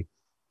PGA,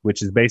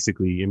 which is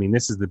basically,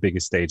 this is the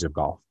biggest stage of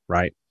golf,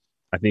 right?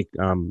 I think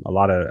a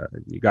lot of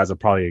you guys will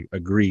probably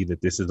agree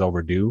that this is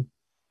overdue,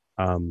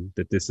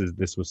 that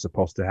this was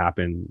supposed to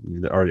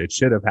happen, or it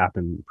should have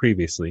happened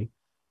previously.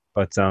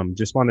 But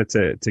just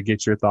wanted to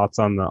get your thoughts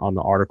on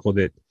the article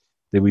that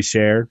we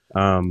shared.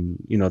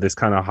 This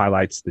kind of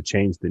highlights the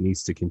change that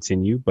needs to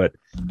continue. But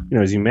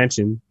as you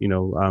mentioned,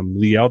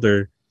 Lee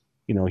Elder,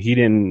 he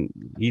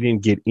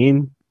didn't get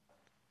in,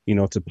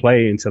 to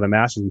play until the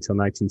Masters until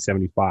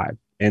 1975,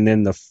 and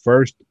then the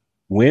first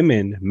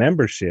women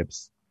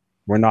memberships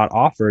were not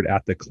offered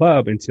at the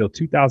club until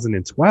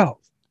 2012.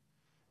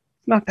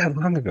 It's not that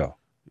long ago.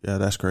 Yeah,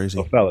 that's crazy.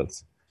 So,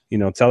 fellas,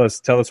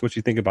 tell us what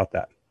you think about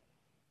that.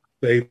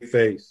 Save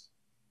face.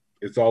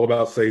 It's all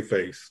about save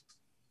face.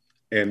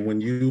 And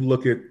when you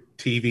look at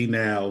TV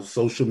now,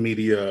 social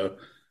media,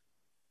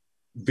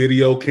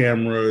 video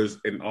cameras,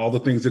 and all the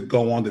things that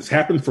go on, that's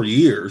happened for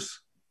years.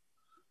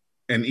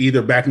 And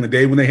either back in the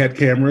day when they had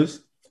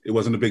cameras, it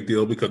wasn't a big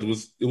deal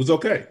because it was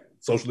okay,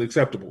 socially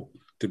acceptable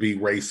to be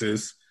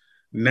racist.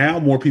 Now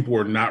more people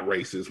are not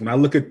racist. When I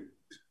look at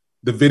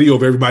the video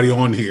of everybody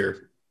on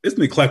here, it's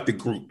an eclectic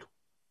group.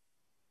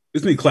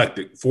 It's an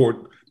eclectic.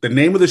 For the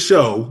name of the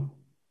show,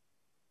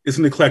 it's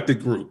an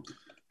eclectic group.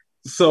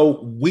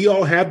 So we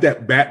all have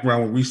that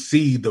background when we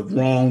see the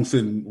wrongs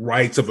and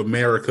rights of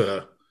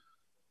America.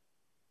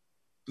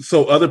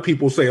 So other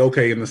people say,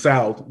 okay, in the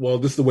South, well,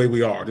 this is the way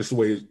we are. This is the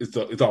way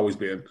it's always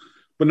been.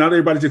 But not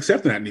everybody's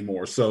accepting that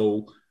anymore.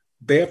 So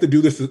they have to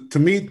do this. To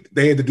me,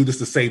 they had to do this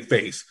to save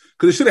face,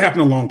 because it should have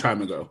happened a long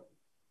time ago.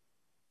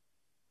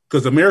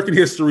 Because American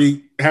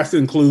history has to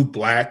include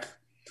Black,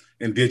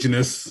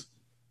 Indigenous,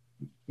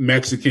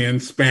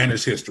 Mexican,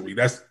 Spanish history.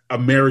 That's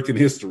American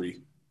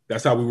history.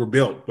 That's how we were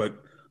built. But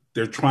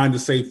they're trying to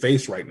save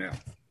face right now.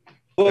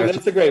 Well,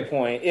 that's a great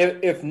point.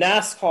 If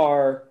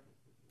NASCAR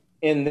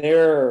in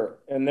their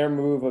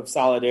move of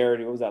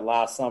solidarity, what was that,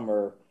 last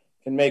summer,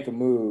 can make a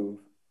move,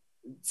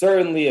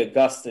 certainly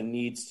Augusta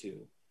needs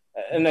to.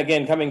 And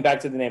again, coming back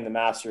to the name, the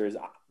Masters,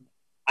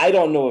 I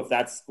don't know if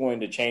that's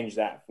going to change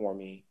that for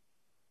me.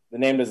 The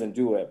name doesn't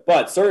do it.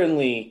 But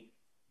certainly,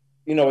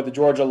 with the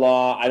Georgia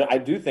law, I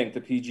do think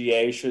the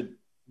PGA should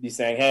be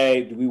saying,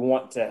 hey, do we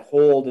want to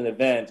hold an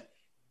event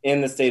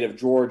in the state of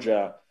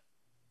Georgia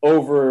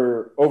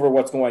over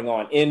what's going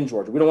on in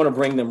Georgia? We don't want to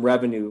bring them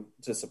revenue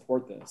to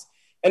support this.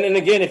 And then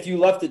again, if you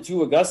left it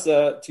to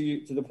Augusta,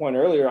 to the point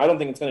earlier, I don't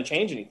think it's going to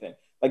change anything.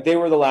 Like, they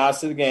were the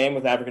last of the game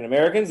with African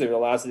Americans. They were the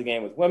last of the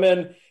game with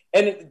women.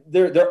 And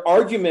their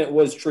argument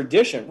was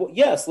tradition. Well,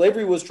 yeah,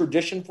 slavery was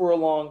tradition for a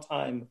long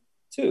time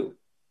too.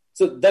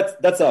 So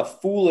that's a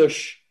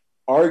foolish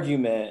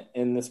argument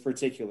in this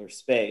particular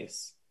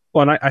space.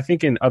 Well, and I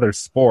think in other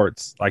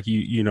sports, like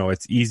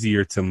it's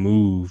easier to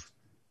move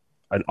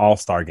an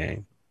all-star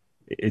game.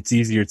 It's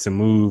easier to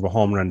move a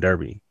home run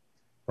derby,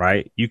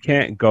 right? You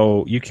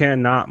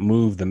cannot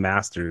move the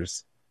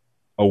Masters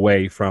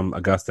away from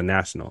Augusta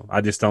National.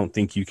 I just don't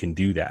think you can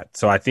do that.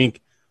 So I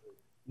think,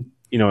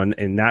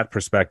 in that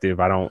perspective,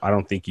 I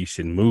don't think you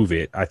should move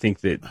it. I think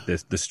that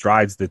the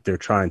strides that they're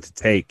trying to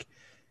take,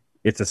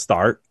 it's a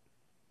start.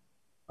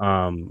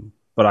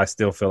 But I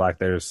still feel like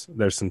there's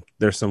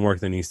some work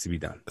that needs to be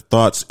done.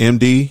 Thoughts,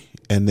 MD,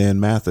 and then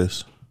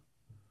Mathis.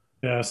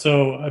 Yeah.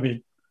 So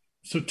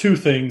two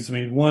things.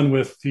 One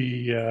with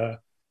the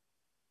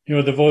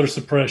the voter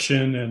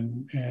suppression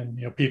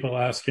and people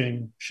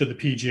asking, should the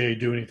PGA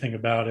do anything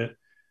about it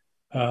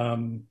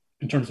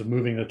in terms of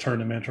moving the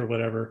tournament or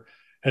whatever.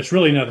 It's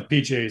really not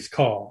the PGA's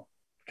call,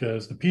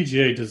 because the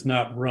PGA does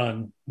not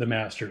run the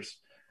Masters.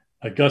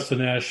 Augusta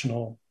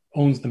National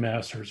owns the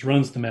Masters,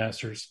 runs the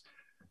Masters.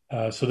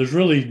 So there's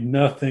really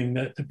nothing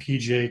that the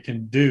PGA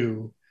can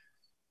do.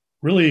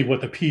 Really,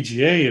 what the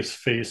PGA is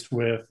faced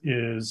with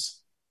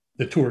is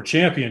the Tour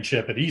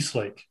Championship at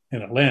Eastlake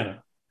in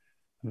Atlanta.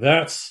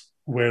 That's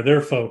where their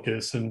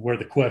focus and where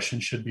the question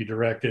should be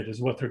directed, is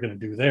what they're going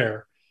to do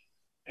there.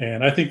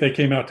 And I think they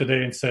came out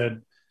today and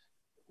said,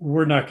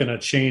 we're not going to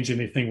change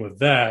anything with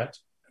that,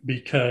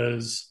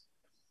 because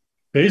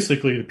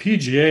basically the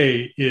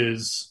PGA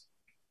is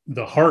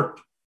the heart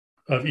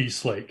of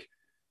Eastlake.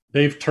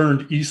 They've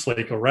turned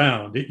Eastlake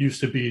around. It used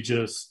to be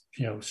just,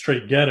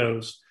 straight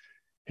ghettos,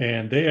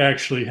 and they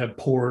actually have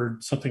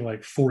poured something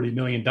like $40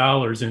 million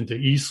into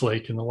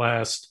Eastlake in the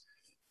last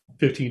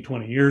 15,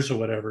 20 years or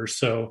whatever.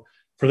 So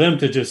for them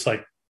to just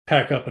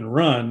pack up and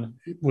run,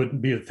 it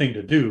wouldn't be a thing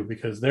to do,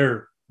 because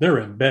they're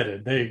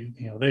embedded.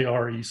 They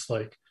are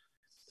Eastlake.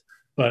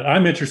 But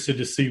I'm interested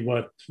to see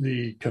what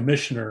the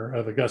commissioner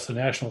of Augusta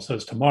National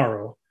says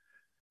tomorrow,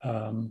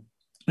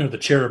 the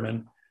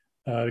chairman,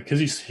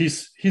 because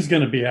he's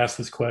going to be asked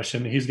this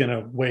question. He's going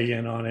to weigh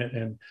in on it,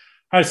 and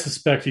I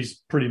suspect he's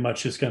pretty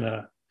much just going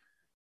to,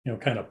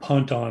 kind of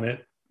punt on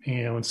it,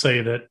 and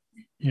say that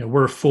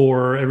we're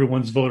for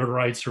everyone's voter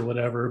rights or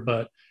whatever,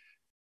 but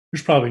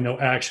there's probably no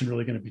action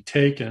really going to be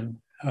taken.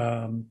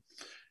 And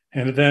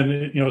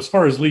then as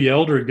far as Lee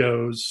Elder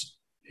goes,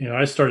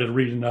 I started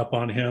reading up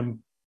on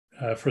him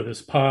for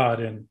this pod,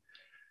 and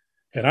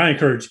I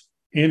encourage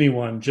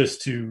anyone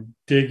just to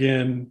dig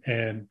in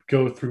and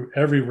go through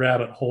every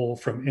rabbit hole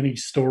from any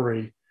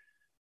story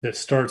that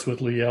starts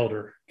with Lee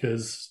Elder,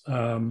 because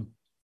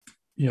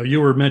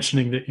you were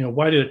mentioning that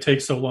why did it take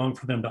so long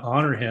for them to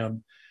honor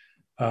him?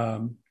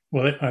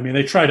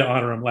 They tried to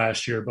honor him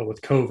last year, but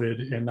with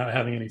COVID and not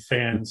having any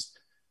fans,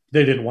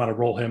 they didn't want to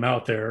roll him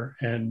out there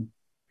and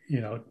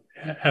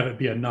have it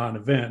be a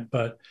non-event.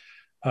 But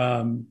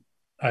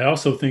I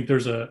also think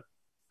there's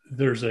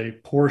a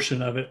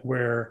portion of it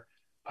where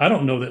I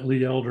don't know that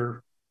Lee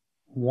Elder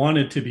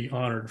wanted to be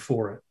honored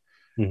for it.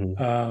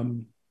 Mm-hmm.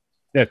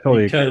 Yeah,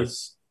 totally.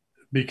 Because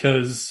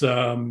he's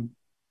going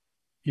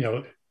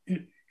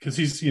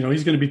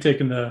to be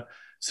taking the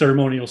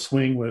ceremonial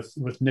swing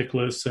with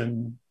Nicklaus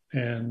and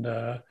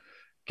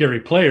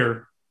Gary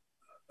Player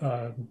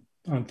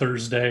on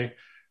Thursday.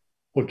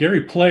 Well,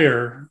 Gary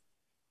Player,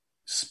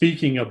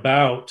 speaking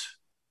about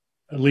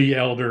Lee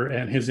Elder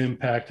and his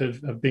impact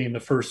of being the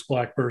first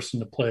Black person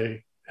to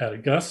play at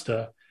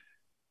Augusta,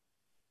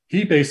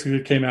 he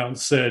basically came out and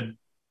said,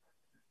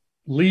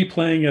 Lee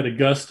playing at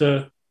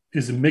Augusta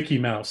is Mickey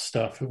Mouse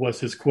stuff. It was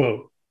his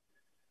quote,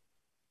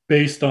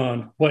 based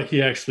on what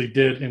he actually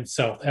did in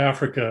South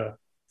Africa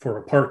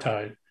for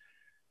apartheid.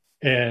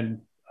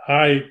 And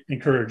I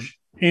encourage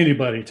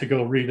anybody to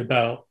go read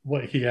about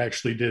what he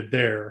actually did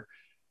there.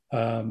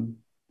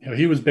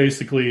 He was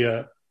basically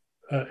an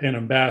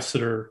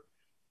ambassador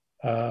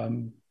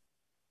the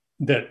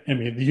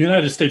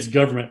United States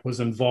government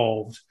was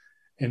involved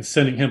in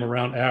sending him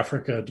around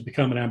Africa to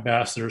become an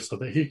ambassador so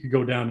that he could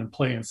go down and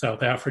play in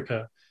South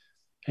Africa.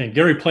 And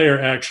Gary Player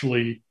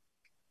actually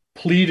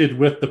pleaded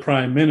with the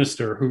prime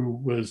minister, who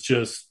was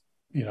just,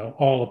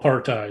 all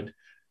apartheid,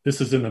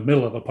 this is in the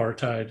middle of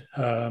apartheid,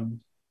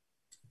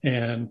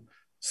 and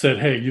said,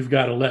 hey, you've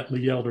got to let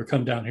Lee Elder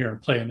come down here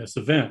and play in this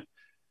event.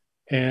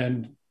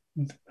 And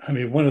I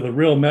mean, one of the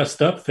real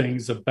messed up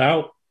things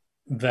about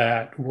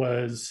that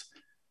was,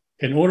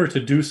 in order to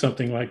do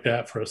something like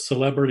that for a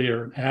celebrity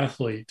or an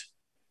athlete,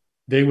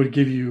 they would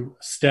give you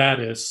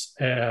status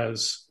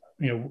as,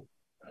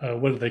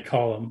 what do they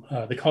call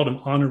them? They called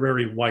them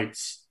honorary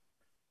whites,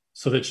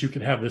 so that you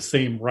could have the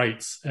same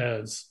rights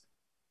as,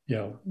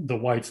 the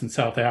whites in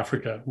South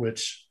Africa,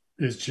 which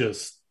is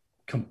just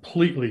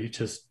completely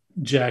just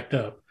jacked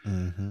up.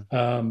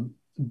 Mm-hmm.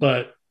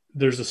 But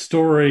there's a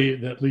story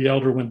that Lee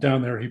Elder went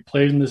down there. He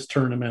played in this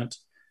tournament,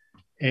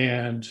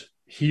 and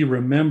he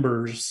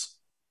remembers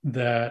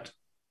that.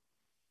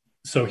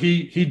 So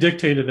he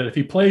dictated that if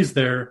he plays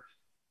there,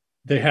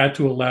 they had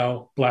to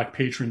allow Black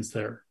patrons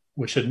there,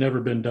 which had never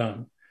been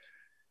done.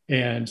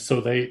 And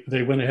so they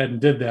went ahead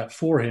and did that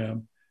for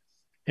him.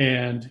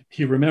 And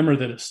he remembered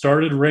that it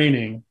started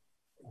raining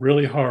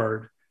really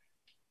hard,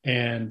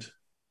 and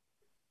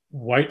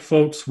white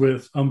folks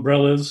with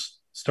umbrellas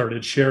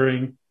started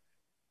sharing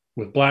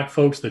with Black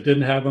folks that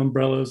didn't have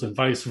umbrellas, and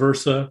vice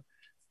versa.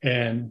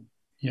 And,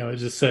 it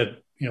just said,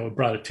 it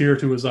brought a tear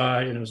to his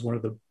eye, and it was one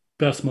of the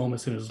best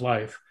moments in his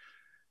life.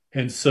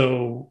 And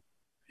so,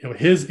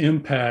 his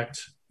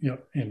impact,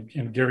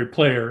 and Gary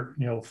Player,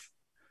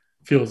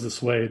 feels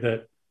this way,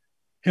 that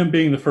him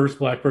being the first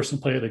Black person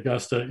to play at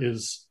Augusta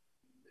is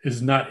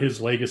not his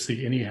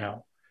legacy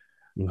anyhow.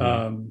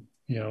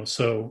 Mm-hmm.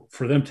 So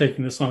for them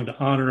taking this long to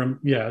honor him,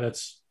 yeah,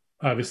 that's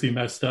obviously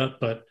messed up,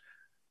 but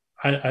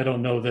I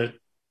don't know that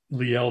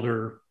Lee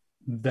Elder,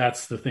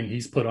 that's the thing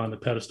he's put on the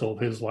pedestal of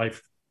his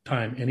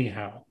lifetime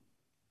anyhow.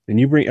 And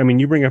you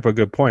bring up a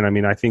good point. I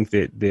mean, I think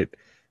that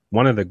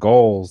one of the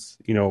goals,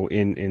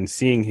 in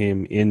seeing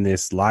him in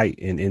this light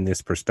and in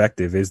this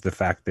perspective is the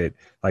fact that,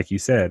 like you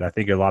said, I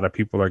think a lot of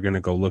people are going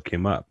to go look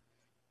him up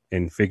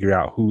and figure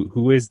out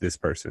who is this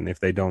person if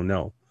they don't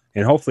know,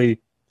 and hopefully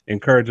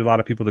encourage a lot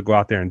of people to go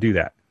out there and do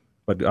that.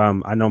 But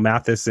I know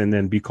Mathis and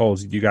then B.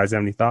 Coles, do you guys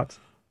have any thoughts?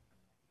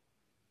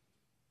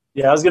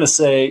 Yeah, I was going to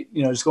say,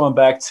 just going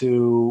back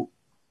to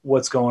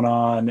what's going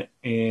on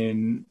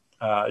in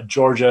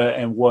Georgia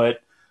and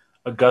what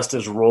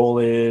Augusta's role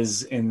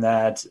is in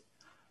that.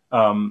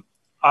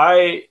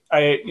 I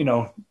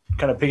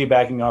kind of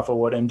piggybacking off of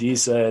what MD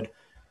said,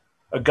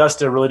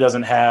 Augusta really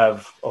doesn't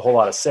have a whole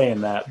lot of say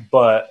in that,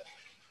 but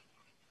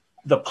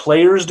the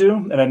players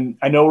do. And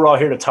I know we're all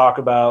here to talk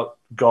about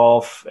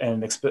golf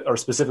or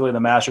specifically the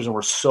Masters, and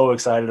we're so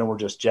excited and we're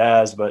just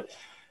jazzed, but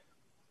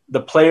the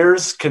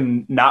players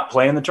can not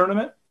play in the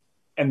tournament,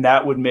 and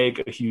that would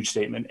make a huge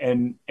statement.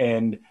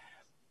 And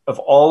of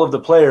all of the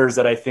players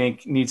that I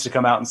think needs to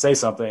come out and say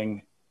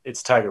something,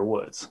 it's Tiger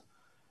Woods.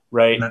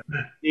 Right.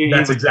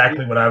 That's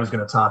exactly what I was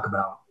going to talk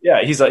about. Yeah.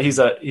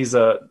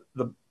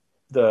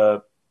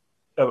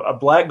 A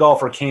Black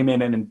golfer came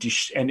in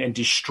and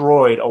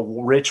destroyed a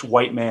rich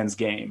white man's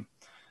game.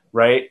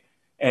 Right.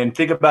 And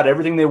think about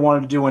everything they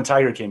wanted to do when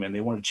Tiger came in.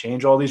 They wanted to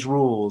change all these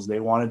rules. They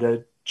wanted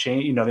to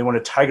change, they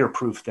wanted Tiger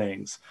proof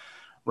things.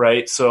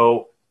 Right.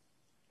 So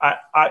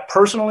I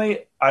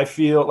personally, I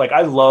feel like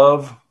I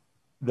love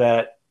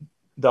that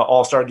the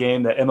All-Star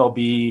game, that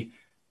MLB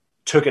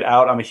took it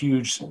out. I'm a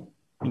huge,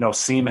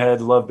 seam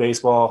head, love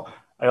baseball.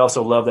 I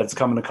also love that it's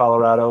coming to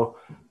Colorado.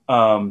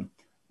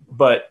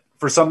 But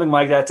for something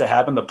like that to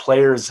happen, the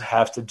players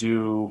have to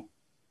do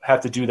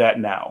that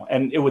now.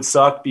 And it would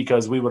suck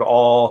because we would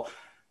all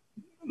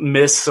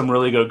miss some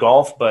really good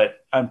golf,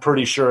 but I'm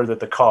pretty sure that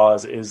the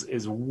cause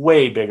is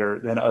way bigger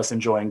than us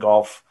enjoying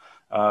golf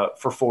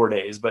for 4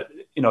 days. But,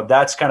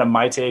 that's kind of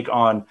my take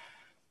on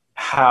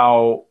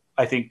how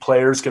I think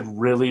players could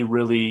really,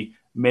 really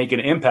make an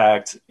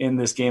impact in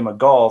this game of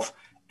golf.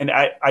 And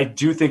I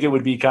do think it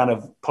would be kind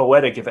of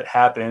poetic if it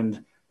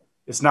happened.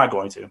 It's not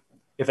going to.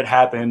 If it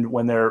happened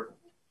when they're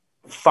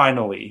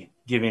finally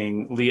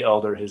giving Lee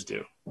Elder his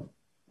due.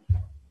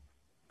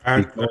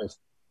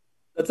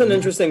 That's an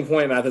interesting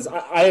point, Mathis.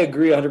 I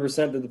agree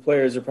 100% that the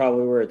players are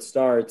probably where it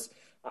starts.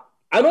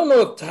 I don't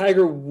know if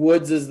Tiger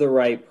Woods is the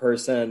right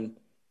person.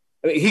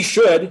 I mean, he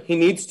should. He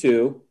needs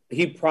to.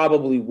 He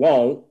probably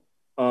won't.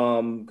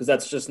 Because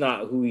that's just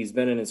not who he's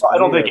been in his career. I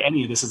don't think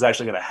any of this is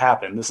actually going to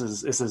happen. This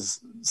is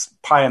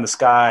pie in the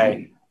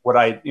sky.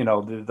 What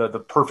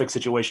the perfect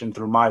situation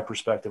through my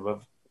perspective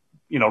of,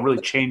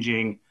 really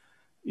changing,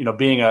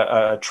 being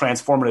a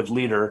transformative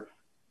leader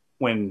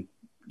when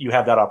you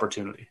have that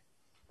opportunity.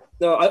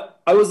 No,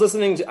 I was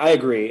listening to. I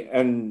agree,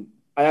 and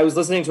I was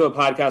listening to a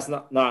podcast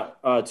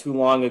not too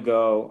long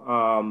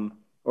ago,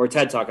 or a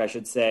TED Talk, I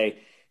should say,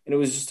 and it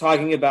was just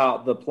talking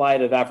about the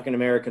plight of African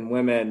American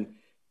women.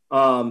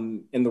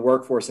 In the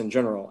workforce in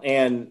general.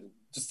 And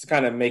just to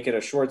kind of make it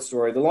a short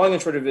story, the long and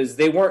short of it is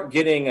they weren't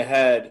getting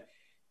ahead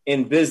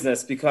in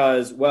business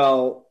because,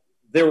 well,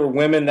 there were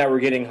women that were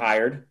getting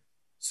hired.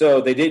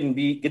 So they didn't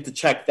get to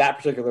check that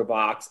particular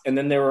box. And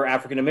then there were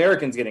African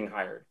Americans getting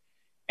hired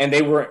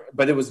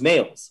but it was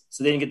males.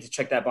 So they didn't get to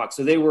check that box.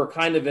 So they were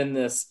kind of in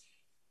this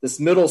this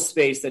middle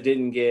space that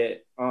didn't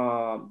get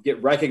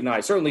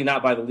recognized, certainly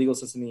not by the legal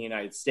system in the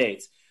United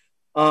States.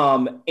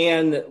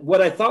 And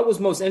what I thought was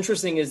most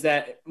interesting is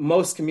that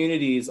most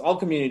communities, all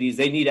communities,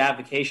 they need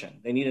advocation.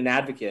 They need an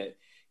advocate.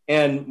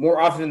 And more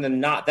often than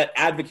not, that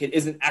advocate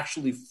isn't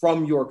actually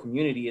from your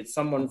community. It's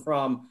someone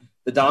from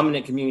the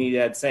dominant community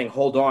that's saying,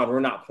 hold on, we're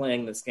not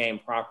playing this game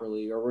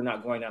properly, or we're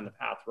not going down the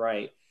path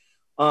right.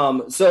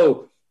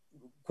 So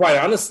quite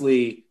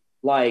honestly,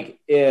 like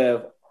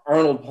if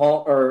Arnold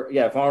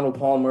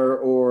Palmer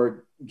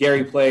or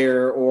Gary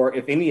Player, or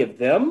if any of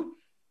them,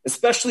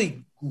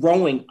 especially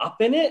growing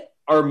up in it,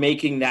 are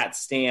making that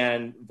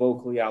stand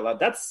vocally out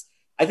loud,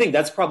 I think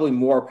that's probably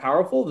more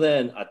powerful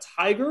than a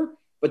Tiger,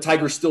 but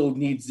Tiger still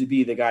needs to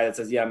be the guy that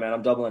says, yeah, man,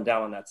 I'm doubling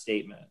down on that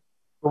statement.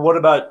 But what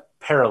about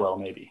parallel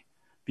maybe?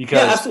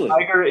 Because yeah,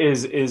 Tiger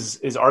is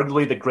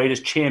arguably the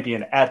greatest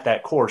champion at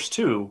that course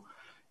too.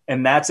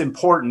 And that's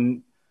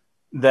important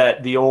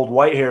that the old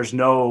white hairs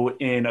know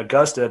in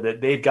Augusta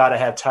that they've got to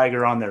have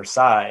Tiger on their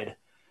side.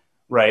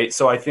 Right.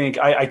 So I think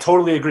I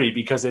totally agree,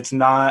 because it's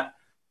not,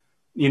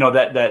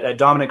 that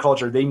dominant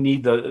culture. They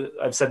need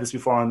I've said this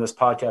before on this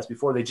podcast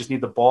before, they just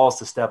need the balls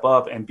to step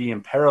up and be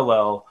in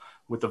parallel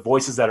with the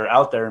voices that are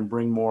out there and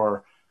bring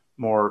more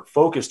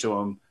focus to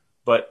them.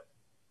 But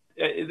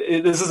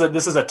this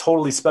is a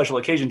totally special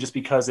occasion just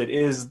because it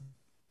is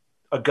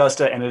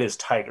Augusta and it is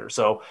Tiger.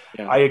 So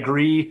yeah. I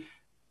agree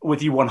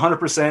with you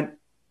 100%,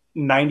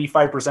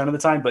 95% of the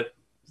time, but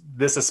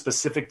this is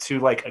specific to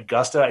like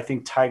Augusta. I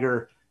think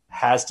Tiger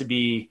has to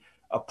be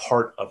a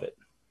part of it.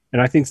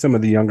 And I think some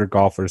of the younger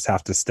golfers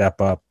have to step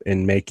up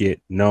and make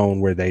it known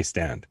where they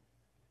stand.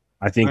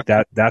 I think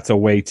that's a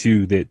way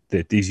too,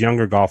 that these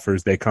younger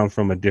golfers, they come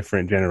from a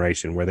different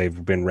generation where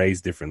they've been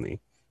raised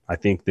differently. I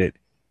think that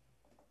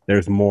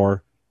there's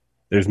more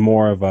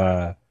of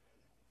a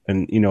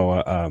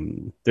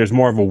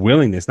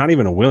willingness, not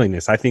even a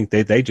willingness. I think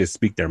they just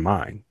speak their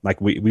mind.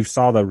 Like we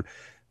saw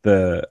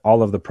the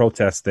all of the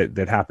protests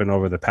that happened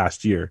over the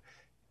past year.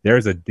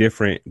 There's a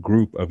different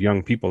group of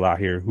young people out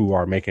here who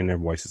are making their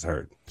voices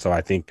heard. So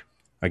I think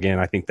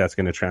that's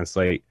going to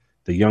translate.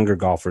 The younger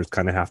golfers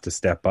kind of have to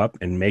step up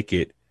and make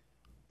it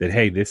that,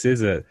 hey,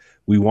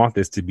 we want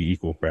this to be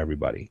equal for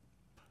everybody.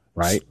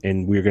 Right.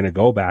 And we're going to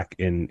go back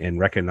and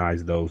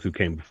recognize those who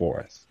came before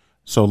us.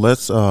 So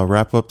let's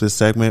wrap up this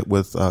segment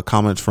with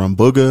comments from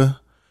Booga,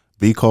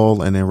 B.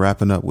 Cole, and then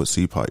wrapping up with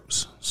C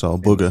Pipes. So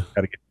Booga.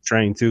 Got to get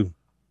trained too.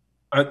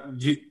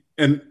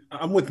 And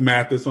I'm with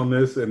Mathis on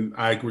this, and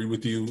I agree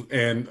with you.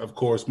 And of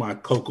course, my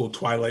Coco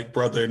Twilight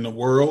brother in the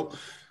world.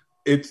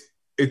 It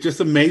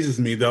just amazes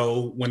me,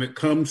 though, when it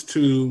comes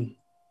to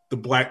the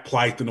black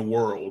plight in the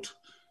world.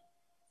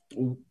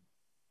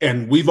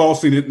 And we've all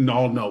seen it and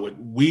all know it.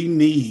 We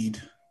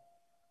need,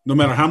 no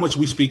matter how much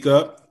we speak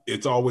up,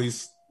 it's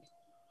always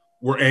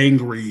we're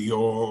angry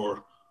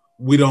or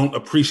we don't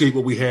appreciate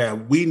what we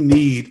have. We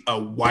need a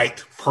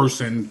white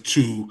person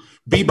to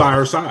be by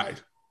our side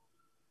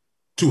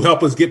to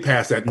help us get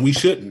past that. And we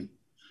shouldn't.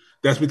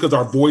 That's because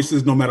our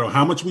voices, no matter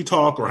how much we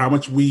talk or how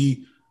much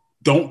we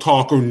don't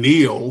talk or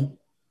kneel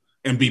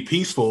and be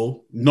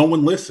peaceful, no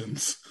one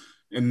listens.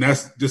 And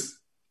that's just,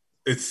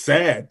 it's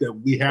sad that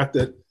we have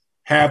to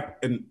have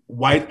a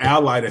white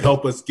ally to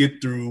help us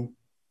get through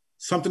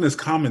something that's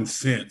common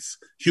sense,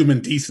 human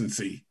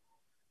decency,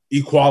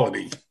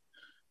 equality,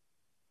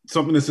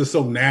 something that's just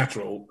so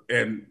natural.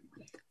 And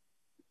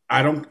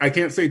I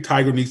can't say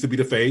Tiger needs to be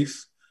the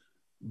face,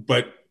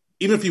 but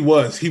even if he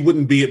was, he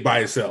wouldn't be it by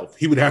himself.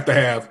 He would have to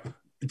have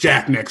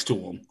Jack next to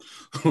him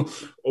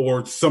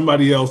or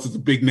somebody else that's a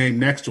big name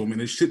next to him.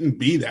 And it shouldn't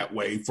be that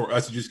way for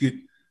us to just get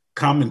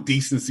common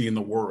decency in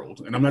the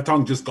world. And I'm not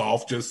talking just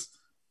golf, just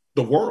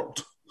the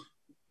world.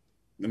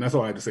 And that's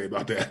all I had to say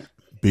about that.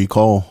 B.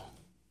 Cole.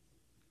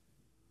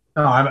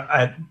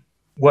 No,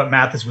 what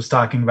Mathis was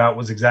talking about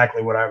was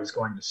exactly what I was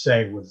going to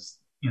say was,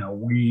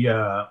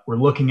 we're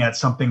looking at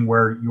something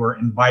where you're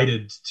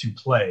invited to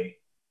play.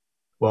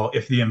 Well,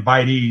 if the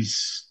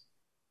invitees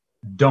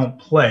don't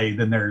play,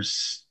 then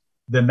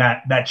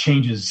that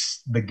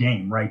changes the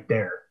game right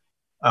there.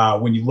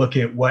 When you look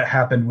at what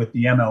happened with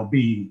the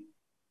MLB,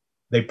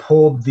 they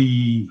pulled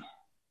the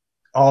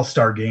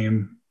All-Star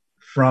game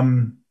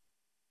from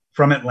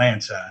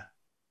Atlanta,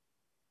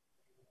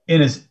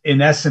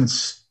 in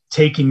essence,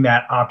 taking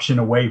that option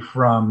away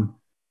from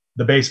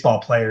the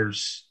baseball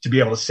players to be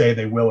able to say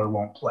they will or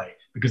won't play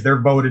because they're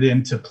voted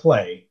in to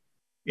play.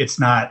 It's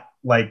not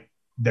like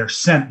they're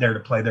sent there to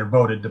play, they're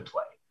voted to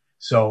play.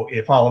 So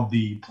if all of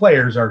the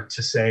players are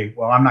to say,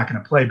 well, I'm not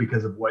going to play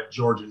because of what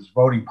Georgia's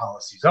voting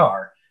policies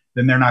are,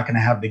 then they're not going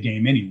to have the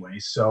game anyway.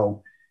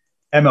 So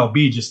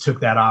MLB just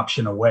took that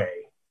option away.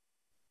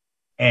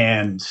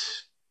 And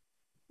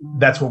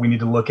that's what we need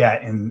to look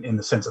at in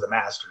the sense of the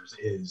Masters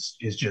is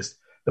just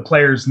the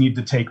players need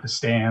to take the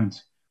stand.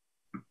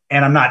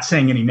 And I'm not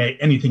saying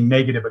anything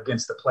negative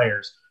against the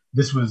players.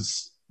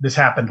 This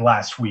happened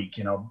last week.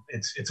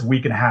 It's a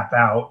week and a half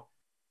out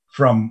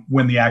from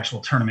when the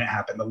actual tournament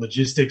happened. The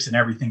logistics and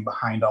everything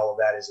behind all of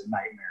that is a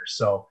nightmare.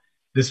 So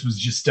this was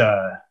just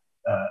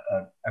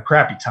a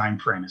crappy time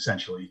frame,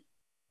 essentially.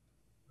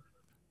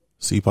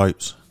 C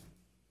Pipes.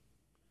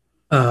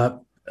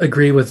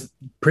 Agree with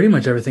pretty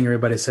much everything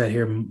everybody said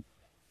here,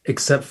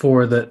 except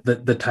for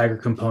the Tiger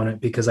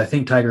component, because I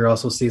think Tiger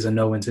also sees a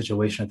no-win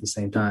situation at the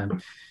same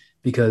time,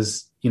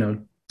 because,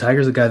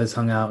 Tiger's a guy that's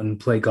hung out and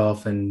played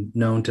golf and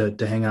known to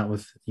hang out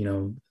with,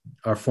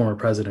 our former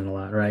president a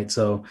lot. Right.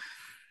 So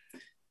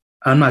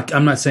I'm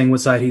not saying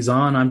what side he's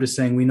on. I'm just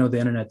saying we know the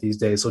internet these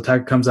days. So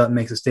Tiger comes out and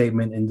makes a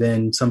statement, and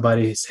then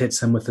somebody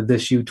hits him with a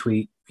 "this you"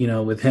 tweet,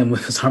 with him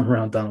with his arm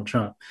around Donald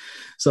Trump.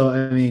 So,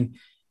 I mean,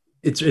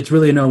 it's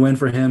really a no-win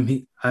for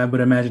him. I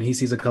would imagine he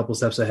sees a couple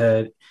steps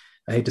ahead.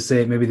 I hate to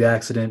say it, maybe the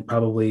accident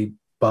probably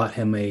bought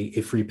him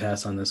a free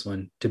pass on this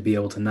one to be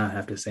able to not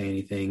have to say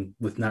anything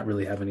with not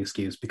really having an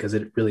excuse, because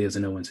it really is a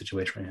no-win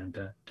situation for him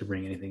to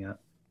bring anything up.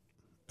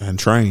 And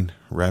Train,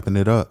 wrapping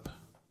it up.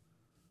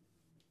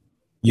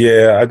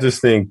 Yeah, I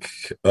just think,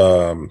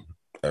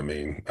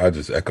 I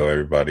just echo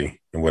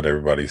everybody and what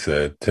everybody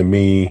said. To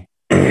me,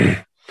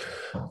 I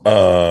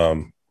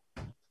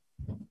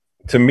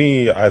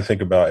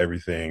think about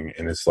everything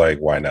and it's like,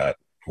 why not?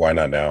 Why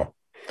not now?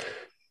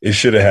 It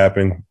should have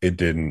happened. It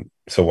didn't.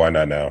 So why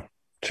not now?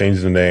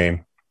 Change the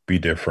name, be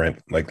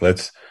different. Like,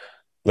 let's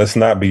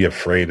not be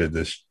afraid of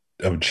this,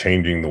 of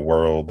changing the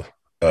world.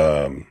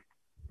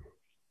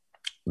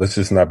 Let's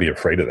just not be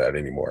afraid of that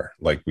anymore.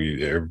 Like,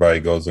 everybody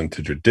goes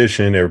into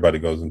tradition. Everybody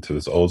goes into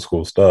this old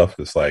school stuff.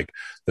 It's like,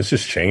 let's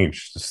just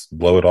change, just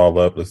blow it all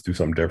up. Let's do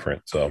something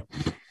different. So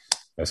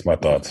that's my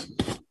thoughts.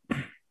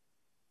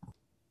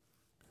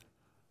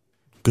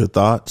 Good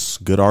thoughts.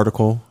 Good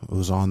article. It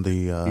was on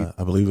the,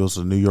 I believe it was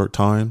the New York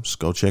Times.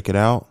 Go check it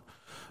out.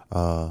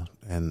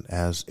 And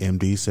as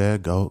MD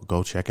said,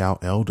 go check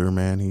out Elder,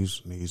 man.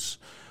 He's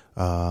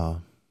a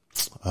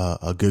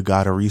good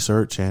guy to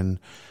research and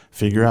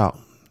figure out.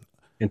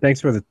 And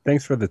thanks for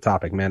the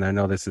topic, man. I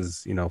know this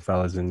is,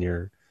 fellas, in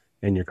your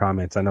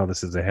comments, I know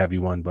this is a heavy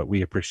one, but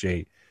we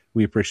appreciate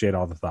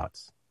all the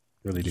thoughts.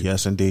 Really do.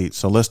 Yes, indeed.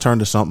 So let's turn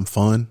to something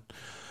fun.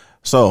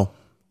 So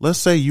let's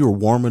say you were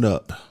warming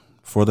up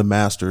for the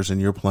Masters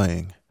and you're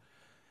playing.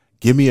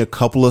 Give me a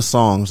couple of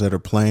songs that are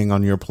playing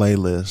on your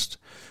playlist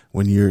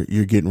when you're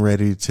getting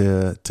ready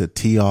to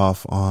tee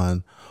off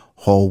on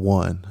hole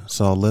one.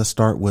 So let's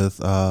start with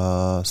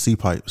C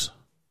Pipes.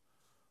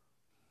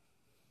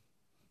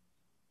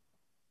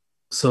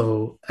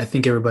 So I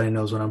think everybody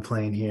knows what I'm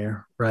playing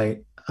here,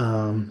 right?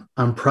 I'm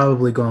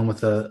probably going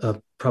with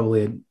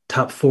probably a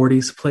top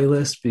 40s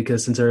playlist,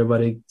 because since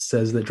everybody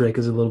says that Drake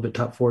is a little bit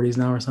top 40s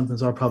now or something,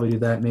 so I'll probably do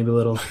that. Maybe a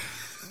little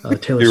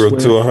Taylor 0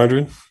 Swift. to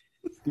 100.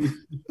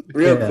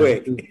 Real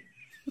quick.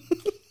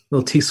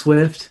 Little T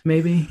Swift,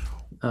 maybe.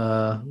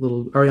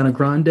 Little Ariana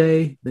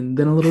Grande, then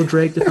a little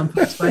Drake to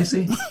something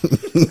spicy.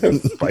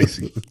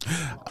 Spicy.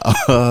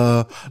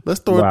 Let's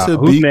throw it to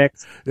Who's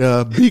next?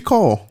 B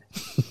Cole.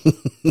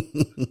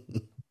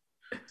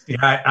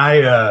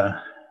 Yeah,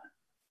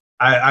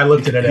 I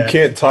looked at it. You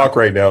can't talk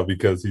right now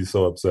because he's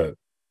so upset.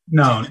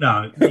 No,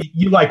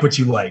 you like what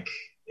you like.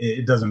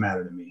 It doesn't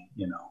matter to me.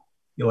 You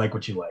like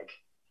what you like.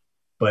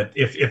 But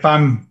if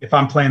I'm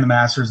playing the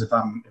Masters, if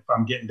I'm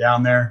getting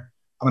down there,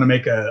 I'm going to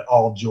make a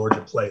all Georgia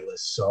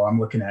playlist. So I'm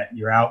looking at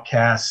your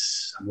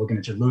Outcasts. I'm looking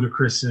at your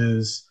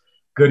Ludacris's,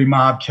 Goody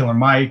Mob, Killer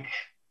Mike.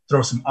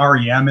 Throw some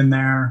REM in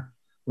there.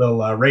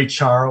 Little Ray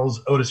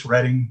Charles, Otis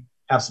Redding.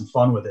 Have some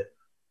fun with it.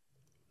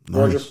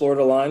 Georgia, Nice.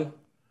 Florida line.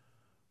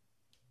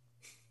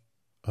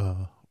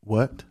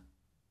 What?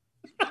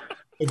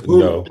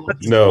 No.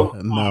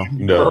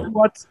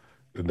 What?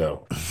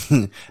 No.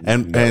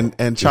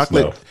 And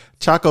Chocolate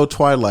Choco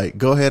Twilight.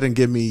 Go ahead and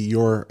give me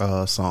your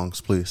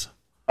songs, please.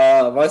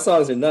 My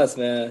songs are nuts,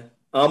 man.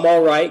 I'm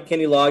All Right,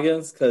 Kenny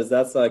Loggins, because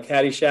that's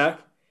Caddyshack.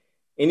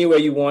 Any Way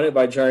You Want It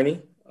by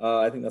Journey.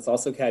 I think that's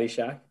also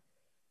Caddyshack.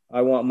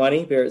 I Want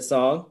Money, Barrett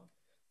Song.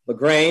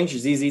 LaGrange,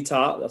 ZZ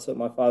Top. That's what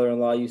my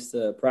father-in-law used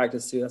to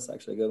practice to. That's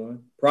actually a good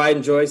one. Pride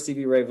and Joy,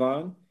 Stevie Ray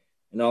Vaughan.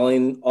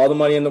 And All the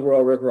Money in the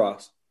World, Rick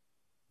Ross.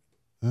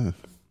 I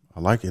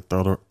like it.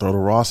 Throw the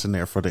Ross in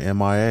there for the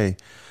MIA.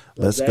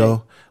 Let's Okay.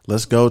 go.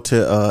 Let's go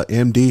to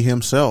MD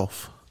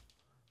himself.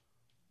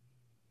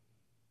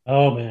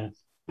 Oh man,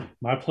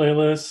 my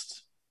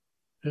playlist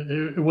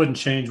it wouldn't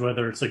change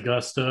whether it's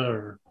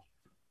Augusta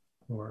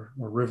or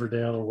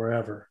Riverdale or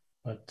wherever,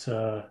 but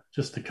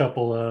just a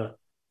couple of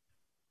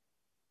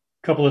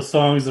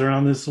songs that are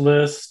on this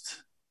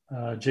list.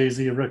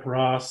 Jay-Z and Rick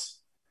Ross.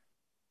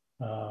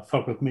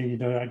 Fuck With Me,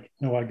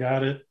 I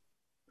got it.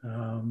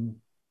 Some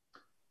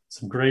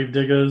Grave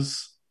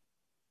Diggers.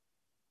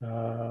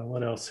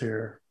 What else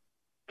here?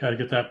 Got to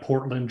get that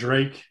Portland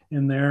Drake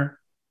in there.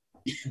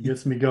 It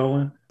gets me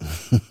going.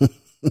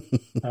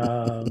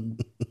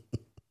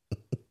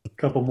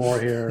 Couple more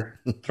here.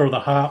 Throw the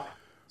Hop,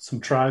 some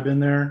Tribe in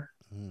there.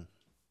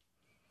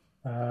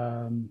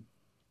 And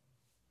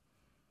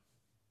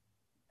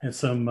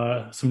some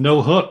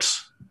No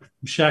Hooks,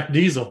 Shaq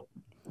Diesel.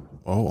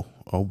 Oh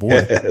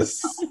boy.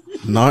 Yes.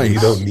 Nice. You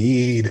don't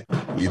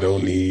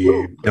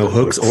need No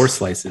hooks or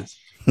slices.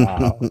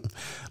 Wow.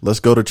 Let's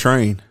go to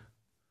Train.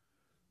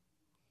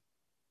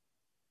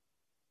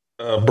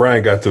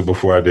 Brian got to it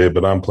before I did,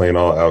 but I'm playing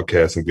all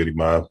Outkast and Goody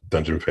Mob,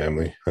 Dungeon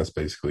Family. That's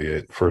basically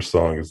it. First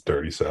song is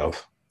Dirty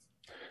South.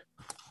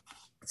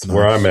 That's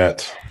where I'm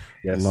at.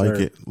 Yes, like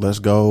sir. It. Let's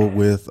go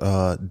with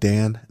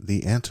Dan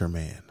the Answer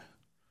Man.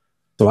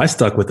 So I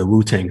stuck with the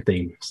Wu-Tang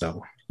theme.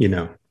 So,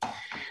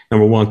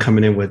 number one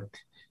coming in with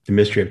The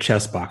Mystery of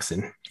Chess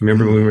Boxing.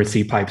 Remember when we were in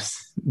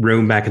C-Pipe's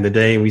room back in the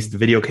day and the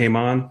video came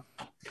on?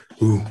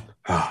 Ooh,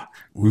 ah,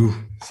 woo.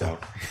 So,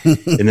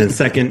 and then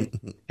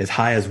second, As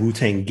High as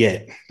Wu-Tang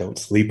Get. Don't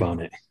sleep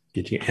on it.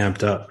 Get you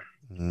amped up.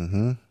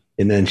 Mm-hmm.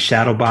 And then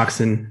Shadow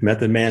Boxing,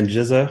 Method Man,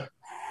 GZA.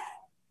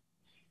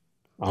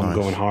 I'm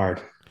going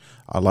hard.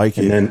 I like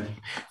it. And then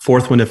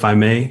fourth one, if I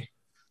may,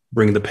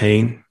 Bring the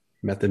Pain,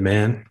 Method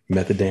Man,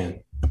 Method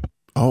Dan.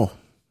 Oh,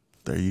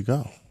 there you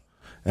go.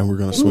 And we're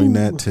going to swing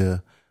that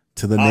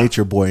to the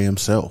Nature Boy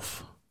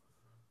himself.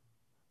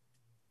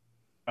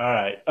 All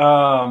right.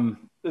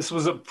 This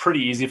was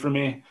pretty easy for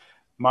me.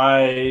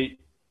 My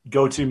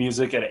go-to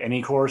music at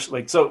any course,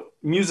 so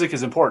music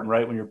is important,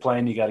 right? When you're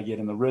playing, you got to get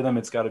in the rhythm.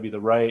 It's got to be the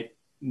right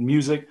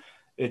music.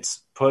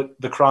 It's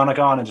put the Chronic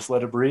on and just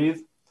let it breathe.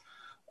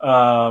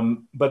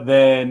 But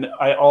then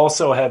I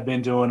also have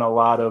been doing a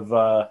lot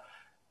of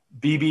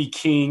BB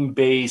King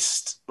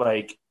based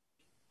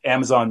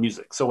Amazon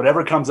music. So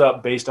whatever comes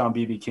up based on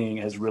BB King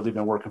has really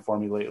been working for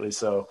me lately.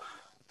 So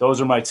those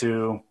are my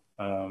two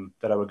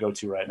that I would go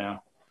to right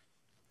now.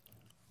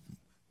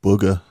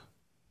 Booga.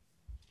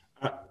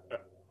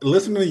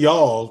 Listening to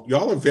y'all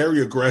are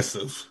very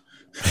aggressive.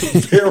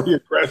 Very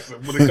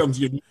aggressive when it comes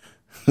to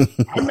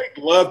I make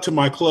love to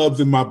my clubs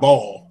and my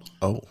ball.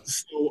 Oh.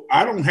 So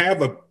I don't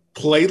have a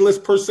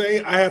playlist per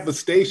se. I have a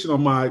station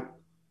on my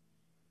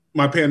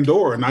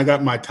Pandora, and I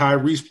got my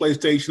Tyrese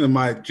PlayStation and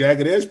my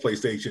Jagged Edge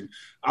PlayStation.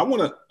 I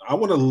want to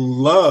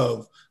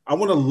love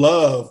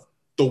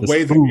the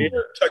way the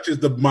air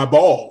touches my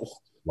ball.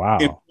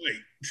 Wow.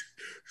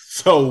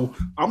 So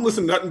I'm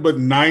listening to nothing but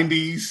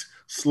 90s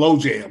slow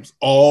jams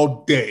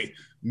all day.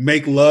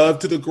 Make love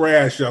to the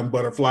grass, young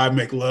butterfly.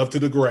 Make love to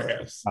the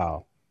grass.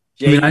 Wow.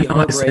 I know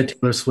I said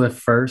Taylor Swift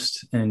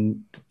first,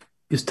 and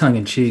it's tongue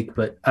in cheek,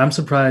 but I'm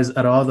surprised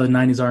at all the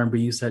 90s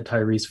R&B you said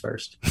Tyrese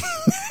first.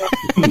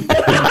 We're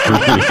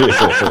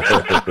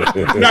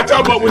not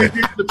talking about when it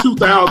did the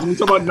 2000s. We're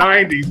talking about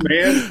 90s,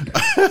 man.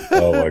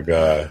 Oh my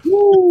God.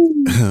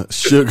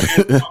 Sugar.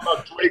 I'm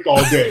about Drake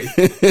all day.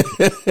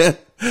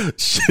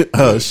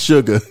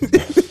 Sugar.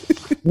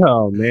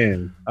 Oh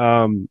man.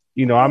 I'm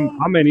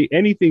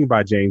anything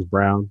by James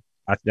Brown.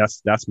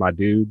 That's my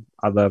dude.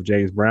 I love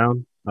James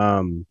Brown.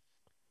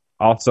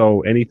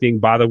 Also anything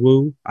by the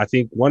Wu. I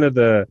think one of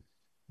the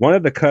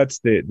cuts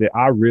that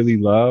I really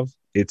love,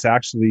 it's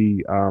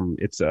actually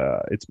it's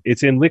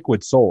in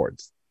Liquid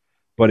Swords,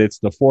 but it's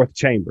the Fourth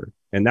Chamber,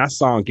 and that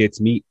song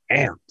gets me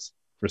amped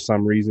for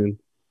some reason.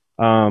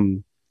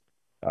 Nipsey,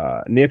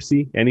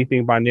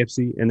 anything by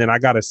Nipsey, and then I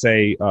gotta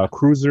say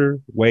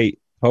Cruiserweight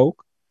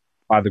Poke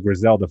by the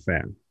Griselda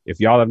Fam. If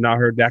y'all have not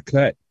heard that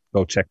cut,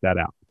 go check that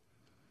out.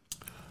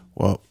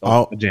 Well,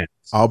 I'll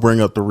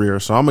bring up the rear,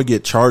 so I'm gonna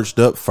get charged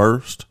up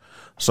first.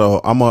 So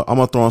I'm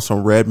gonna throw on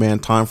some Redman,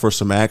 Time for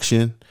Some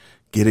Action,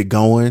 get it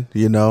going,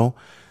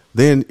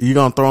 Then you're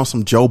gonna throw on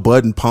some Joe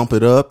Budden, Pump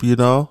It Up,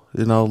 little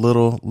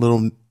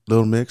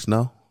mix,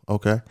 no?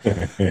 Okay.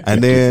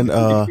 And then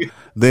I'm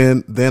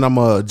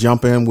gonna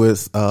jump in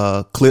with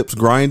Clips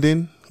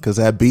Grinding, because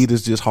that beat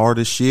is just hard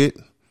as shit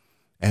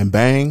and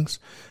bangs.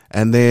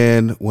 And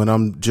then when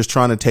I'm just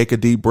trying to take a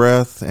deep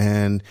breath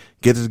and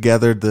get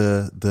together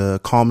the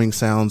calming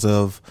sounds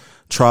of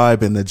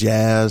Tribe and the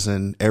jazz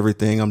and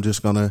everything, I'm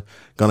just gonna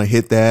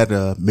hit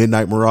that.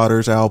 Midnight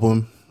Marauders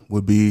album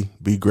would be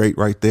great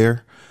right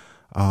there.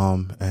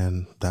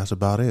 And that's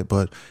about it.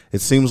 But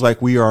it seems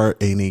like we are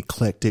an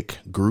eclectic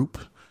group.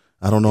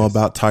 I don't know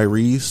about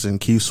Tyrese and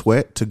Keith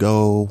Sweat to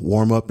go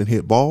warm up and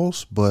hit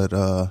balls, but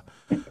love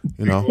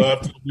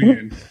to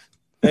win.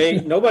 Hey,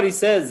 nobody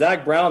said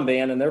Zach Brown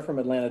band, and they're from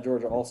Atlanta,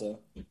 Georgia also.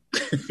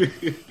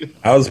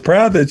 I was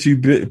proud that you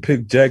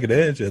picked Jagged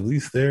Edge. At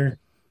least they're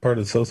part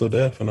of So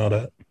Def and all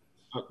that.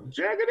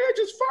 Jagged Edge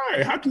is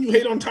fire. How can you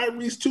hate on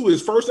Tyrese too?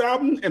 His first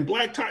album and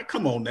Black Tie.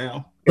 Come on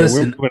now.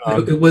 Listen,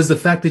 it was the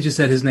fact that you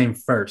said his name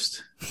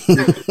first. I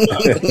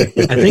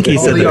think he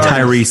said the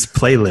Tyrese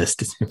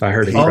playlist, if I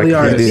heard it correctly.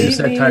 All the artists you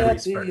said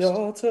Tyrese first.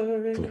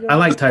 I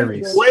like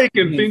Tyrese. Wake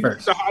and think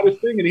it's the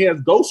hottest thing, and he has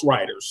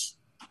ghostwriters.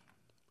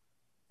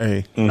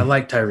 Hey, I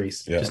like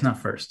Tyrese, just not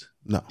first.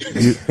 No,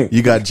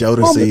 you got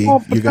Jodeci,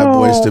 you got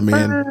Boyz II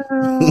Men.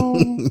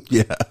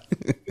 Yeah.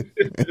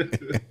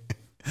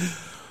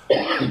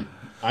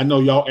 I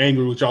know y'all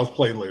angry with y'all's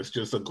playlist,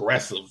 just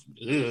aggressive.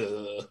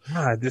 You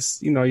got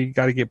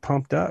to get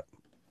pumped up.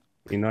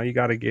 You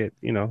got to get,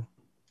 got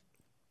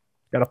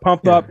to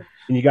pump up,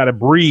 and you got to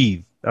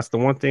breathe. That's the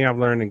one thing I've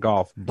learned in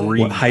golf.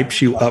 Breathe. What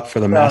hypes you up for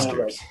the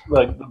Masters?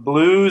 Like the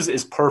blues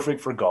is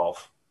perfect for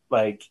golf.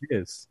 Like it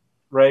is.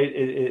 Right?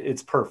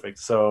 It's perfect.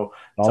 So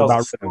it tells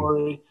a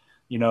story.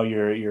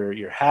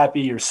 You're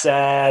happy, you're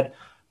sad,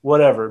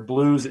 whatever.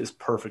 Blues is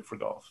perfect for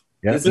golf.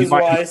 Yeah, this is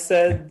why I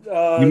said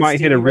you might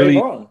hit a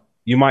really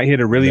You might hit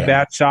a really Yeah.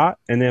 bad shot,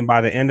 and then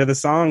by the end of the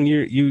song,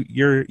 you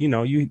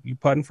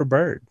putting for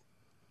bird.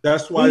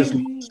 That's why it's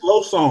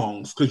slow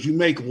songs, because you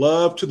make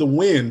love to the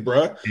wind,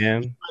 bruh.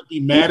 And You might be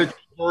mad at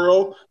your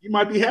girl. You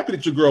might be happy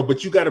at your girl,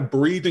 but you got to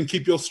breathe and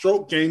keep your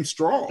stroke game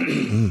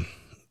strong.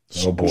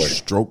 Oh boy.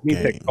 Stroke you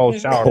take a game. cold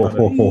shower.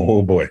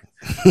 Oh boy.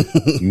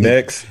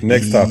 Next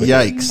topic.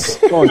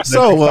 Yikes. We're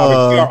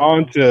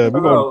on to we're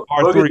going Bro, to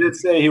part Booger 3. did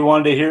say he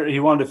wanted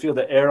to feel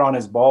the air on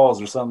his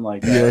balls or something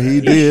like that. Yeah, he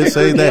did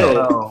say I don't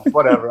that. know.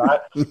 Whatever.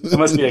 It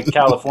must be a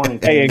California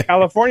thing. Hey, in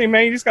California,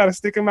 man, you just got to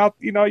stick him out.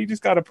 You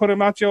just got to put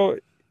him out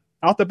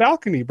the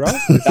balcony, bro.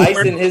 Dice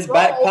in his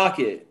back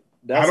pocket.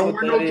 That's I don't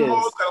what wear that no is.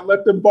 drawers. Gotta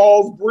let them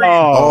balls breathe.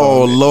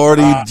 Oh,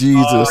 Lordy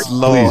Jesus,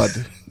 Lord.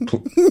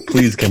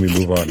 Please, can we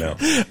move on now?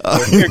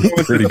 We're going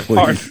Pretty to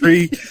part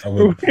please. 3.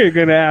 We're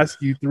going to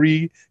ask you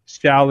 3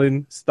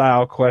 Shaolin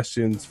style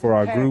questions for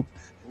our group.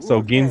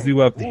 So Ginzu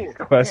up these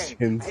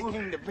questions. So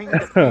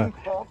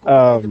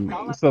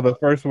the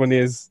first one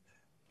is,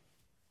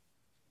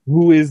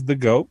 who is the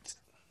GOAT?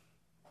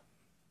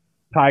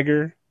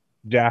 Tiger,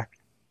 Jack,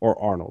 or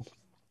Arnold?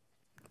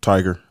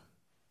 Tiger.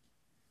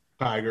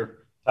 Tiger.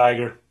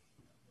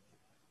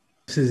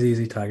 This is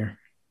easy, Tiger.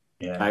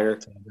 Yeah. Tiger.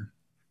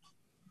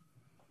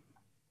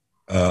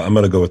 I'm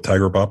gonna go with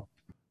Tiger Bob.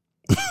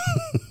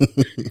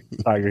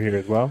 Tiger here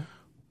as well.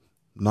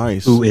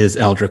 Nice. Who is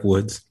Aldrich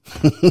Woods?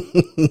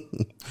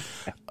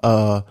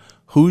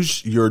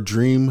 Who's your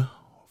dream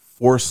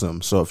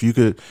foursome? So if you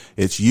could,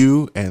 it's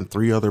you and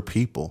 3 other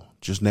people.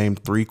 Just name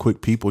 3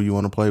 quick people you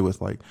want to play with.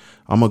 Like,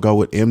 I'm gonna go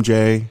with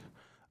MJ,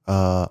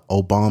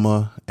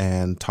 Obama,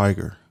 and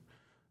Tiger,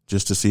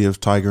 just to see if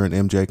Tiger and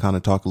MJ kind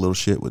of talk a little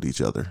shit with each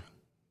other.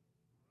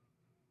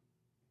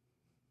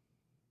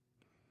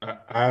 I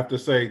have to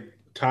say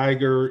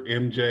Tiger,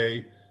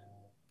 MJ,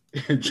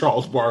 and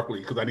Charles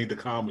Barkley, because I need the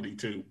comedy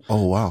too.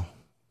 Oh, wow.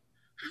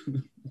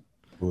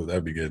 Oh,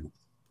 that'd be good.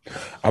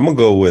 I'm gonna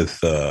go with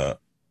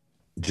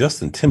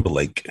Justin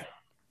Timberlake,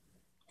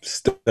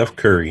 Steph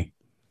Curry,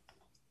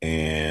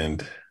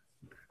 and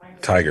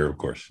Tiger, of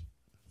course.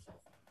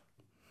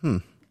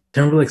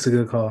 Timberlake's a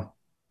good call.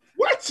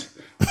 What?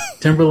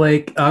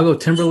 Timberlake. I'll go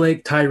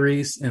Timberlake,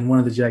 Tyrese, and one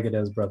of the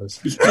Jagadez brothers.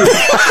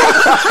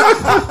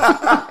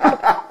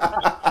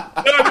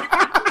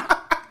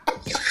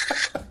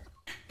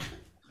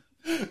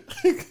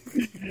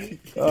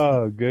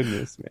 Oh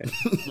goodness, man.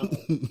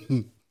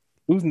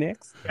 Who's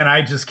next? And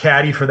I just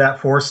caddy for that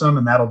foursome,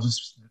 and that'll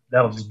just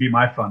be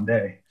my fun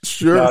day.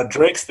 Sure.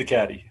 Drake's the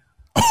caddy.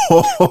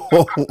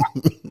 Oh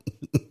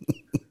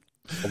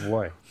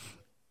boy.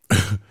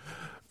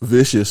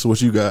 Vicious,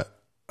 what you got?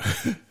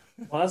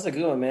 Well, that's a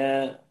good one,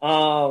 man.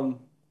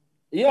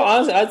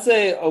 Honestly, I'd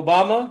say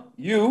Obama,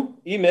 you,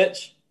 E.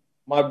 Mitch,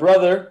 my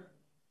brother,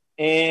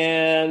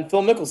 and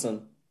Phil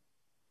Mickelson.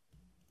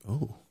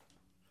 Oh,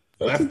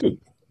 That's good.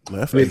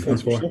 lefty.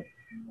 That's four.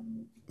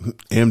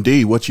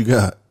 MD, what you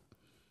got?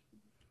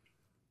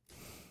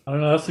 I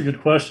don't know. That's a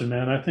good question,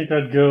 man. I think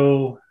I'd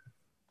go.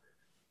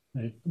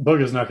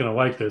 Booga's not going to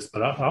like this,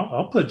 but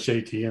I'll put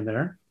JT in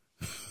there.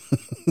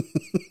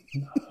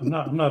 I'm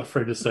not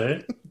afraid to say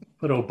it.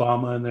 Put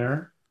Obama in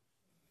there,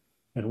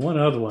 and one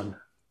other one.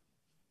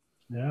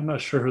 Yeah, I'm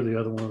not sure who the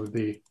other one would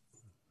be.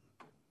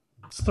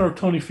 Let's throw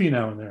Tony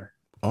Finau in there.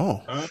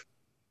 Oh,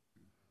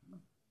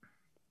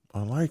 I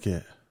like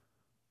it.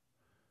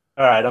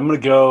 All right, I'm going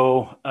to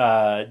go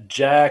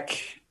Jack,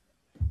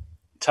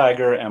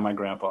 Tiger, and my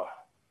grandpa.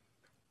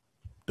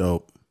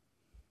 Dope.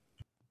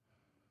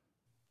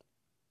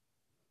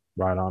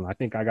 Right on. I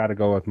think I got to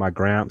go with my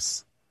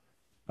Gramps,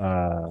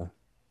 Tiger,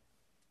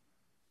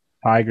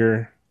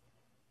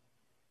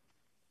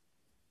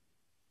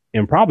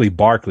 and probably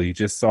Barkley,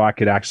 just so I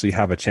could actually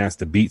have a chance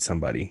to beat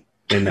somebody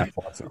in that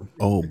foursome.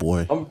 Oh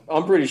boy.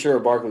 I'm pretty sure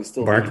Barkley's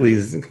still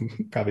Barkley's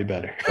probably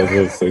better.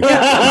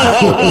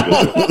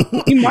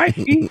 He might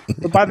be,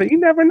 but you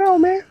never know,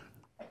 man.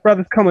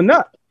 Brother's coming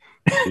up.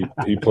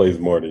 He plays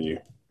more than you.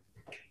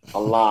 a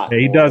lot. Yeah,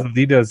 he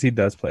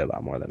does play a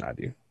lot more than I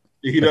do.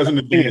 He doesn't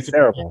His swing is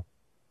terrible.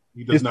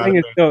 He does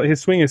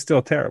His swing is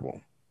still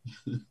terrible.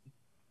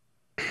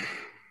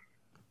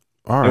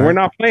 All And we're right.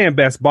 not playing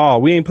best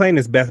ball. We ain't playing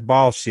this best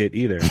ball shit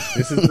either.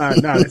 This is not.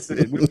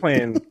 We're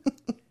playing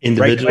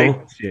Individual.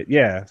 regulation shit.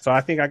 Yeah. So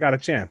I think I got a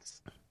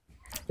chance.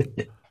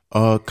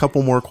 A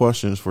couple more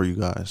questions for you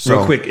guys.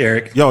 Real So- quick,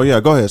 Eric. Yo, yeah,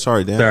 go ahead.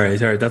 Sorry, Dan.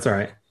 Sorry, that's all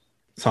right.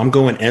 So I'm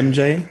going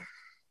MJ,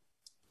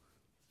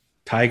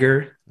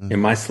 Tiger,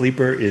 and my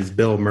sleeper is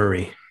Bill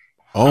Murray.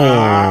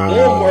 Oh,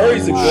 Bill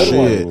Murray's a good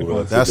shit.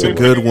 one. That's a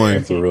good one.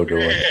 That's a real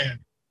good one.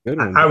 Good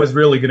one. I was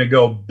really going to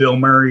go Bill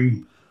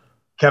Murray,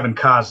 Kevin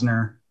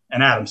Costner,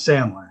 and Adam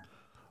Sandler.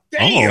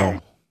 Damn.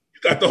 Oh,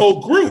 You got the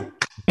whole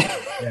group.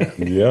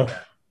 Yeah.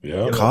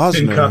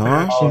 Cosner, Cup huh?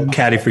 action.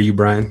 Caddy for you,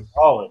 Brian.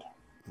 Solid.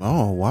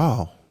 Oh,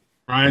 wow.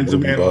 Ryan's a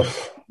Movie man.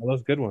 buff.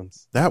 Those good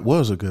ones. That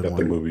was a good Got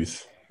the one.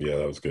 movies. Yeah,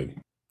 that was good.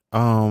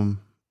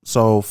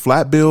 So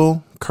flat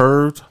bill,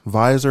 curved,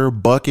 visor,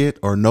 bucket,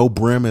 or no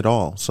brim at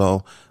all.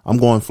 So I'm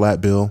going flat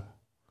bill.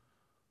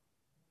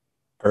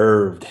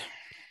 Curved.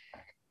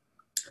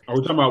 Are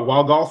we talking about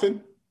while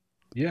golfing?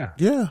 Yeah.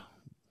 Yeah.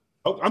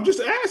 Oh, I'm just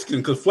asking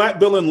because flat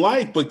bill in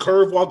life, but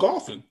curve while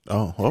golfing.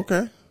 Oh,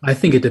 okay. I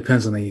think it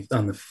depends on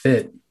the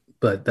fit,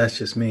 but that's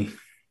just me.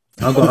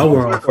 I'll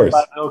wear all first.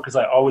 Because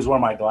I always wear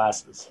my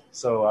glasses,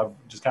 so I've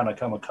just kind of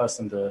come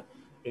accustomed to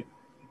it.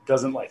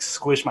 Doesn't like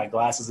squish my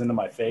glasses into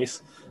my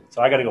face,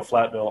 so I got to go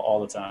flat bill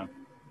all the time.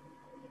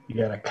 You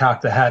got to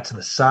cock the hat to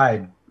the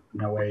side.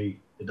 No way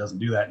it doesn't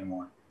do that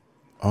anymore.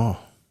 Oh,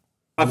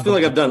 I feel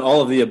like I've done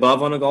all of the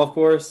above on a golf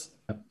course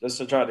just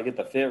to try to get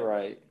the fit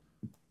right.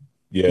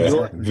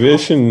 Yeah,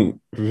 vision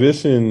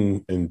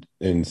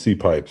and C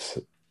pipes.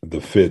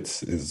 The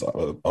fits is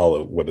all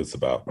of what it's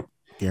about.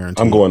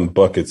 Guaranteed. I'm going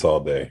buckets all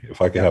day.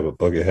 If I could have a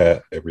bucket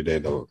hat every day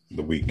of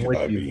the week,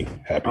 I'd be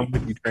happy. I'm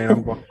with you, Train.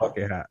 I'm going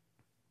bucket hat.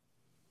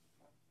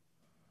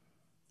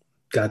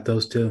 Got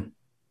those too.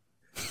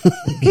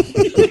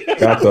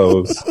 Got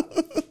those.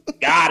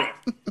 Got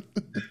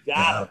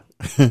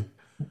it.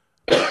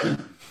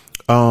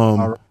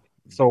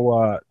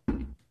 So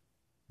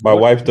my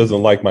wife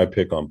doesn't like my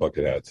pick on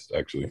bucket hats,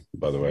 actually,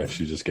 by the way.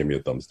 She just gave me a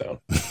thumbs down.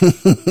 you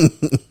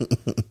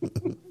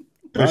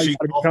gotta be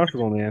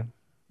comfortable, man.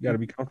 You gotta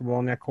be comfortable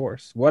on that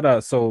course.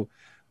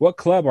 What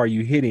club are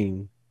you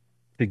hitting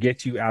to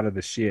get you out of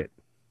the shit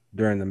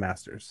during the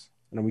Masters?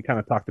 I know we kind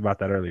of talked about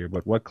that earlier,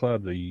 but what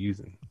clubs are you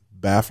using?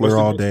 Baffler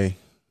all day.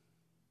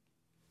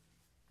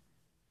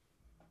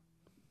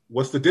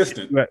 What's the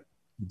distance?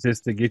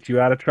 Just to get you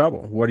out of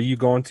trouble. What are you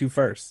going to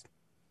first?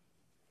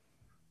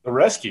 The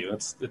rescue.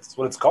 It's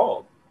what it's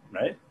called,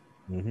 right?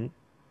 Mm-hmm.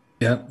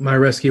 Yeah, my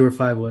rescue were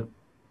 5-wood.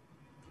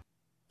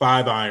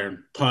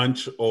 5-iron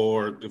punch,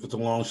 or if it's a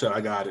long shot,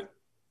 I got it.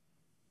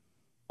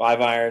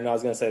 5-iron. I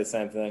was gonna say the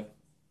same thing.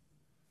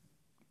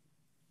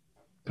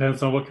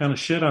 Depends on what kind of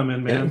shit I'm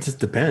in, man. Yeah, it just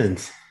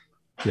depends.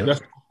 Yep.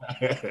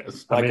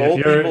 Like old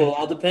people, it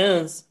all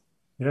depends.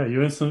 Yeah,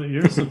 you're in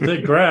some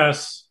thick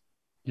grass.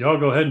 Y'all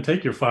go ahead and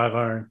take your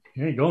 5-iron.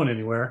 You ain't going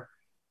anywhere.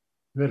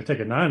 You better take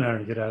a 9-iron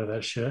to get out of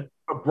that shit.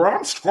 Bro,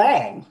 I'm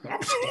strong.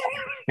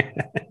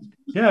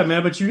 Yeah,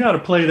 man, but you got to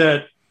play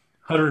that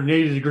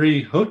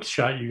 180-degree hook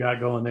shot you got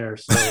going there.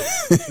 So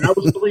that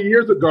was 3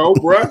 years ago,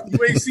 bro.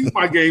 You ain't seen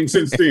my game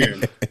since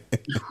then.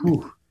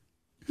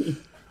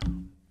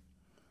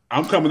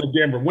 I'm coming to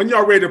Denver. When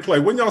y'all ready to play?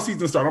 When y'all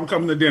season start? I'm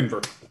coming to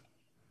Denver.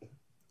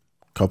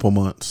 Couple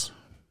months.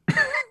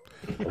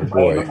 Oh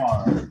boy.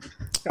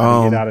 Get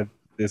out of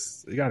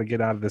this. You got to get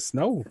out of the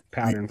snow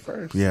pattern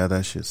first. Yeah,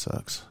 that shit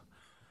sucks.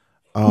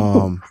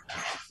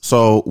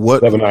 So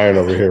what? 7-iron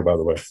over here, by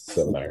the way.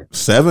 7-iron.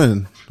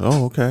 7.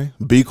 Oh, okay.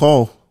 B.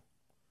 Cole.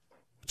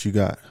 What you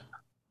got?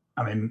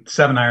 I mean,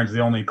 7-iron is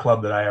the only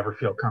club that I ever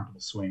feel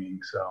comfortable swinging.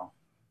 So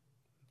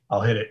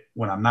I'll hit it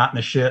when I'm not in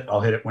the shit.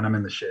 I'll hit it when I'm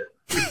in the shit.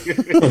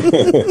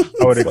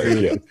 I would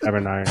agree with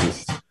 7-iron.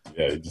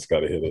 Yeah, you just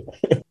got to hit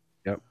it.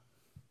 Yep.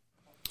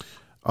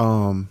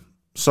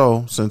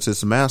 So since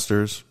it's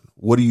Masters,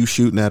 what are you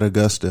shooting at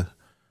Augusta?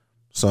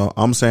 So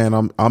I'm saying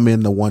I'm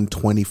in the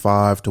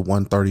 125 to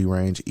 130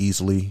 range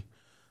easily.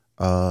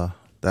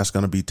 That's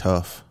gonna be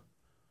tough.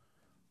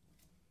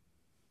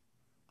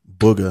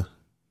 Booger.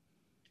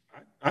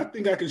 I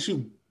think I can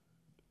shoot.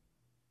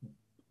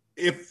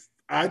 If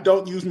I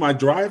don't use my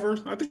driver,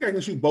 I think I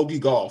can shoot bogey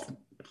golf.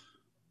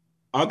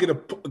 I'll get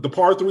the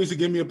par threes to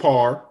give me a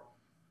par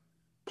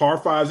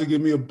fives to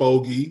give me a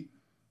bogey.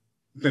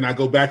 Then I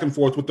go back and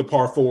forth with the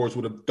par fours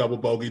with a double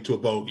bogey to a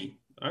bogey.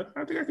 I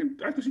think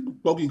I can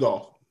shoot bogey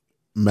golf.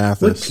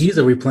 Mathis. What tees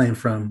are we playing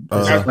from?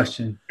 That's the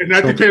question. And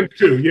that depends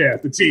too. Yeah,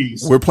 the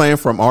tees. We're playing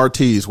from our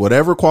tees.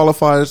 Whatever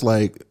qualifies,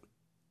 like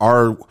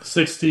our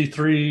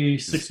 63,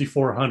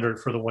 6,400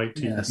 for the white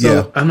tees. Yeah,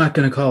 so I'm not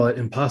going to call it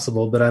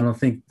impossible, but I don't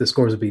think the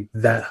scores would be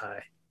that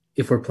high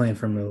if we're playing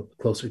from the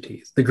closer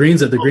tees. The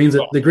greens are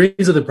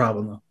the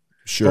problem though.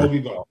 Sure. Bogey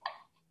golf.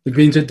 The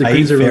greens are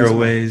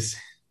fairways,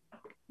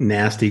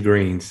 nasty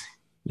greens.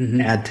 Mm-hmm.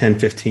 Add 10,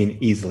 15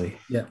 easily.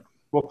 Yeah.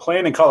 Well,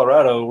 playing in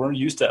Colorado, we're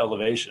used to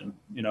elevation.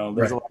 You know,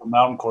 there's Right. a lot of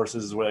mountain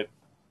courses where,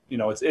 you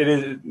know, it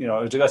is, you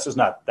know, Augusta's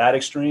not that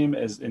extreme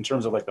as in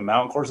terms of like the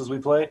mountain courses we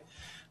play,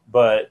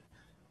 but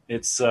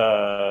it's,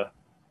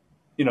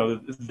 you know,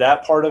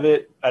 that part of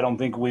it, I don't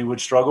think we would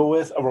struggle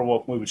with, or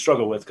well, we would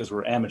struggle with because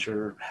we're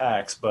amateur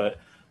hacks, but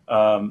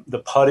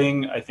the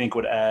putting, I think,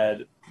 would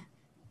add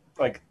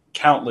like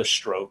countless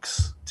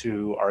strokes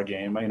to our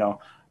game. You know,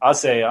 I'll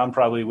say I'm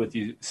probably with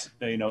you,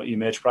 you know,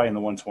 E-Mitch, probably in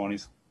the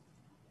 120s.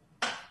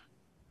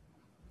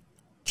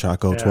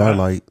 Chaco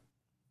Twilight.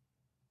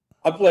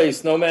 I play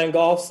snowman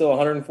golf, so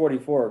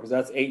 144 because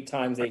that's 8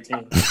 times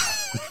 18.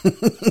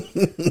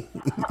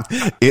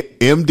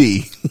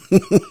 MD.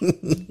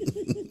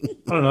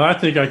 I don't know. I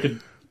think I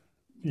could,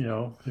 you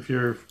know, if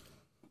you're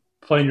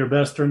playing your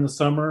best during the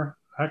summer,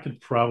 I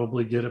could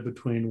probably get it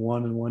between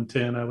 1 and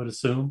 110, I would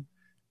assume.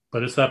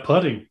 But it's that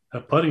putting.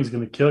 That putting is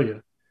going to kill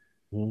you.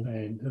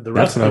 And the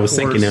rest That's what of I was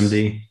course, thinking,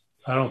 MD.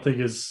 I don't think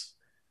is.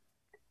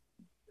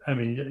 I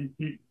mean,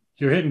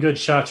 you're hitting good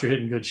shots. You're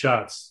hitting good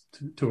shots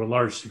to a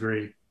large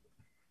degree.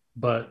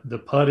 But the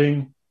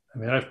putting, I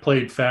mean, I've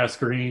played fast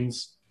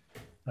greens,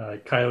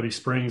 Coyote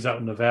Springs out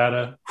in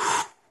Nevada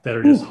that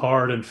are just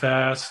hard and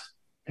fast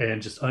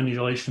and just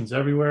undulations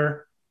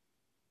everywhere.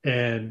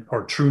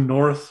 Or True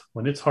North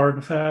when it's hard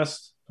and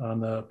fast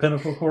on the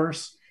Pinnacle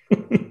course.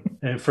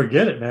 And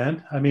forget it,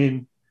 man. I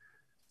mean,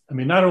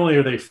 not only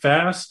are they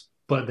fast,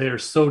 but they are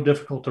so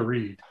difficult to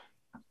read.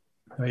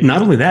 I mean,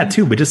 not only that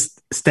too, but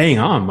just staying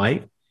on,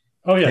 Mike.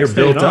 Oh yeah, they're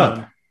built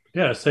up.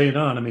 Yeah, staying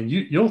on. I mean,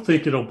 you'll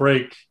think it'll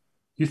break.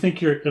 You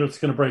think it's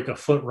going to break a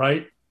foot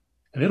right,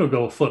 and it'll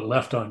go a foot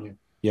left on you.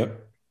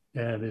 Yep.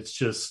 And it's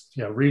just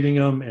reading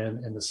them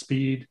and the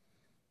speed.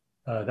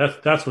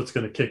 That's what's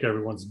going to kick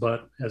everyone's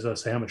butt as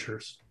us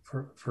amateurs.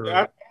 I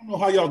don't know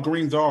how y'all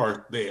greens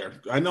are there.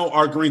 I know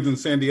our greens in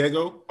San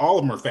Diego, all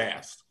of them are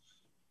fast.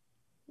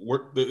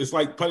 It's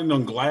like putting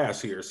on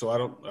glass here, so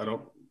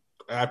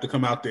I have to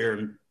come out there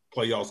and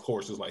play y'all's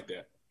courses like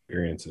that.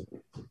 Experience it.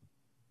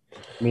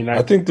 I mean,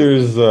 I think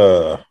there's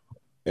an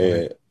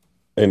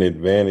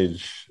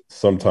advantage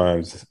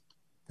sometimes,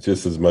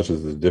 just as much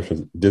as a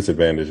different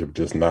disadvantage of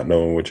just not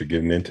knowing what you're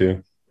getting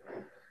into.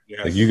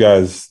 Yes. Like you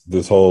guys,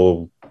 this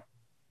whole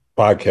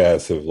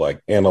podcast have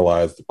like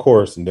analyzed the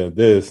course and done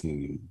this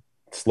and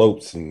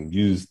slopes and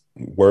used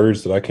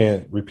words that I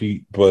can't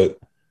repeat, but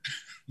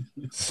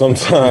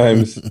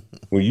sometimes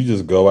when you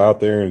just go out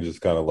there and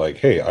just kind of like,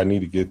 hey, I need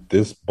to get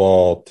this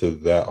ball to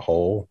that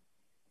hole,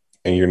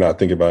 and you're not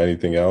thinking about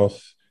anything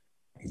else,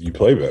 you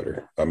play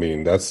better. I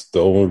mean, that's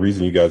the only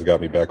reason you guys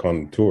got me back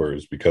on the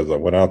tours, because I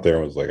went out there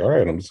and was like, all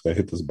right, I'm just going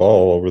to hit this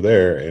ball over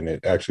there. And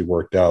it actually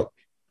worked out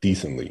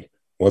decently.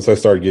 Once I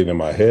started getting in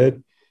my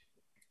head,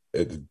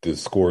 the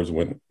scores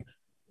went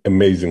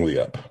amazingly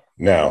up.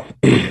 Now,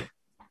 if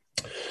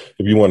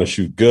you want to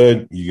shoot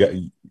good,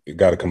 you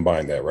got to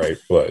combine that, right?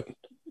 But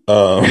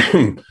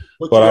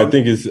I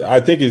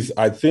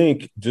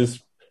think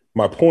just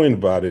my point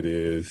about it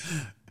is,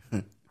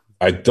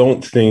 I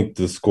don't think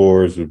the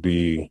scores would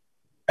be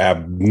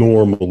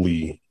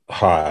abnormally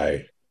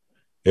high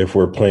if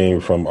we're playing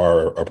from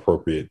our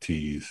appropriate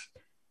tees.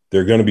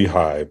 They're going to be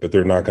high, but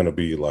they're not going to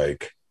be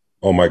like,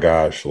 oh my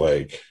gosh,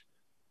 like,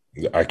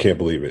 I can't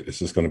believe it. It's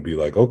just going to be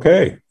like,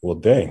 okay, well,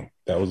 dang,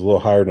 that was a little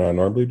higher than I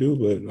normally do,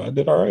 but I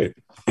did all right.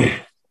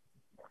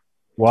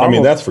 Well, I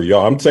mean, that's for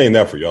y'all. I'm saying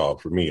that for y'all.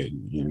 For me,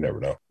 you never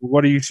know.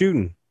 What are you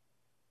shooting?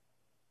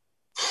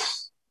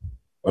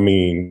 I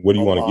mean, what do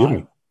you want to give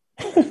me?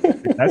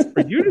 That's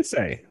for you to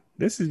say.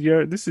 This is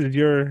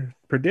your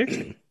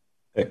prediction.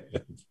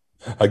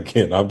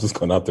 Again, I'm just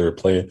going out there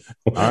playing.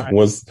 Right.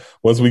 Once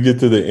we get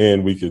to the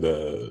end, we could.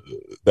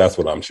 That's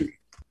what I'm shooting.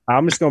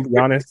 I'm just gonna be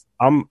honest.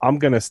 I'm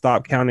gonna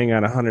stop counting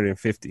at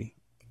 150.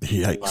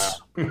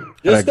 Yikes!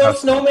 Just go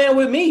snowman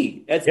with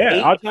me. That's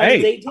 8 times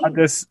 18.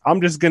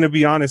 I'm just gonna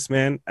be honest,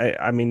 man.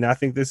 I mean, I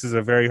think this is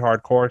a very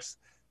hard course.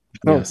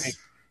 I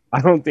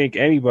don't think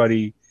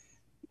anybody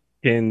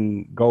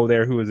can go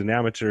there who is an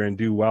amateur and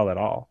do well at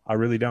all. I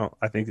really don't.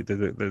 I think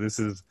that this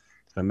is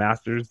the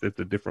Masters. It's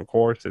a different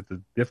course. It's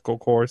a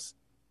difficult course.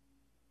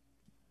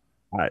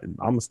 I'm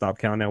gonna stop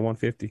counting at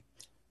 150.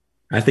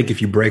 I think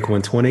if you break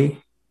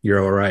 120,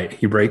 you're all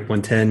right. You break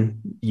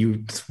 110, you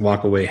just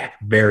walk away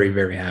very,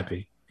 very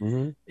happy.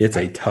 Mm-hmm. It's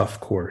a tough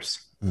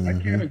course. I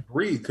can't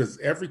agree, because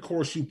every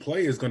course you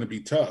play is going to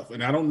be tough.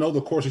 And I don't know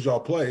the courses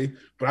y'all play,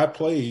 but I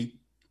played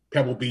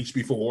Pebble Beach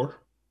before.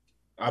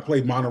 I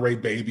played Monterey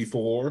Bay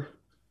before.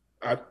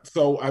 At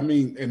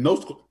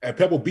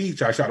Pebble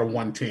Beach, I shot a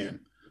 110.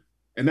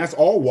 And that's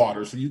all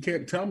water. So you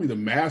can't tell me the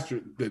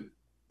Master that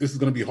this is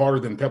going to be harder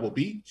than Pebble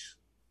Beach.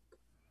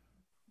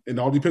 It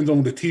all depends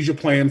on the tees you're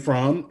playing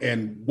from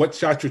and what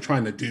shot you're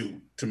trying to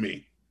do, to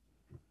me.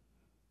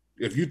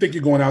 If you think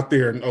you're going out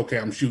there and, okay,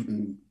 I'm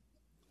shooting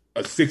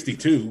a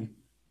 62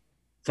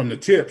 from the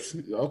tips,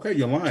 okay,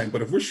 you're lying.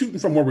 But if we're shooting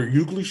from where we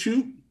usually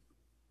shoot,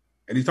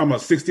 and he's talking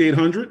about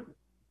 6,800,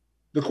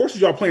 the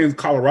courses y'all play in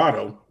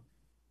Colorado,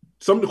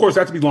 some of the courses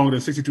have to be longer than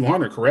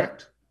 6,200,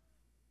 correct?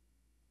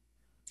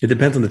 It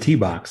depends on the tee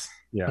box.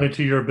 Yeah. Play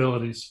to your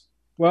abilities.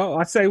 Well,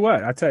 I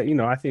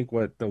think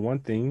what the one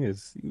thing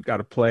is, you got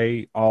to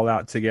play all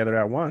out together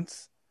at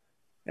once.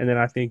 And then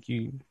I think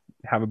you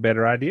have a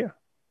better idea.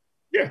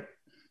 Yeah.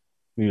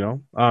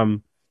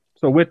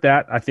 So with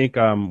that, I think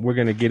we're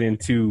going to get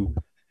into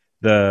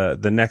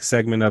the next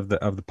segment of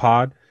the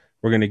pod.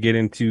 We're going to get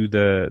into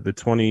the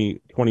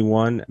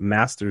 2021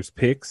 Masters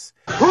picks.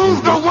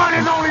 Who's the one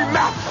and only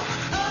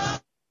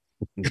master?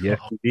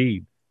 Yes,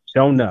 indeed.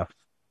 Show enough.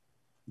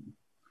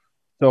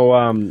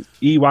 So,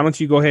 E, why don't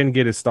you go ahead and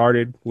get it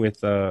started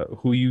with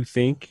who you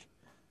think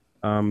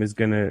is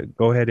going to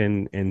go ahead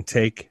and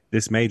take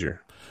this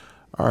major?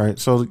 All right.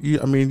 So,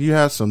 you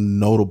had some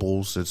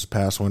notables as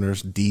past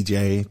winners: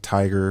 DJ,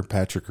 Tiger,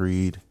 Patrick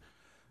Reed,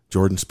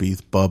 Jordan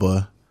Spieth,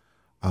 Bubba.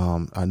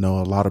 I know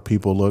a lot of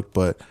people look,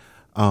 but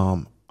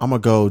I'm going to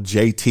go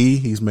JT.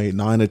 He's made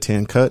 9 of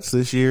 10 cuts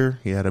this year.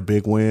 He had a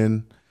big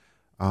win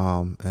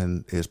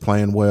and is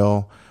playing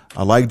well.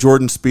 I like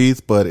Jordan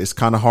Spieth, but it's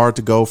kind of hard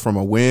to go from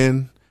a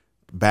win,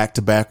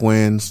 back-to-back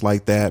wins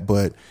like that,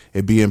 but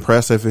it'd be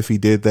impressive if he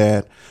did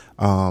that.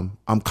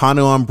 I'm kind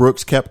of on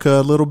Brooks Koepka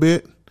a little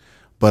bit,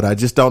 but I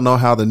just don't know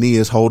how the knee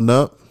is holding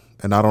up,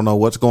 and I don't know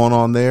what's going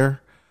on there.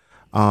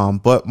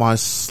 But my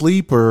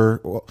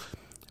sleeper, well,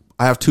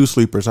 I have two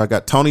sleepers. I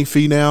got Tony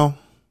Finau,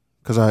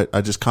 because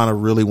I just kind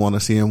of really want to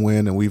see him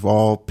win, and we've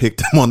all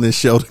picked him on this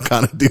show to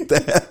kind of do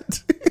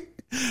that.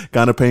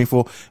 Kind of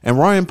painful. And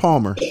Ryan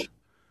Palmer.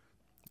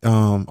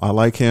 I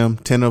like him.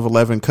 10 of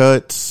 11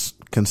 cuts,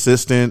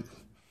 consistent.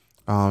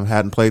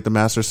 Hadn't played the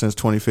Masters since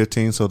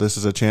 2015, so this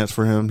is a chance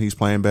for him. He's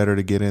playing better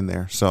to get in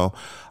there. So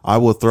I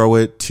will throw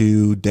it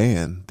to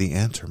Dan, the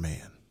answer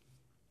man.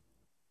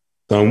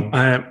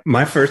 So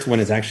my first one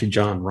is actually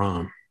Jon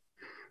Rahm.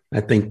 I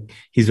think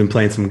he's been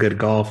playing some good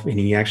golf, and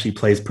he actually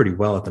plays pretty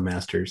well at the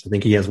Masters. I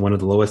think he has one of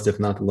the lowest, if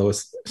not the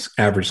lowest,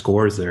 average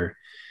scores there.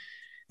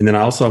 And then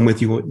I'm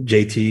with you,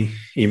 JT,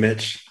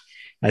 Mitch.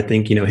 I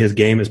think, his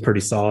game is pretty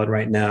solid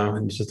right now,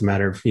 and it's just a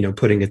matter of,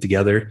 putting it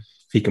together.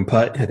 If he can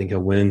putt, I think he'll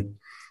win.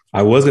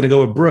 I was going to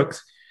go with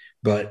Brooks,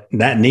 but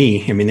that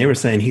knee, they were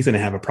saying he's going to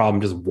have a problem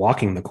just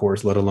walking the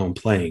course, let alone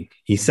playing.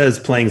 He says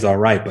playing's all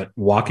right, but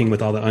walking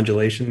with all the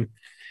undulation,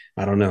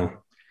 I don't know.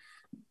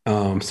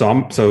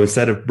 So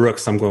instead of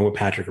Brooks, I'm going with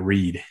Patrick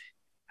Reed.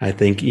 I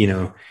think,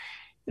 I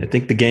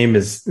think the game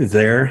is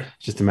there.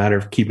 It's just a matter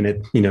of keeping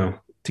it,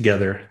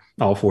 together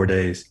all 4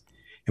 days.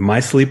 And my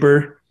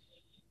sleeper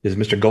is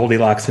Mr.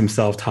 Goldilocks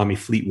himself, Tommy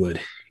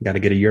Fleetwood. Got to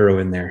get a Euro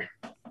in there.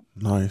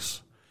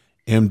 Nice.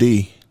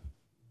 MD.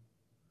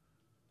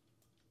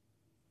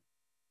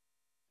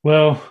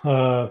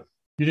 Well,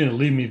 you didn't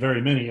leave me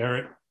very many,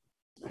 Eric.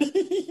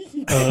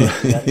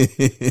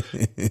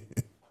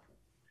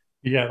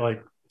 You got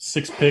like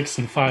 6 picks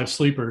and 5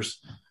 sleepers.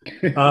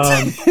 It's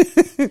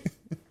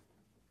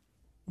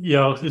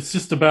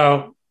just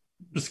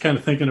kind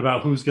of thinking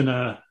about who's going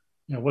to,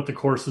 what the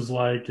course is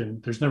like.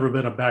 And there's never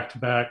been a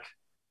back-to-back,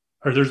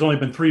 or there's only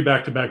been 3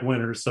 back-to-back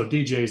winners. So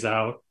DJ's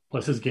out.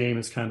 Plus his game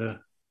is kind of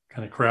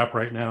crap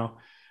right now.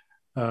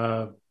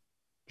 Jon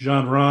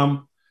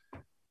Rahm,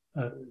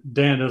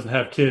 Dan doesn't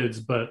have kids,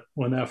 but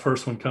when that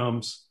first one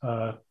comes,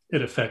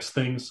 it affects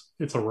things.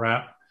 It's a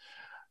wrap.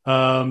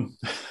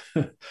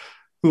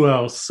 Who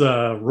else?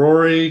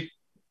 Rory,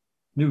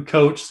 new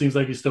coach, seems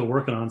like he's still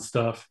working on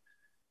stuff.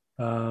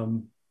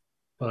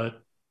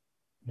 But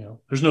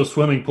there's no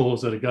swimming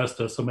pools at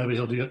Augusta, so maybe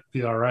he'll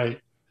be all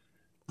right.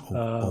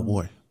 Oh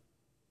boy.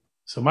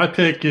 So my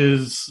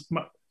pick's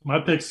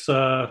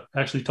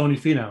actually Tony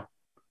Finau,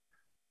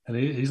 and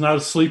he's not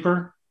a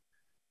sleeper.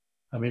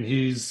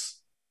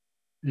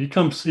 He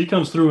comes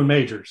through in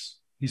majors.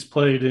 He's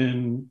played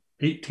in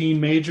 18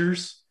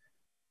 majors,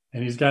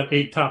 and he's got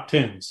 8 top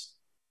 10s.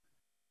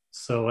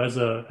 So as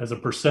a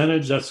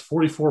percentage, that's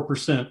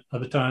 44%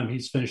 of the time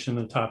he's finishing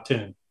in the top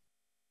 10.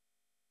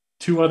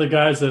 2 other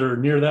guys that are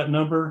near that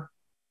number,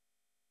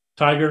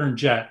 Tiger and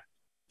Jack,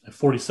 at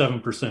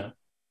 47%.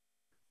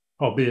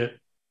 Albeit,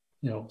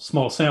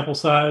 small sample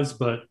size,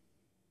 but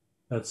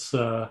that's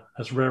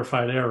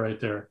rarefied air right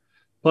there.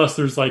 Plus,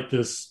 there's like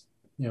this,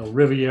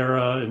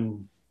 Riviera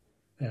and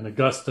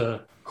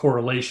Augusta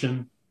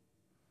correlation.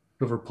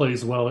 Whoever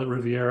plays well at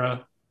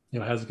Riviera,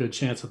 has a good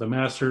chance at the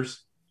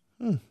Masters.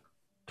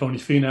 Tony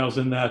Finau's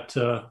in that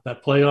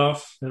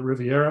playoff at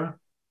Riviera.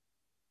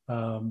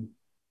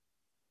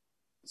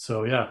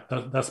 So yeah,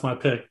 that's my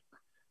pick.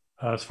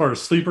 As far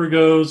as sleeper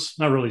goes,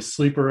 not really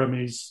sleeper.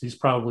 He's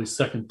probably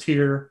second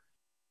tier.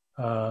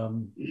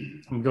 I'm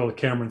gonna go with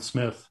Cameron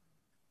Smith.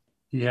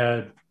 He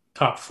had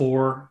top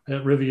 4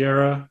 at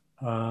Riviera.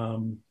 I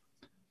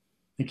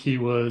think he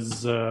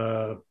was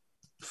 5th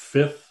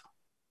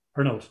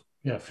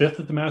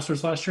at the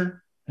Masters last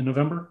year in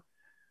November.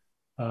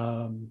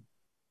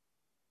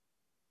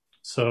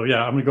 So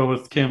yeah, I'm gonna go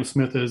with Cam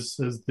Smith as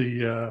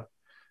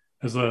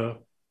a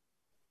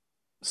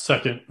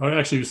second. Or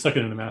actually, he was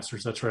second in the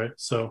Masters. That's right.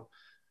 So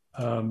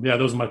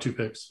those are my 2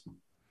 picks.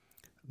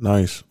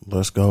 Nice.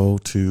 Let's go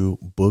to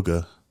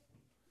Booga.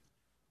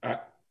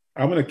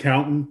 I'm an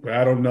accountant, but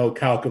I don't know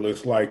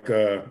calculus like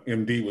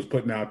MD was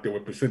putting out there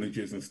with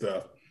percentages and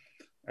stuff.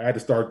 I had to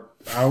start.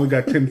 I only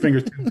got 10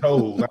 fingers, 10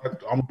 toes.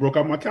 I broke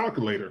out my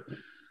calculator.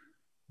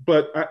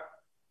 But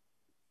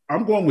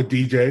I'm going with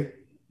DJ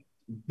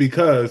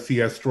because he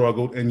has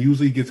struggled and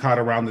usually gets hot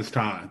around this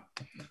time.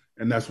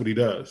 And that's what he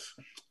does.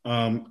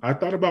 I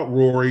thought about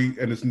Rory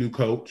and his new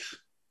coach,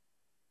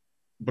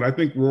 but I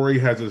think Rory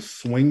has a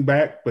swing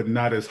back, but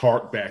not his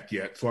heart back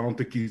yet. So I don't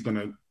think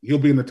he'll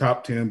be in the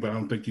top 10, but I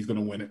don't think he's going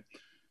to win it.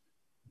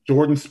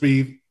 Jordan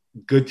Spieth,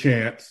 good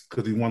chance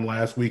because he won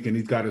last week and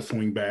he's got his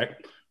swing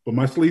back. But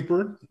my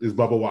sleeper is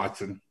Bubba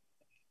Watson.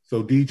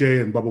 So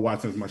DJ and Bubba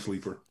Watson is my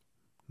sleeper.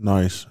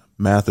 Nice.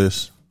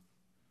 Mathis.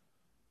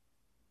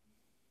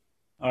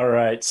 All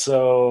right.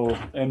 So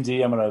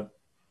MD, I'm going to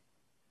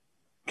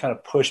kind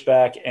of push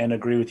back and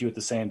agree with you at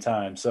the same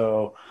time.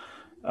 So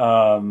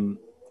I'm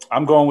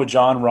going with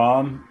Jon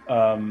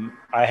Rahm.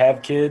 I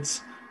have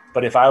kids,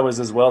 but if I was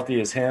as wealthy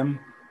as him,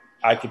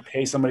 I could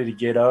pay somebody to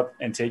get up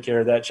and take care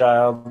of that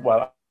child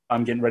while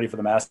I'm getting ready for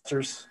the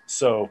Masters.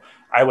 So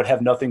I would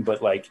have nothing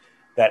but like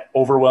that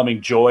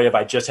overwhelming joy if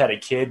I just had a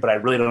kid, but I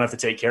really don't have to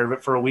take care of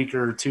it for a week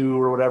or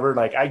 2 or whatever.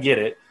 Like I get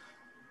it.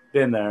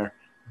 Been there.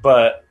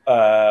 But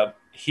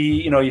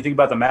he, you think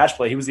about the match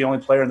play, he was the only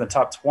player in the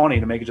top 20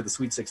 to make it to the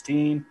Sweet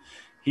 16.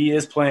 He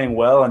is playing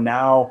well, and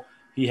now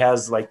he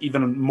has like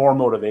even more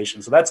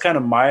motivation. So that's kind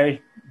of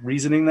my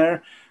reasoning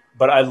there.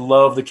 But I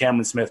love the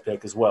Cameron Smith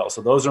pick as well.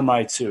 So those are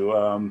my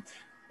two.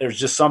 There's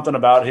just something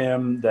about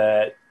him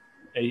that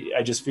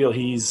I just feel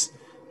he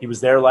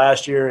was there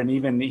last year, and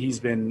even he's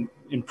been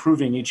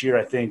improving each year,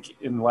 I think,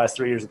 in the last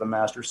 3 years of the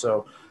Masters.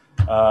 So,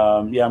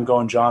 I'm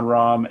going Jon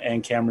Rahm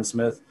and Cameron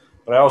Smith.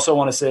 But I also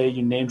want to say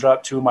you name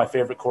dropped two of my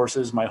favorite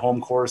courses, my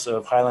home course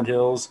of Highland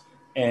Hills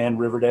and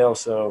Riverdale.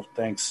 So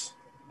thanks.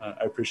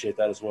 I appreciate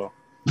that as well.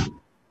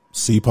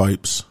 Sea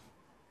pipes.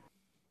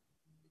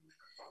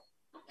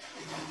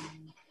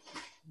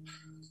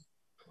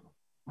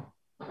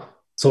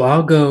 So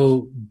I'll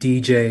go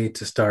DJ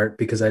to start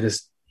because I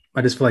just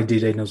feel like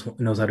DJ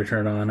knows how to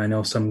turn on. I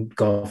know some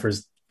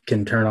golfers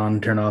can turn on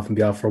and turn off and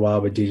be off for a while,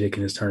 but DJ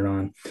can just turn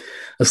on.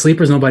 A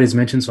sleeper is nobody's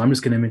mentioned, so I'm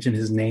just going to mention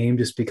his name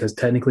just because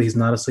technically he's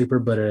not a sleeper,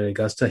 but at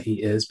Augusta he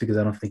is, because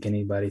I don't think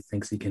anybody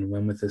thinks he can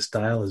win with his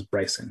style, is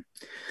Bryson.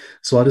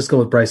 So I'll just go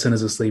with Bryson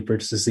as a sleeper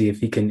just to see if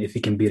he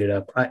can beat it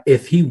up.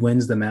 If he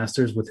wins the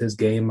Masters with his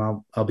game,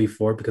 I'll be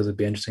for it because it'd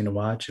be interesting to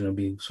watch, and it'll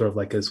be sort of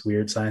like this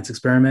weird science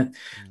experiment.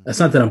 That's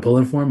not that I'm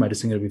pulling for him. I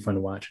just think it'll be fun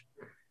to watch.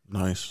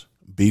 Nice.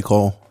 B.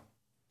 Cole.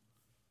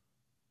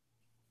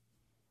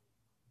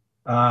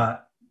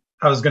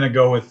 I was going to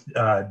go with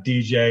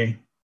DJ,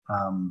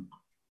 the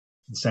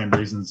same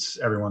reasons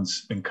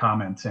everyone's been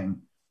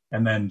commenting.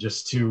 And then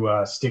just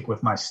to stick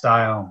with my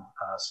style,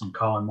 some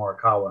Colin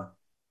Morikawa.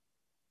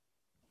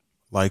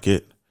 Like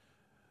it.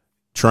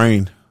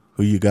 Train,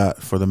 who you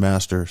got for the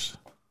Masters?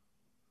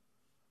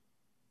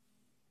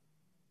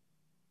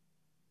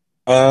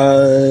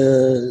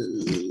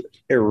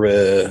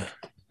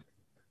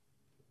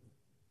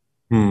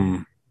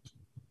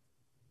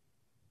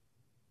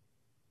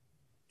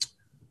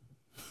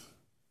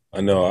 I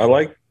know. I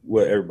like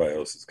what everybody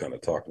else is kind of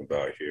talking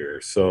about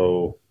here.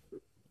 So,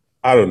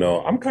 I don't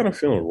know. I'm kind of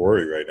feeling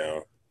Rory right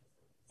now.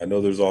 I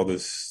know there's all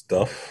this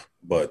stuff,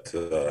 but,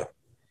 I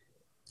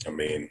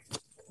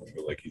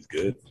feel like he's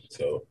good.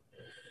 So,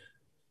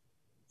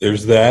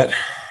 there's that.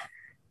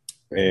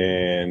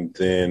 And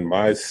then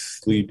my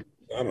sleeper,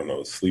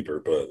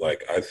 but,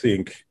 like, I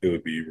think it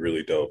would be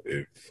really dope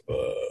if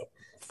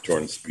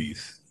Jordan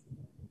Spieth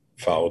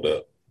followed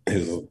up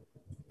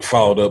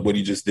what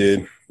he just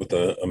did with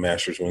a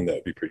Masters win. That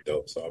would be pretty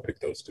dope. So I'll pick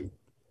those two.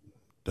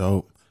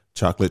 Dope.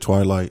 Chocolate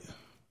Twilight.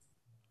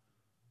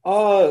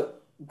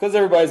 Because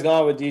everybody's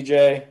gone with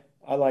DJ.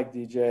 I like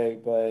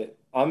DJ, but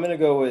I'm gonna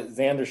go with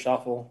Xander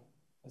Schauffele.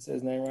 That's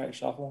his name, right?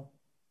 Shuffle.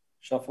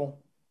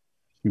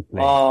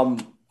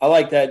 I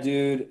like that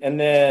dude. And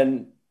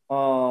then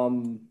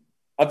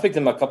I picked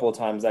him a couple of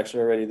times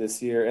actually already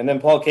this year. And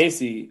then Paul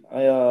Casey.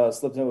 I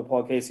slipped in with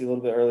Paul Casey a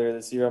little bit earlier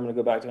this year. I'm gonna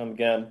go back to him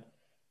again.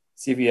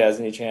 See if he has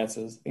any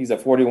chances. He's a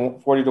 40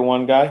 to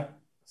 1 guy.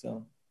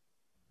 So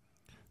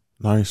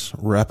nice.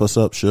 Wrap us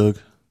up, Suge.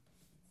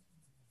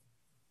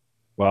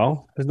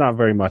 Well, there's not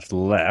very much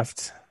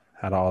left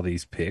out of all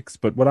these picks,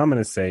 but what I'm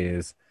going to say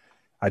is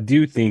I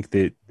do think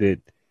that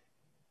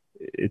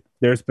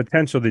there's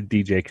potential that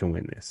DJ can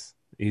win this.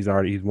 He's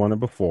won it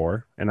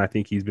before, and I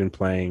think he's been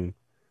playing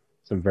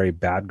some very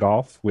bad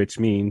golf, which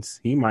means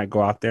he might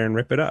go out there and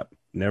rip it up.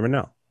 You never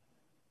know.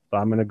 So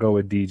I'm going to go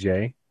with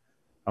DJ.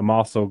 I'm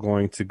also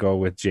going to go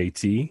with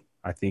JT.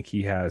 I think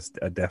he has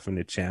a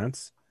definite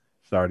chance.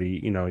 He's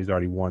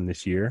already won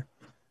this year.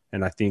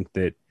 And I think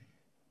that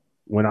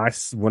when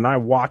I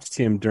watched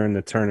him during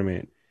the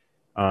tournament,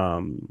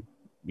 a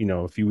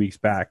few weeks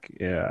back,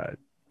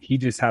 he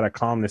just had a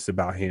calmness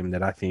about him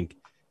that I think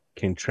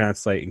can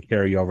translate and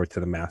carry over to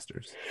the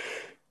Masters.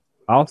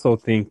 I also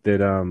think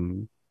that, I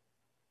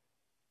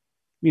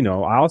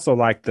also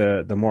like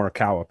the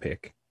Morikawa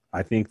pick.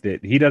 I think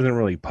that he doesn't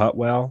really putt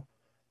well,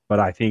 but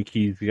I think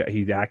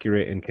he's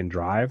accurate and can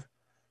drive.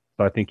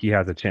 So I think he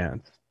has a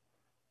chance.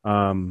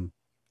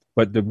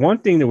 But the one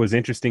thing that was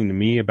interesting to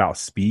me about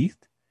Spieth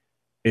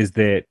is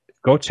that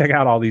go check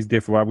out all these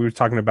different. We were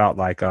talking about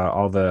like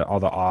all the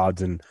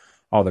odds and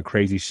all the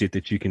crazy shit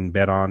that you can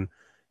bet on.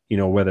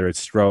 Whether it's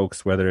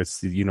strokes, whether it's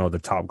the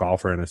top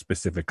golfer in a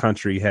specific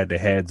country, head to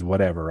heads,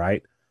 whatever,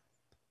 right?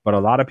 But a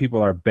lot of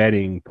people are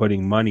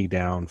putting money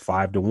down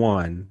 5 to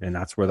 1, and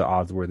that's where the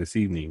odds were this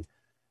evening.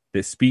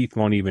 That Spieth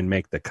won't even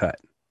make the cut,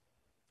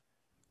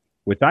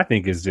 which I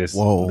think is just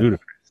ludicrous.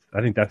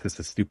 I think that's just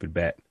a stupid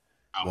bet.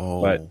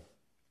 Whoa. But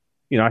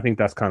I think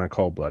that's kind of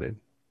cold blooded.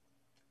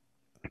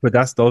 But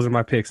those are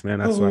my picks, man.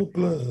 That's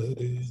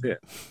it.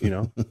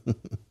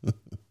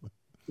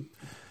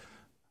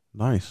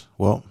 Nice.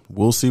 Well,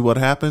 we'll see what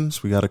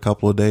happens. We got a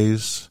couple of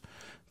days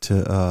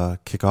to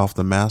kick off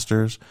the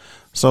Masters.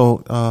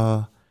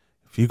 So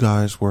if you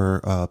guys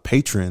were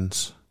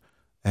patrons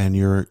and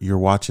you're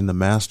watching the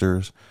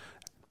Masters,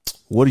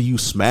 what are you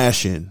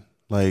smashing?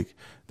 Like,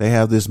 they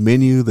have this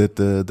menu that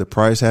the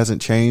price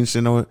hasn't changed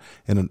in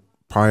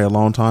probably a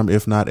long time,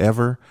 if not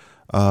ever.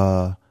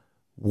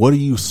 What are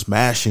you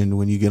smashing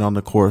when you get on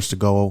the course to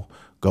go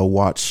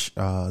watch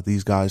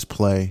these guys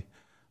play?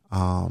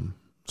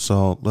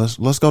 So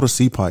let's go to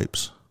C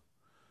Pipes.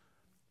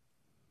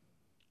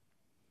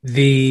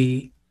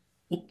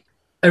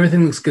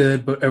 Everything looks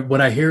good, but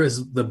what I hear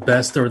is the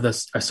best, or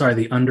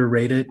the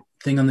underrated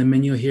thing on the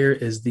menu here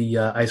is the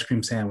ice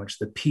cream sandwich.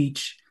 The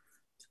peach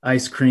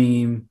ice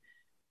cream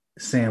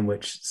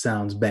sandwich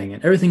sounds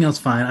banging. Everything else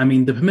fine. I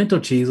mean, the pimento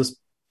cheese,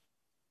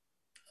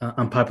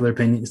 unpopular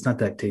opinion, it's not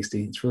that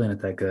tasty. It's really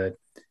not that good.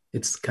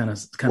 It's kind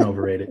of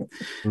overrated.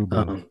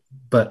 Mm-hmm.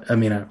 But I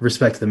mean,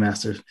 respect to the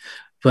masters.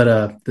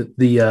 But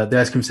the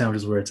ice cream sandwich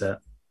is where it's at.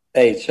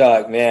 Hey,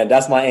 Chuck, man,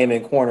 that's my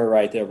aiming corner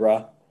right there,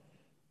 bro.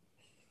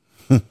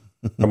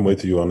 I'm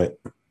with you on it.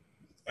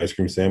 Ice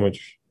cream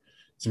sandwich,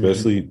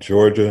 especially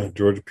Georgia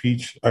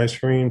peach ice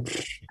cream.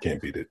 You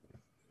can't beat it.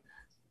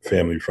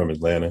 Family from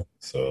Atlanta,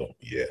 so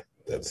yeah,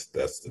 that's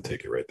the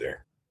ticket right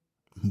there.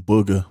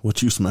 Booger,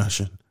 what you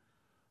smashing?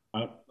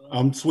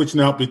 I'm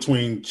switching out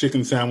between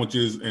chicken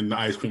sandwiches and the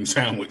ice cream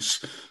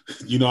sandwich.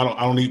 I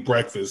don't eat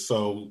breakfast,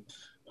 so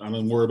I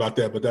don't worry about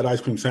that. But that ice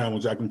cream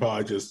sandwich, I can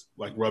probably just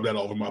like rub that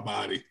over my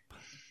body.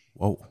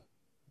 Whoa.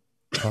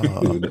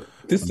 Dude,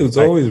 this dude's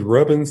always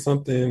rubbing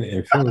something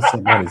and feeling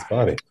something on his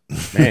body.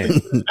 Man.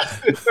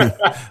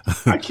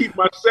 I keep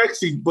my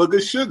sexy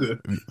Booger Sugar.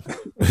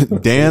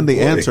 Dan,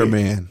 the answer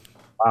man.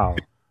 Wow.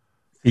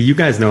 You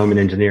guys know I'm an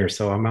engineer,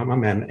 so I'm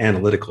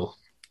analytical.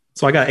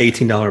 So I got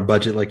 $18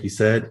 budget, like you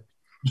said.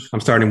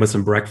 I'm starting with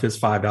some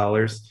breakfast,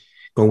 $5.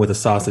 Going with a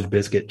sausage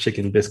biscuit,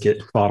 chicken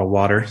biscuit, bottle of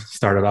water.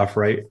 Started off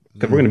right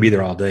because we're going to be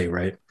there all day,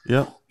 right?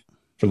 Yep.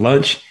 For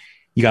lunch,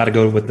 you got to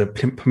go with the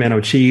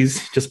pimento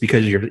cheese just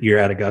because you're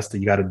at Augusta.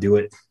 You got to do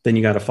it. Then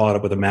you got to follow it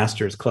up with a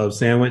Master's Club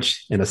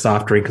sandwich and a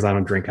soft drink because I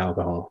don't drink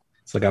alcohol.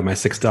 So I got my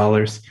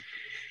 $6.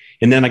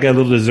 And then I got a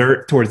little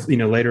dessert towards,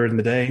 later in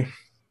the day.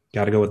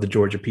 Got to go with the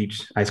Georgia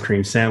peach ice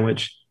cream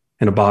sandwich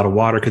and a bottle of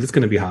water because it's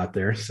going to be hot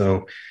there.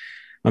 So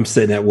I'm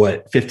sitting at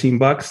what,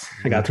 $15?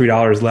 I got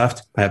 $3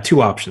 left. I have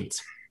two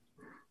options.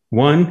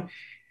 One,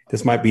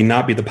 this might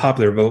not be the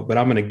popular vote, but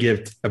I'm going to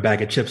give a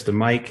bag of chips to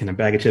Mike and a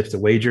bag of chips to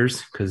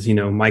Wagers because,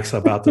 Mike's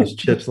about those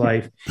chips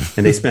life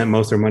and they spent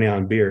most of their money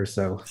on beer.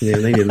 So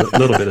they need a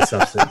little bit of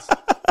substance.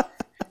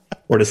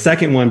 Or the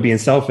second one, being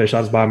selfish,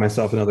 I'll just buy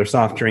myself another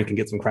soft drink and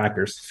get some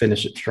crackers,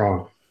 finish it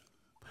strong.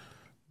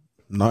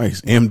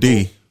 Nice.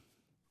 MD.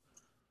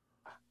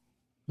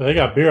 They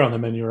got beer on the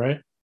menu,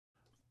 right?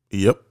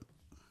 Yep.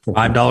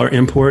 $5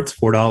 imports,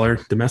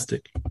 $4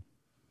 domestic.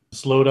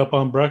 Just load up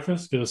on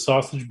breakfast, get a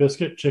sausage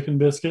biscuit, chicken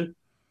biscuit,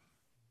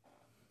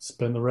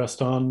 spend the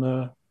rest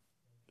on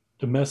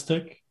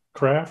domestic,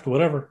 craft,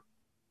 whatever.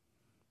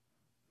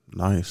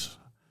 Nice.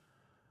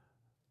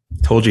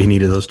 Told you he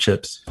needed those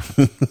chips.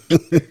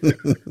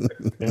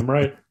 Damn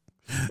right.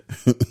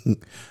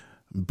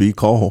 Be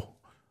Cole.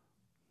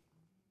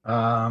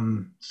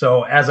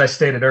 So as I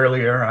stated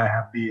earlier, I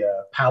have the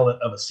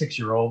palate of a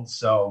 6-year-old.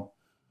 So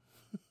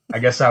I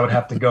guess I would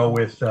have to go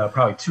with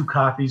probably 2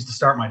 coffees to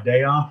start my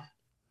day off.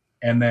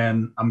 And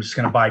then I'm just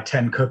going to buy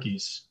 10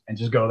 cookies and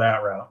just go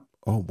that route.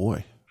 Oh,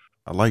 boy.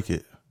 I like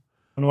it. I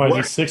don't know why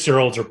these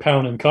 6-year-olds are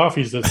pounding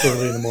coffees this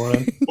early in the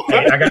morning.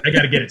 Hey, I got to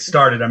get it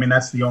started. I mean,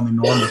 that's the only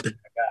normal thing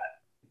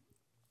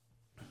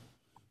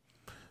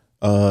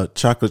I got.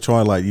 Chocolate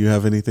Twilight, you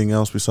have anything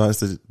else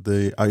besides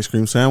the ice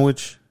cream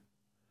sandwich?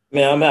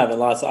 Man, I'm having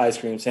lots of ice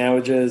cream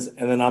sandwiches,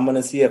 and then I'm going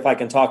to see if I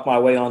can talk my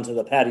way onto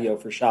the patio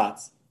for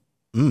shots.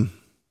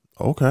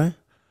 Okay.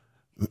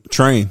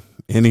 Train.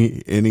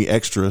 Any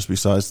extras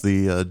besides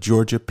the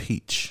Georgia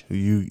peach?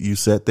 You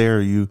set there,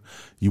 or you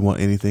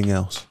want anything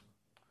else?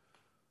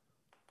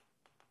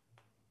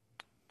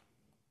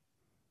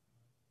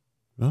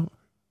 No.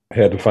 I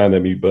had to find that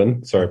mute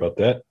button. Sorry about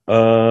that.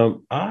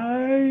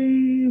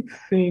 I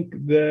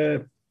think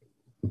that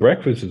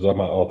breakfast is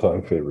my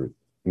all-time favorite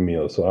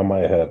meal, so I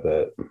might have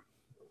that.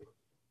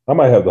 I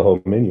might have the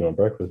whole menu on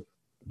breakfast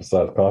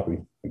besides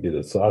coffee. Get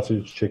a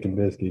sausage, chicken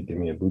biscuit, give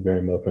me a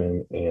blueberry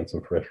muffin, and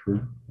some fresh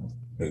fruit.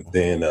 And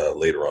then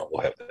later on,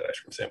 we'll have the ice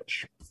cream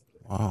sandwich.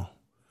 Wow.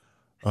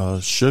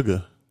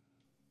 Sugar.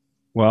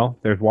 Well,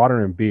 there's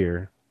water and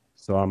beer,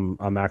 so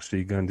I'm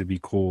actually going to be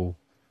cool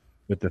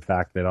with the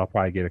fact that I'll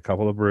probably get a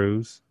couple of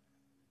brews.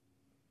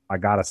 I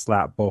gotta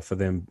slap both of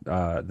them,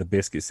 the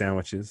biscuit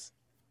sandwiches,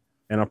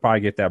 and I'll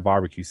probably get that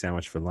barbecue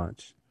sandwich for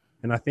lunch.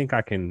 And I think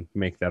I can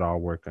make that all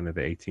work under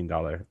the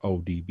 $18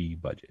 ODB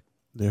budget.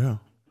 Yeah.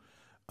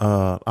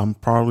 I'm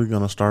probably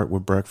going to start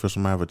with breakfast.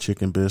 I'm going to have a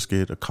chicken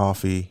biscuit, a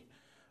coffee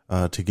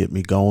to get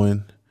me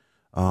going.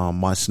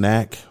 My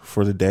snack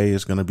for the day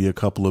is going to be a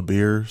couple of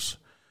beers.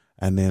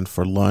 And then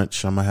for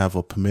lunch, I'm going to have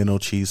a pimento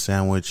cheese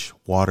sandwich,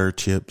 water,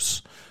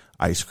 chips,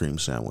 ice cream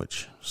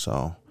sandwich.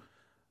 So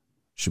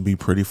should be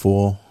pretty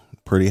full,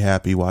 pretty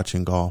happy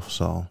watching golf.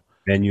 So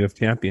Menu of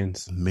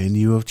champions.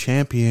 Menu of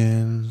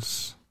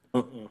champions.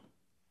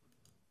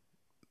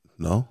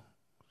 No?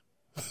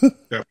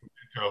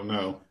 Oh,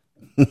 no.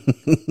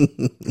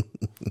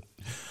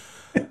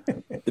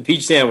 The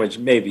peach sandwich,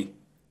 maybe.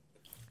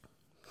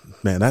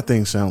 Man, that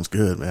thing sounds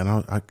good, man.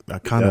 I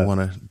kind of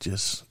want to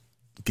just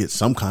get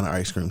some kind of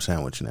ice cream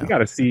sandwich now. We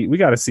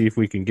gotta see if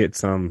we can get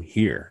some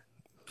here.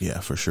 Yeah,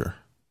 for sure.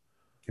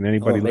 Can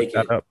anybody I'll look make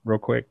that it. up real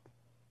quick?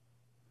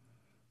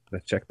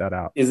 Let's check that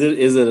out. Is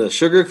it a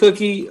sugar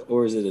cookie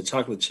or is it a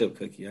chocolate chip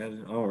cookie? I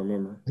don't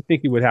remember. I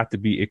think it would have to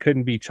be. It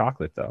couldn't be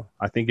chocolate though.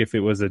 I think if it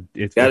was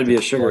it's Got to be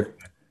a sugar.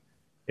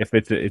 If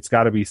it's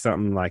got to be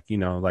something like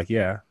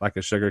like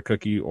a sugar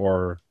cookie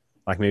or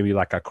like maybe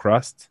like a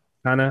crust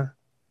kind of,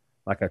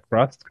 like a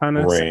crust kind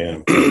of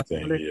graham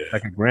thing, yeah.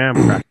 like a graham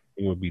cracker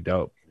thing would be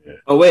dope. Yeah.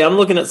 Oh wait, I'm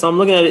looking at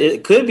it.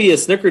 It could be a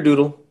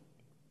snickerdoodle.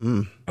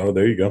 Mm. Oh,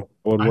 there you go.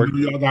 I know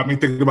y'all got me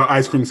thinking about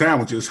ice cream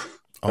sandwiches.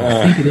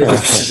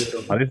 This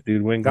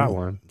dude went and got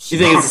one. You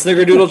think it's a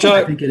snickerdoodle,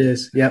 Chuck? I think it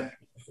is. Yep.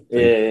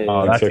 Yeah.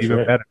 Oh, that's even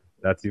right. better.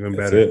 That's even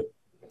better.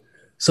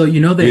 So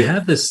they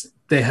have this.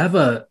 They have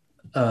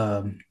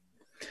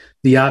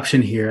the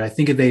option here. I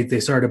think they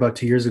started about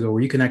 2 years ago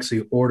where you can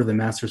actually order the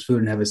Masters food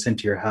and have it sent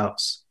to your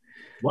house.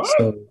 What?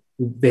 So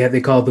they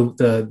call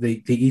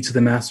the Eats of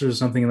the Masters or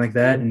something like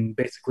that, and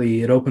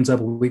basically it opens up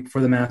a week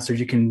before the Masters.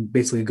 You can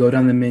basically go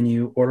down the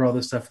menu, order all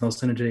this stuff, and they'll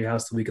send it to your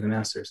house the week of the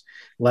Masters.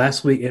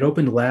 It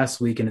opened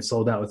last week and it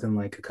sold out within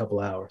like a couple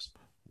hours.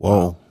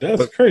 Whoa,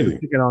 that's crazy.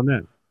 Get on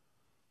that.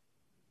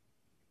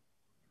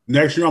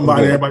 Next year, I'm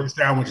buying everybody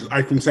sandwiches,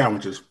 ice cream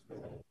sandwiches.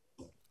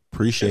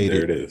 Appreciate it.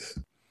 There it is.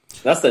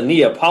 That's the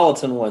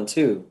Neapolitan one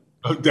too.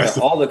 That's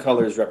all the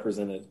colors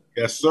represented.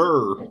 Yes,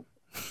 sir.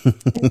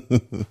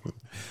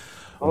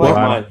 I like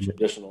mine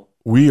traditional.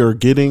 We are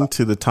getting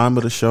to the time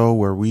of the show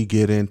where we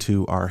get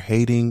into our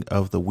hating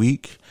of the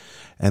week.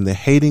 And the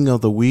hating of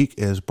the week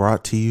is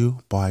brought to you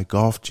by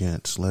Golf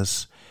Gents.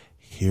 Let's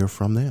hear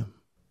from them.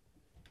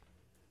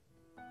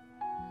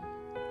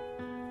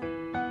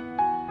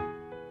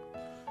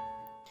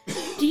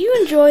 Do you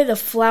enjoy the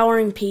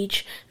flowering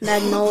peach,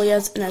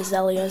 magnolias, and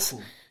azaleas?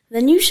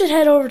 Then you should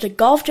head over to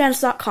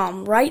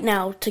golfgents.com right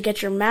now to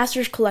get your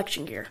Masters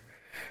collection gear.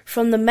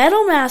 From the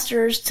Metal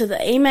Masters to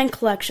the Amen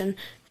collection,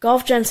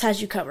 Golf Gents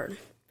has you covered.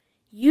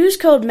 Use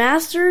code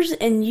MASTERS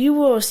and you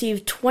will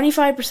receive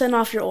 25%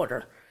 off your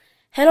order.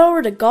 Head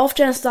over to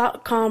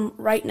golfgents.com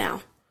right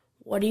now.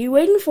 What are you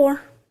waiting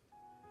for?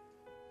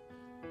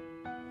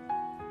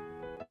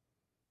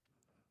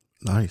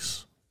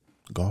 Nice.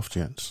 Golf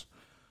Gents.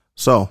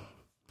 So,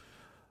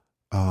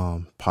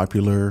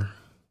 popular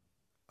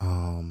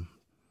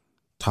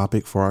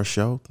topic for our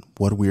show,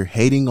 what we're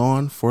hating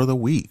on for the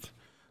week.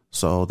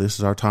 So this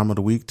is our time of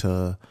the week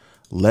to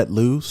let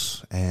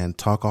loose and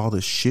talk all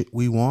the shit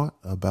we want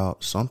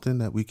about something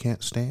that we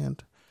can't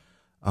stand.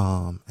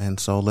 And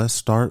so let's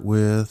start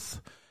with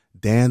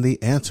Dan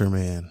the Answer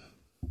Man.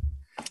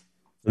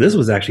 This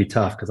was actually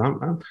tough because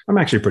I'm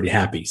actually pretty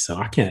happy, so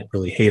I can't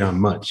really hate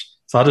on much.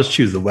 So I'll just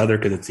choose the weather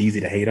because it's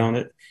easy to hate on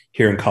it.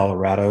 Here in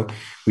Colorado,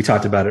 we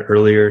talked about it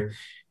earlier.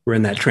 We're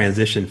in that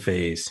transition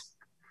phase,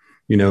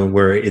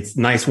 where it's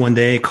nice one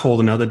day,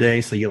 cold another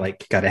day. So you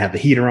got to have the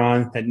heater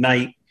on at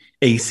night,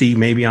 AC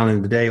maybe on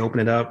in the day, open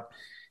it up.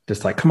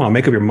 Just come on,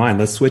 make up your mind.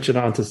 Let's switch it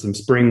on to some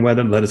spring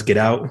weather. Let us get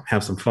out,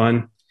 have some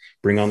fun,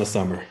 bring on the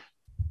summer.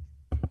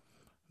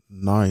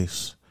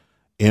 Nice.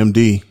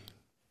 MD.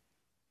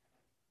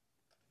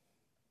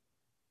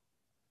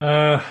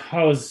 I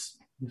was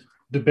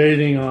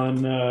debating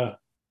on,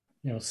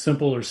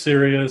 simple or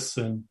serious,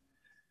 and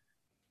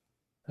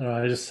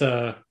I just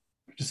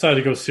decided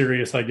to go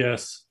serious, I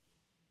guess.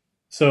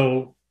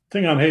 So, the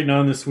thing I'm hating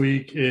on this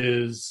week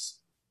is,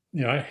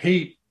 I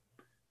hate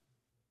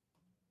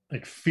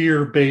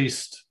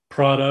fear-based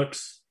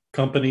products,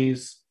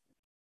 companies,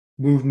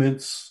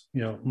 movements,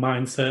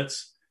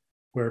 mindsets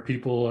where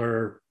people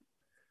are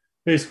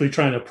basically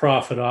trying to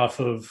profit off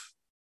of,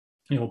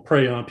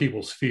 prey on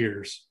people's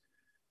fears.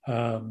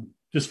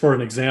 Just for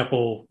an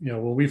example,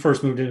 when we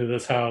first moved into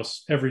this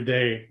house, every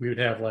day we would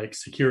have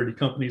security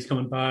companies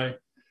coming by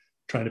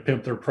trying to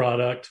pimp their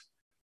product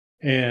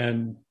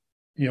and,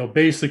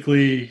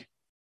 basically,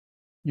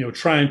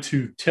 trying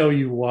to tell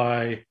you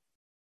why,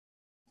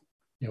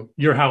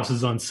 your house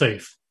is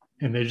unsafe.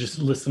 And they just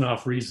listing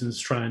off reasons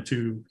trying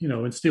to,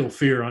 instill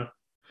fear on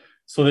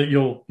so that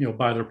you'll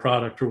buy their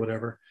product or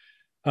whatever.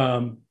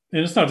 And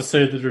it's not to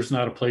say that there's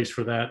not a place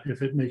for that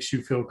if it makes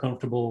you feel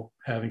comfortable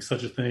having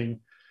such a thing.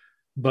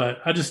 But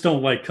I just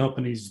don't like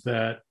companies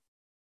that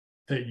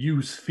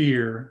use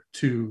fear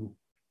to,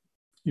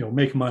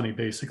 make money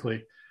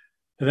basically.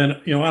 And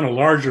then, on a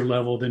larger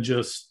level than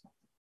just,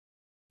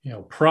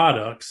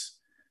 products,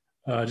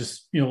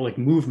 just,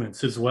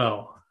 movements as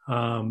well.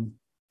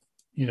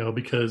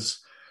 Because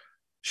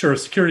sure, a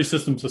security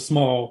system's a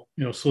small,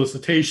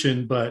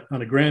 solicitation, but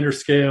on a grander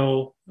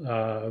scale,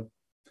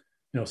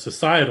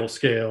 societal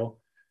scale,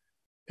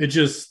 it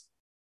just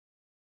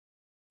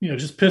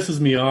pisses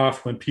me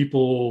off when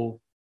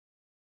people,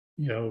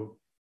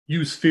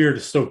 use fear to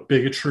stoke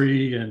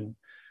bigotry and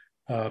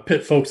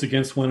pit folks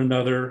against one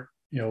another,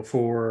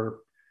 for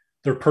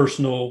their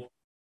personal,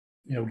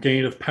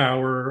 gain of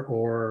power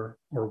or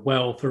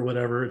wealth or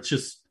whatever. It's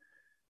just,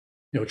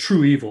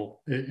 true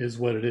evil is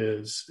what it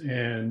is.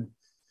 And,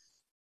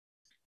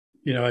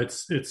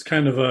 it's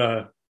kind of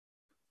a,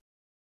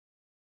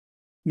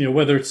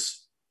 whether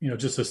it's,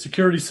 just a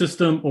security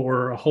system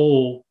or a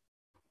whole,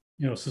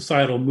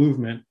 societal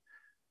movement,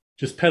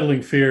 just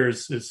peddling fear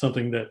is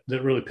something that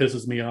really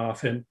pisses me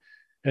off, and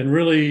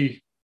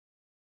really,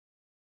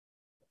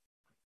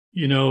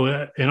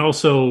 and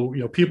also,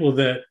 people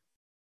that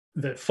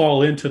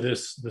fall into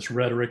this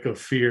rhetoric of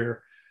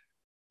fear,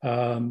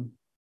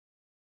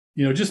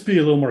 just be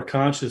a little more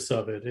conscious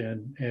of it,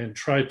 and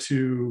try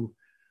to,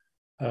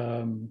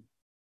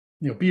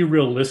 be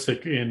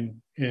realistic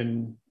in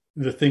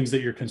the things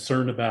that you're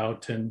concerned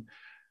about. And,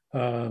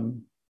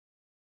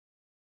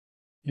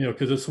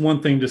 because it's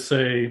one thing to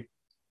say,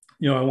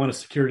 I want a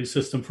security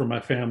system for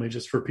my family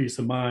just for peace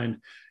of mind.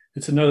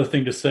 It's another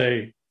thing to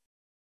say,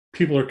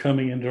 people are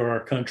coming into our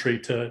country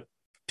to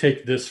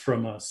take this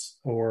from us,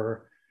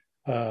 or,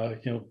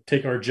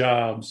 take our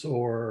jobs,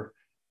 or,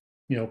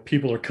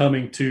 people are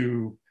coming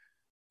to,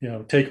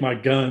 take my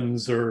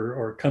guns,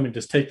 or coming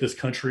to take this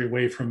country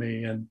away from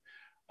me. And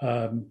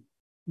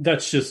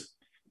that's just,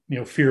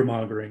 fear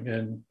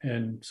mongering.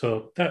 And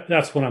so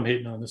that's what I'm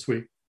hating on this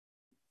week.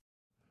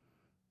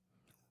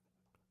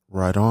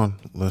 Right on.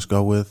 Let's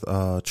go with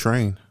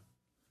Train.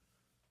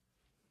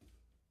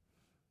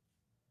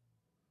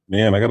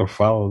 Man, I got to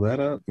follow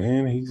that up,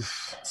 man.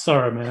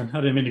 Sorry, man.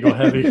 I didn't mean to go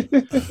heavy.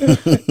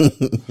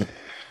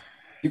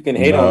 You can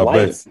hate on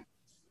lights.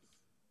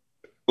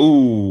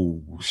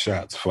 Ooh,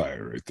 shots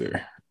fired right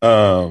there.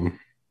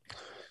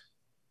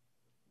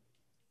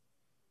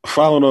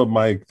 Following up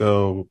Mike,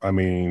 though, I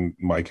mean,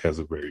 Mike has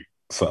a very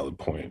solid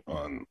point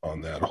on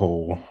that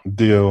whole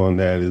deal, and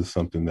that is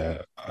something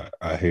that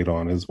I hate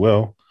on as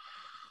well.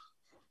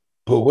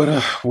 But what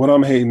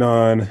I'm hating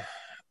on,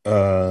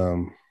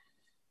 I'm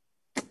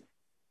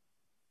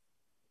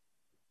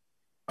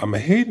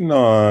hating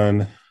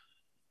on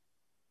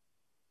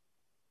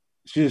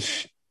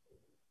just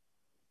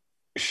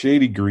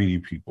shady, greedy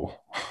people.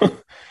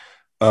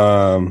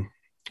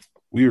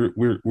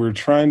 We're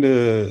trying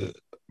to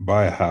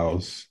buy a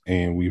house,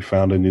 and we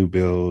found a new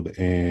build,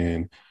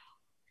 and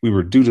we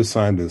were due to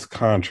sign this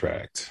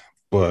contract,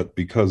 but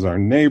because our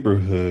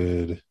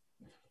neighborhood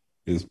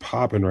is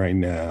popping right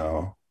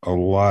now, a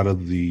lot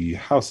of the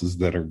houses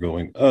that are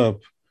going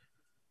up,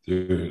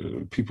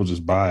 people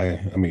just buy.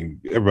 I mean,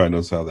 everybody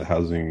knows how the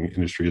housing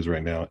industry is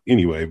right now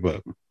anyway,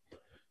 but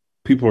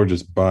people are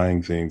just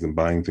buying things and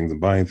buying things and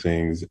buying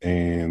things.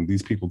 And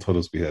these people told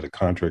us we had a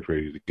contract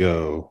ready to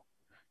go.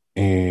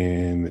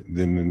 And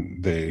then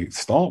they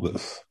stalled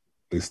us.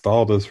 They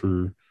stalled us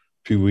for a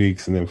few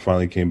weeks, and then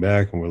finally came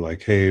back and we're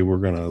like, hey, we're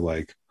going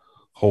to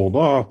hold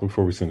off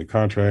before we send the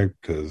contract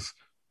because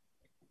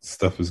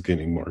stuff is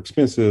getting more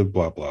expensive,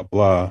 blah, blah,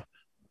 blah.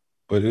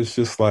 But it's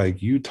just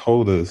you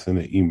told us in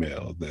an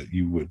email that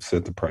you would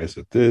set the price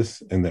at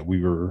this and that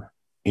we were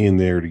in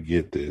there to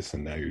get this,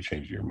 and now you're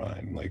changing your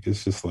mind.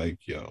 It's just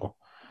yo,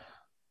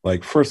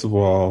 first of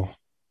all,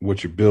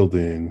 what you're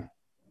building,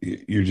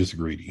 you're just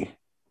greedy.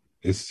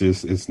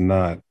 It's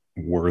not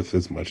worth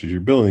as much as you're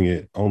building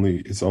it.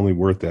 It's only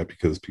worth that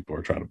because people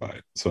are trying to buy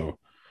it. So,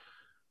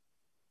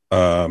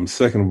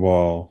 second of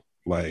all,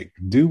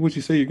 do what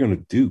you say you're going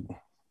to do.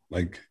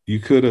 You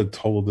could have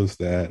told us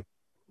that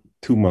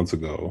 2 months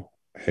ago.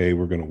 Hey,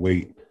 we're going to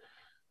wait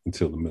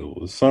until the middle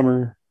of the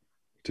summer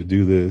to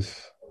do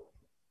this.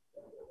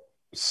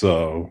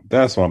 So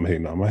that's what I'm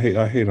hating on.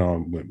 I hate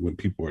on when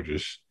people are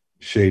just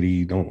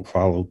shady, don't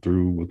follow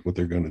through with what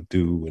they're going to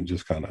do, and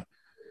just kind of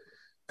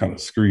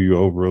screw you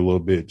over a little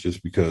bit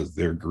just because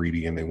they're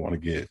greedy and they want to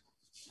get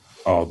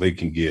all they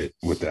can get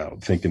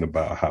without thinking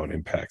about how it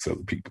impacts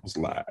other people's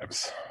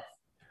lives.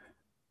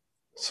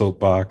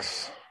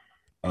 Soapbox,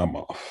 I'm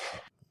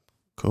off.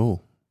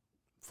 Cool.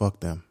 Fuck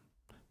them.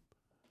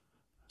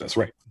 That's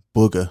right.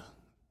 Booger.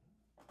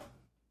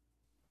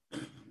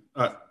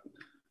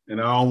 And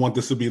I don't want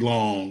this to be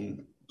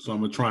long, so I'm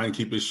going to try and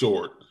keep it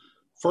short.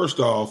 First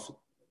off,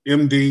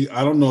 MD,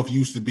 I don't know if you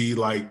used to be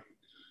the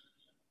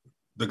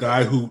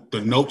guy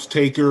the notes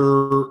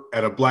taker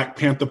at a Black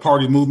Panther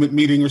Party movement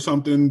meeting or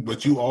something,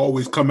 but you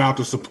always come out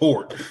to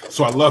support.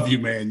 So I love you,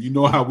 man. You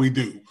know how we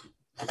do.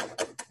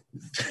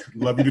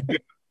 Love you to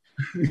death.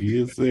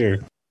 He is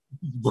there.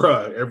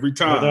 Bruh, every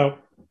time.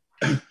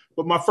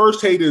 But my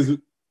first hate is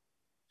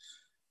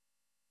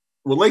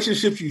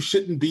relationships you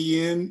shouldn't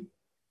be in,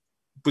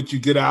 but you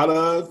get out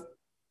of,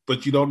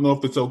 but you don't know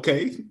if it's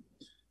okay.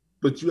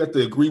 But you have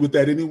to agree with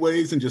that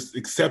anyways and just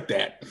accept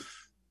that.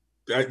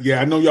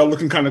 I know y'all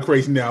looking kind of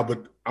crazy now,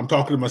 but I'm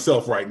talking to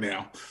myself right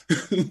now.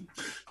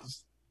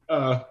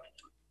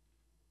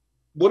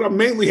 What I'm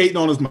mainly hating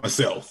on is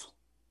myself.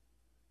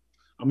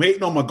 I'm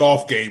hating on my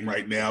golf game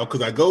right now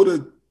because I go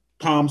to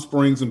Palm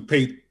Springs and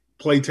play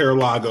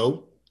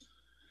Terralago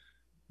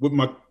with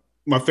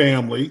my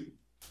family,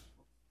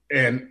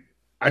 and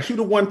I shoot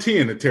a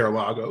 110 at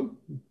Terralago.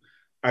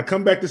 I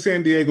come back to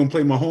San Diego and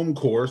play my home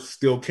course,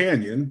 Still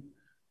Canyon,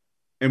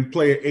 and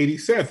play at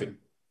 87.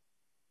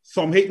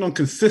 So I'm hating on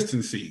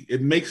consistency.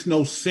 It makes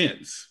no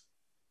sense.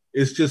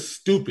 It's just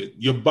stupid.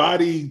 Your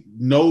body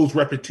knows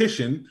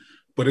repetition,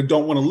 but it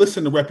don't want to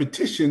listen to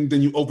repetition,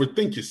 then you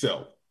overthink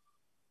yourself.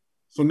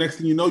 So next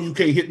thing you know, you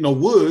can't hit no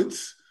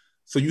woods.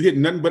 So you hit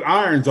nothing but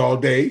irons all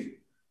day.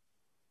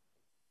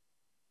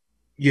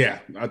 Yeah,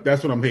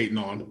 that's what I'm hating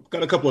on.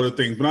 Got a couple other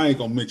things, but I ain't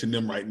gonna mention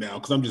them right now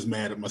because I'm just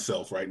mad at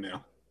myself right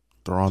now.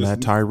 Throw on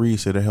that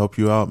Tyrese, it'll help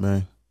you out,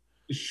 man.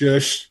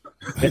 Shush.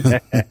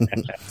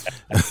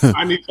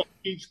 I need some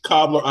peach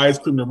cobbler ice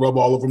cream to rub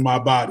all over my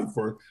body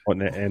for.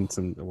 And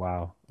some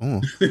wow.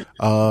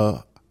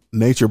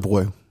 Nature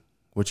Boy,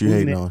 what you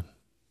hating on?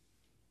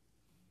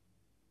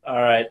 All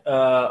right,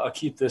 I'll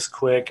keep this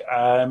quick.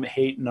 I'm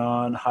hating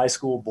on high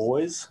school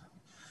boys.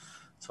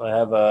 So I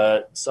have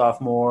a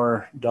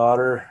sophomore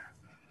daughter,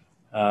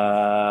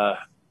 and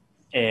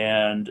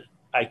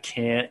I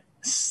can't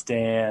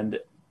stand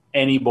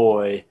any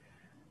boy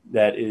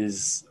that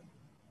is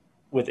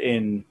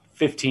within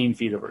 15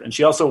 feet of her. And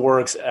she also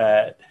works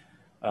at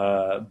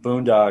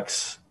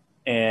Boondocks,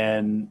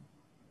 and,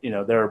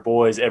 there are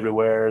boys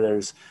everywhere.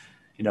 There's,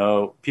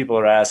 people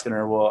are asking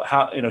her, well,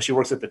 how, she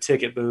works at the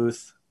ticket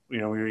booth,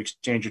 where you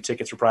exchange your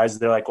tickets for prizes.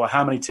 They're like, well,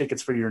 how many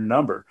tickets for your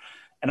number?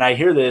 And I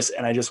hear this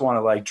and I just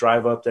want to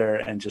drive up there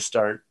and just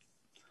start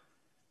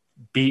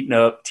beating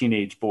up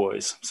teenage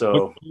boys.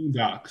 So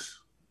Boondocks?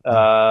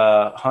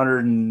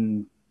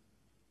 120th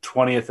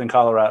in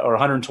Colorado, or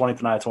 120th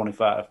and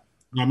I-25.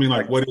 I mean,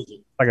 what is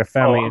it? Like a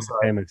family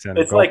entertainment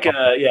center. It's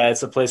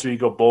it's a place where you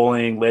go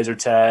bowling, laser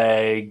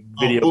tag,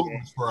 video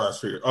games for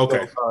us here.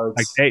 Okay.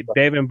 Like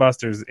Dave and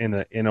Buster's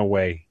in a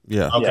way.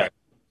 Yeah. Okay. Yeah.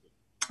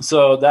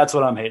 So that's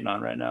what I'm hating on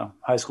right now.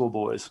 High school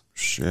boys.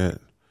 Shit.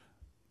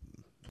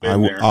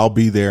 I'll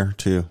be there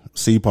too.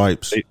 Sea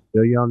pipes.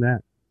 Feel you on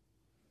that.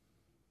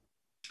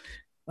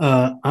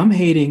 I'm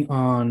hating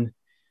on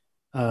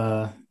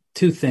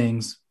two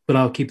things, but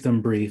I'll keep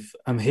them brief.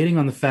 I'm hating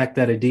on the fact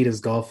that Adidas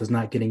Golf is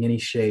not getting any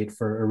shade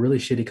for a really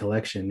shitty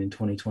collection in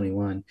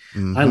 2021.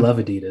 Mm-hmm. I love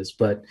Adidas,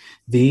 but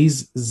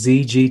these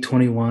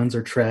ZG21s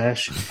are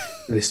trash.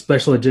 The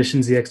special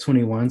editions, the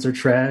X21s are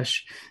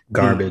trash.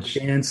 Garbage.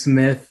 The Dan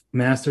Smith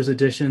Masters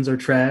editions are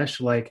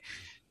trash.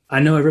 I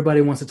know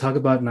everybody wants to talk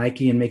about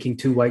Nike and making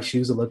two white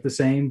shoes that look the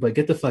same, but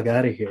get the fuck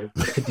out of here.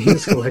 The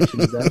Adidas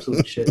collection is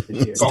absolute shit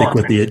this year. Stick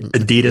with the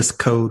Adidas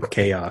code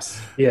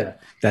chaos. Yeah.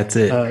 That's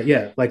it.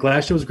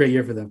 Last year was a great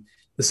year for them.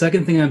 The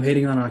second thing I'm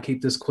hating on, I'll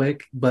keep this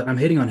quick, but I'm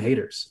hating on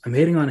haters. I'm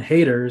hating on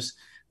haters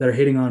that are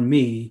hating on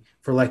me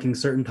for liking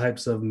certain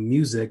types of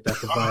music that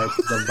provide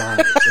the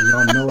vibes. And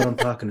y'all know what I'm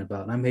talking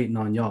about. And I'm hating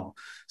on y'all.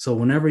 So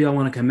whenever y'all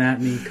want to come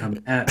at me,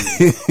 come at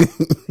me.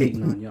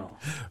 Hating on y'all.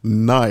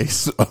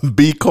 Nice.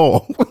 Be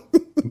calm.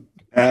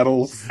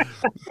 Battles.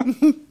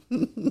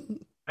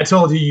 I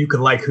told you could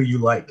like who you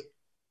like.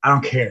 I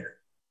don't care.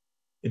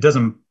 It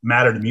doesn't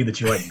matter to me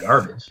that you like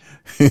garbage.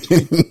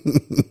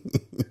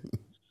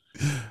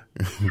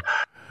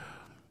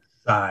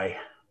 Sigh.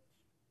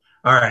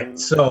 All right.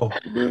 So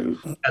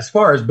as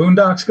far as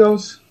Boondocks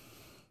goes,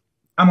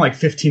 I'm like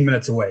 15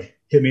 minutes away.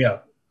 Hit me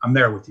up. I'm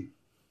there with you.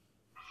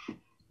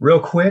 Real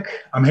quick,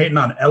 I'm hating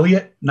on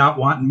Elliot not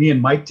wanting me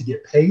and Mike to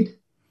get paid.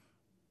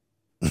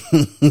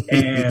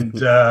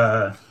 And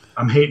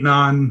I'm hating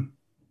on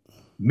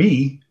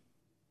me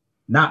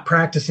not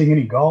practicing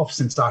any golf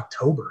since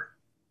October.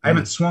 I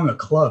haven't swung a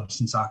club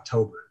since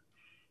October.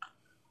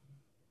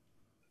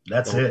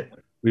 That's it.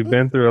 We've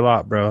been through a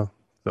lot, bro.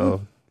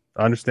 So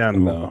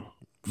understandable. No,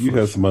 you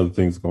have some other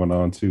things going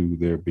on too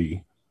there,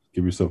 B.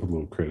 Give yourself a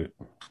little credit.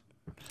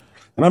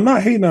 And I'm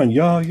not hating on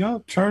y'all.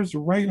 Y'all charge the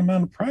right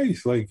amount of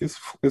price.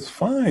 It's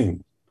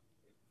fine.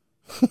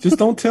 Just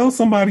don't tell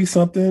somebody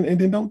something and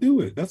then don't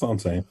do it. That's all I'm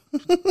saying.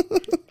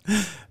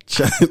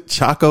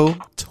 Choco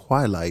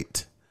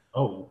Twilight.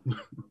 Oh.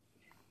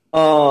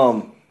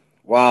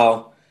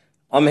 Wow.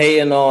 I'm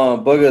hating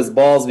on Booger's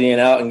balls being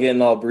out and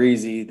getting all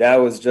breezy. That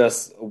was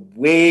just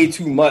way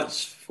too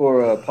much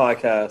for a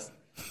podcast.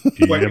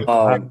 No.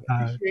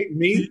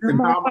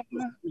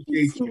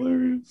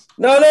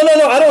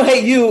 I don't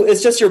hate you.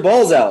 It's just your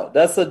balls out.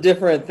 That's a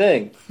different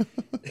thing.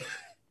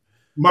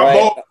 My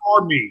balls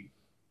are me.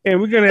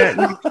 And we're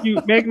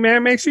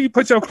gonna make sure you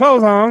put your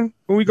clothes on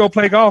when we go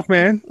play golf,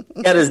 man.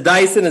 Got his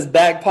dice in his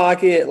back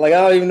pocket. I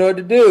don't even know what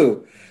to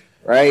do.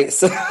 Right?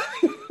 So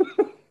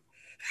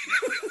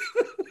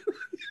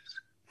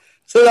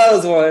So that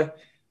was one.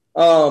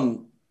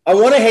 I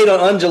want to hate on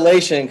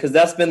undulation because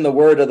that's been the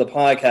word of the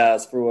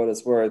podcast for what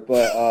it's worth.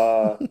 But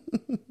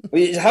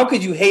how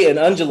could you hate an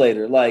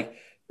undulator?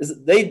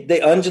 They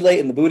undulate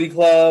in the booty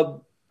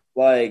club.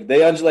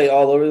 They undulate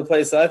all over the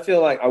place. So I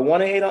feel like I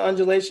want to hate on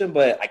undulation,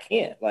 but I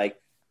can't.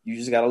 You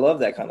just got to love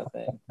that kind of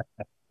thing.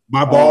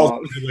 My balls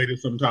undulated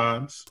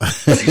sometimes.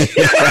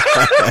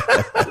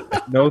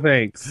 No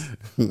thanks.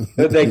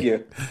 No, thank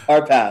you.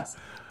 Our pass.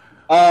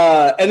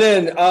 And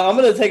then I'm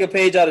going to take a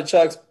page out of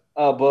Chuck's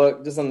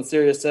book, just on the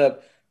serious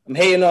tip. I'm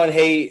hating on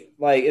hate.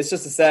 It's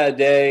just a sad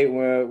day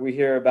where we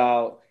hear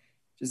about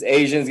just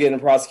Asians getting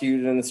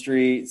prosecuted in the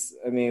streets.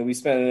 I mean, we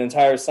spent an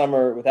entire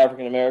summer with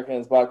African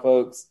Americans, Black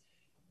folks,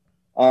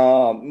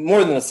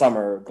 more than a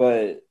summer,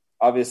 but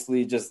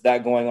obviously just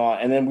that going on.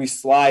 And then we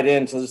slide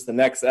into just the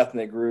next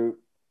ethnic group.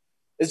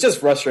 It's just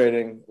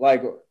frustrating.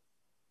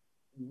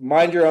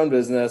 Mind your own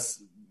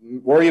business.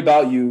 Worry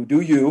about you.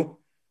 Do you.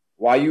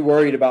 Why are you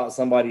worried about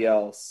somebody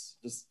else?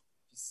 Just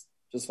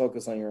Just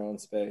focus on your own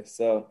space.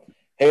 So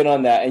hate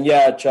on that. And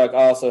yeah, Chuck,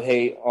 I also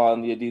hate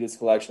on the Adidas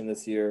collection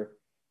this year.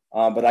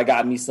 But I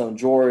got me some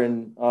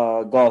Jordan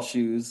golf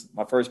shoes,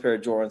 my first pair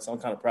of Jordans. So I'm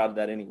kind of proud of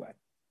that anyway.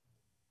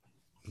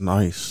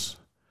 Nice.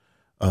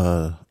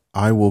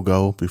 I will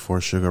go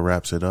before Sugar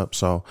wraps it up.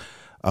 So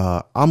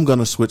I'm going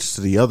to switch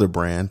to the other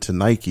brand, to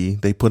Nike.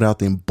 They put out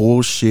them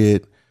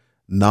bullshit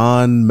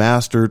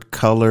non-mastered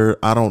color.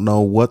 I don't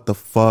know what the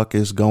fuck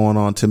is going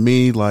on. To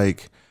me,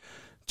 like,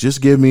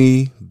 just give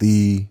me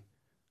the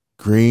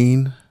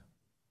green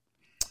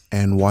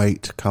and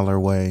white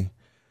colorway.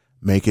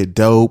 Make it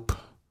dope.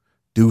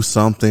 Do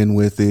something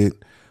with it.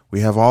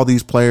 We have all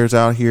these players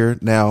out here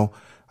now.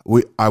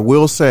 I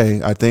will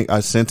say, I think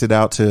I sent it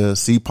out to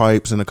C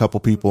Pipes and a couple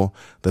people.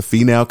 The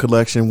Finau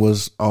collection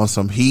was on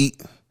some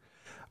heat.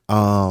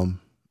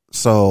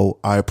 So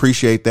I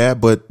appreciate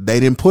that, but they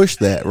didn't push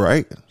that,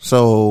 right?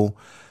 So,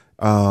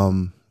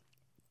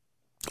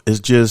 it's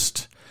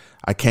just,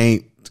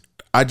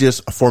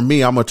 for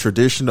me, I want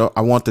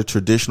the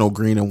traditional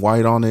green and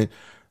white on it.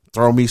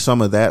 Throw me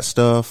some of that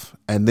stuff,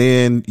 and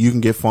then you can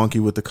get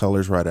funky with the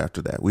colors right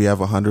after that. We have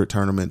 100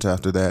 tournaments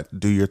after that.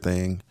 Do your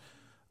thing.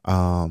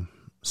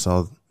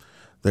 So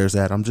there's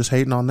that. I'm just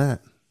hating on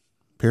that.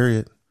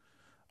 Period.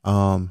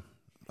 I'm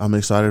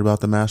excited about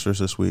the Masters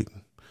this week.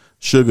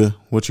 Sugar,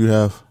 what you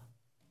have?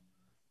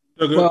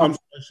 Sugar,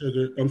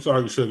 I'm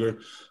sorry, Sugar.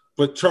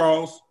 But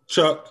Charles,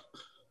 Chuck,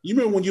 you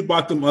remember when you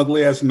bought them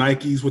ugly ass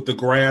Nikes with the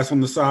grass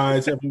on the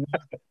sides everywhere?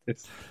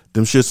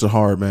 Them shits are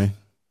hard, man.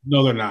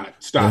 No, they're not.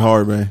 Stop. They're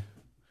hard, man.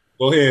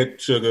 Go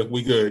ahead, Sugar.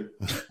 We good.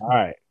 All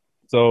right.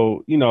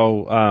 So,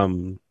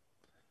 I'm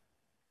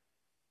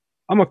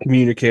a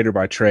communicator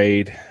by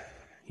trade,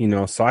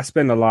 so I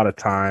spend a lot of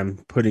time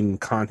putting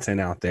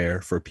content out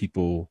there for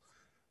people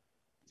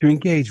to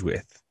engage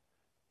with,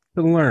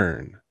 to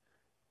learn,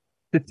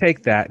 to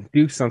take that and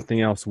do something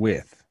else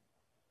with,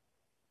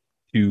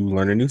 to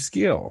learn a new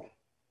skill,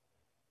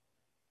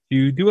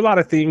 to do a lot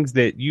of things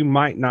that you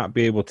might not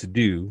be able to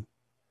do.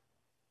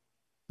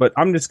 But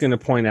I'm just going to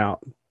point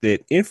out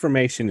that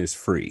information is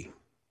free.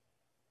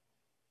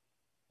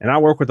 And I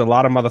work with a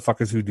lot of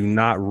motherfuckers who do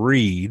not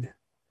read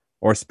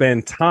or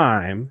spend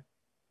time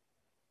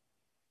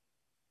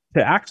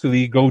to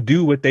actually go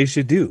do what they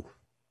should do.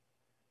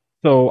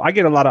 So I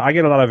get a lot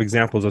of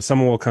examples of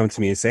someone will come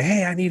to me and say,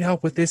 "Hey, I need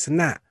help with this and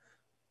that."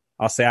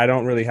 I'll say, "I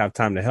don't really have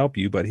time to help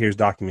you, but here's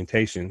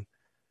documentation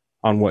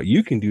on what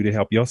you can do to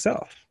help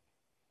yourself."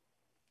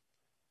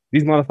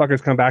 These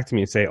motherfuckers come back to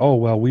me and say, "Oh,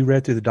 well, we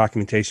read through the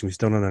documentation. We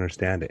still don't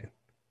understand it."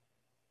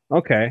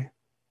 Okay.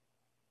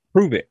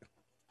 Prove it.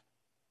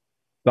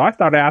 So I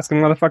started asking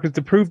motherfuckers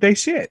to prove they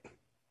shit.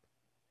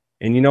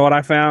 And you know what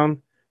I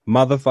found?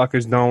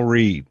 Motherfuckers don't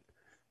read.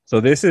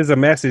 So this is a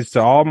message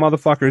to all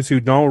motherfuckers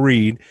who don't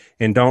read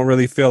and don't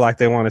really feel like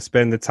they want to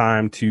spend the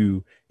time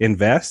to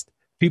invest.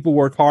 People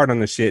work hard on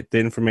the shit, the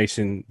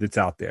information that's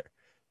out there.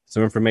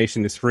 So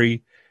information is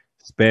free.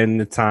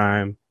 Spend the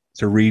time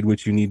to read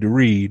what you need to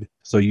read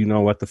so you know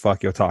what the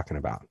fuck you're talking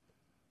about.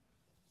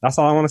 That's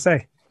all I want to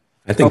say.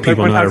 I think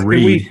people know how to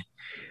read.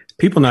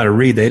 People know how to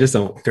read. They're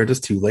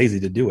just too lazy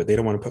to do it. They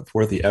don't want to put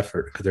forth the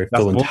effort because they're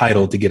still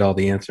entitled to get all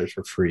the answers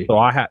for free. So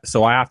I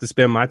have to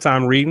spend my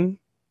time reading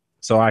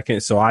so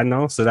I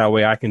know, so that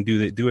way I can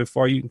do it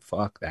for you.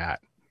 Fuck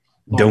that.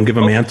 Don't give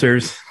them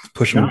answers.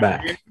 Push them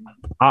back.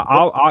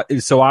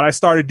 So what I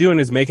started doing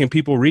is making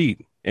people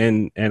read.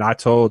 And I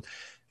told,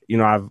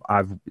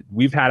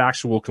 we've had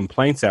actual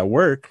complaints at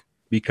work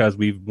because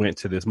we've went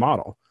to this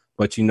model.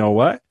 But you know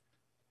what?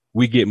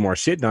 We get more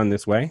shit done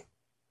this way,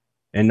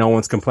 and no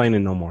one's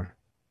complaining no more.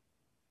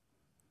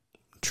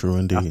 True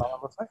indeed.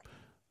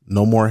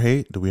 No more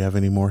hate. Do we have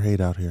any more hate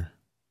out here?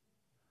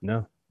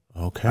 No.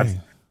 Okay.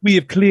 We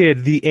have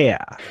cleared the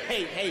air.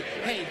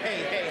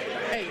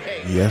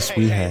 Yes,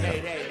 we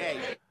have.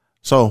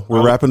 So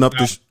we're wrapping up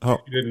this. Huh?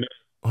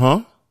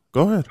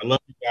 Go ahead. I love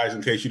you guys.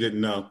 In case you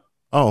didn't know.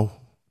 Oh,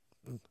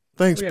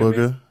 thanks,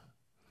 Booger.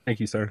 Thank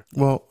you, sir.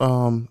 Well,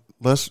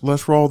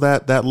 let's roll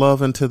that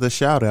love into the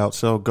shout out.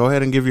 So go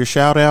ahead and give your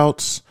shout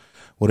outs,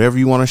 whatever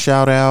you want to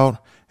shout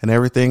out and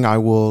everything. I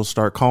will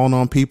start calling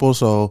on people.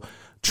 So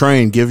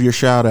Train, give your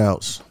shout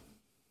outs.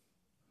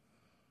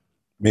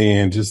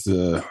 Man, just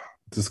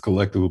this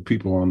collective of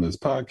people on this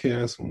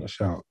podcast. I want to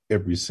shout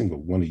every single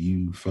one of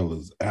you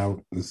fellas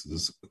out. This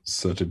is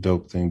such a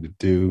dope thing to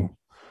do.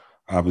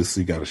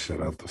 Obviously, got to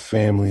shout out the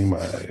family.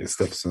 My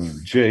stepson,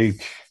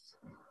 Jake,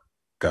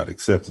 got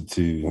accepted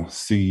to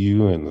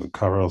CU and the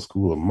Carroll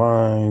School of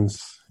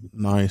Mines.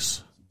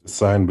 Nice.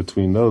 Deciding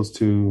between those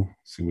two,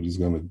 see what he's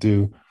going to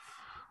do.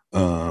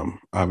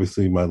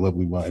 Obviously, my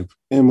lovely wife,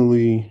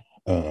 Emily.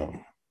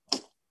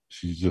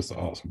 She's just an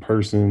awesome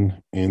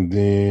person. And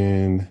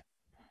then,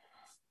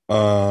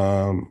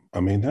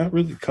 that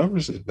really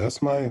covers it.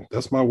 That's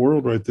my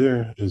world right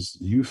there, is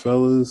you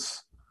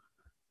fellas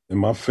and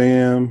my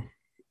fam.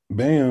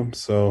 Bam.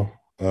 So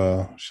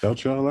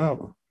shout y'all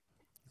out.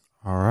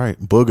 All right.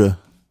 Booger.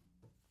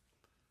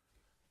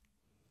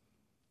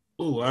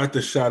 Oh, I have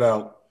to shout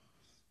out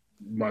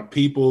my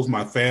peoples,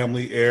 my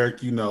family,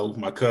 Eric,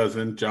 my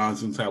cousin,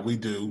 Johnson's how we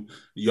do.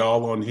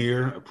 Y'all on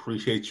here,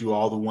 appreciate you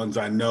all, the ones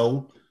I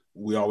know.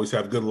 We always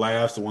have good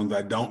laughs. The ones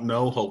I don't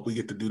know, hope we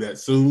get to do that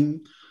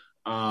soon.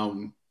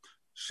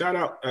 Shout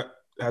out, I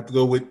have to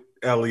go with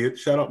Elliot.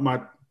 Shout out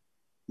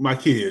my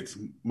kids.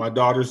 My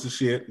daughter's the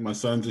shit. My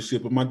son's the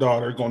shit. But my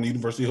daughter going to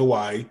University of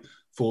Hawaii,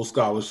 full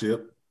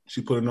scholarship.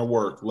 She put in her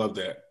work. Love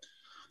that.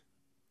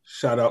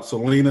 Shout out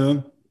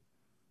Selena.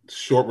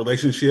 Short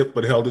relationship,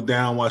 but held it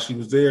down while she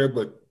was there.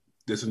 But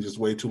this is just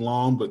way too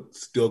long, but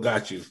still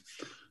got you.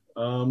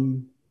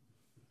 And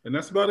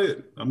that's about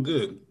it. I'm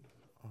good.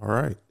 All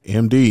right.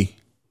 MD.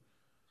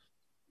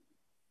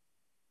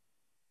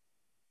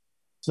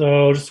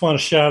 So just want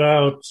to shout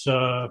out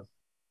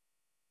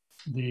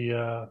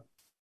the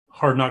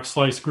Hard Knock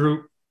Slice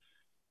group.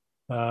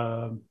 We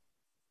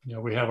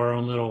have our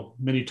own little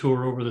mini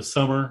tour over the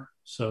summer.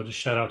 So just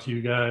shout out to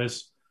you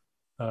guys,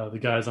 the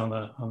guys on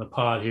the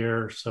pod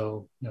here.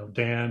 So,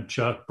 Dan,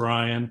 Chuck,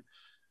 Brian,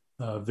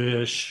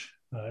 Vish,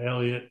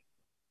 Elliot,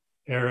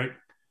 Eric,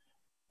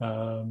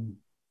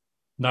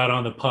 not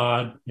on the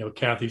pod.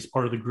 Kathy's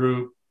part of the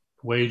group,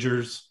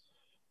 Wagers,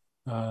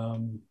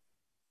 Blaine,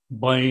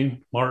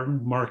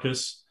 Martin,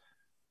 Marcus.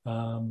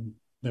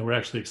 We're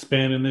actually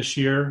expanding this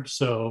year.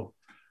 So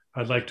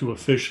I'd like to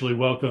officially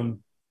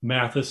welcome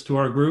Mathis to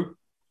our group.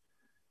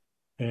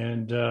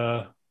 And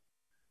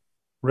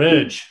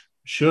Reg,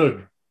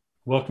 Shug,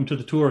 welcome to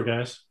the tour,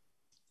 guys.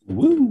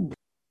 Woo!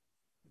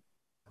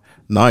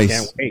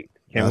 Nice.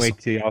 Can't wait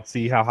till y'all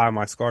see how high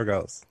my score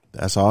goes.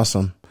 That's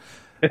awesome.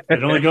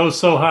 It only goes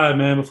so high,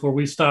 man, before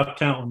we stop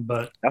counting.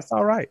 But that's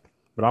all right.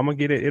 But I'm gonna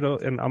get it.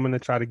 And I'm gonna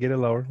try to get it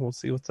lower. We'll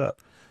see what's up.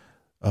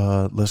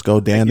 Let's go,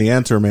 Dan, the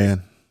answer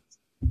man.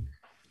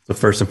 So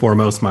first and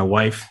foremost, my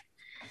wife.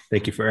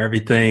 Thank you for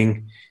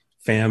everything.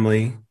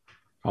 Family,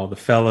 all the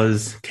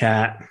fellas,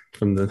 Kat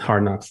from the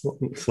Hard Knock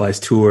Slice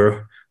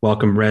tour.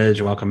 Welcome,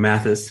 Reg. Welcome,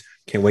 Mathis.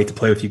 Can't wait to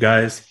play with you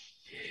guys.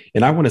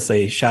 And I want to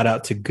say shout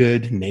out to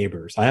good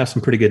neighbors. I have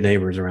some pretty good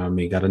neighbors around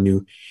me. Got a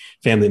new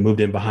family that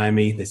moved in behind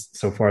me.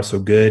 So far, so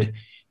good.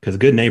 Because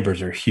good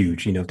neighbors are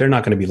huge. If they're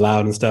not going to be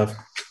loud and stuff,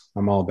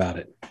 I'm all about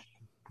it.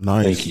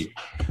 Nice. Thank you.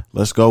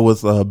 Let's go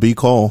with B.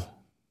 Cole.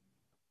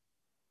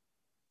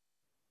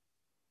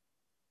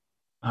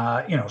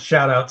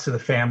 Shout out to the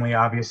family,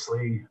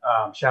 obviously.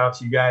 Shout out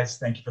to you guys.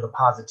 Thank you for the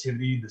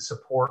positivity, the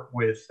support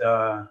with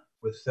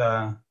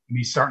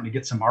me starting to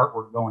get some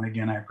artwork going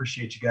again. I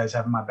appreciate you guys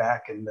having my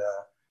back and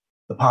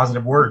the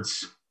positive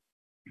words.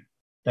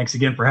 Thanks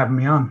again for having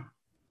me on.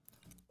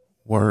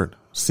 Word.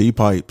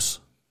 C-Pipes.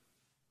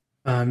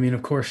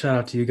 Of course, shout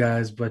out to you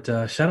guys, but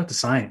shout out to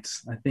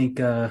science. I think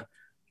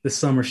this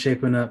summer's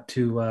shaping up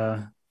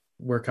to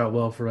work out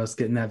well for us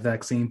getting that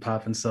vaccine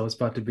popping. So it's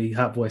about to be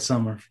hot boy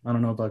summer. I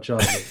don't know about y'all,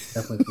 but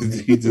definitely for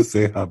me. He just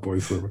said hot boy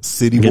summer.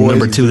 City Get Boys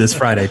number 2 this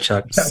Friday,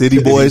 Chuck. City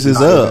Boys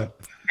is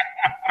up.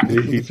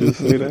 Did he just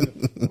say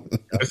that?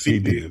 Yes, he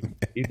did.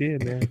 He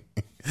did, man.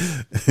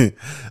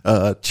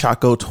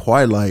 Choco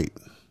Twilight.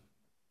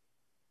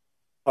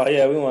 Oh,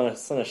 yeah, we want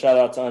to send a shout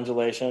out to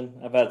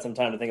Undulation. I've had some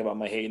time to think about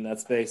my hate in that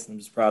space. I'm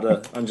just proud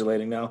of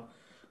undulating now.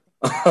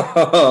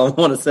 I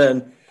want to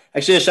send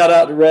actually a shout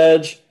out to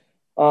Reg.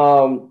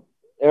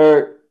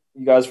 Eric,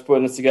 you guys for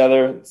putting this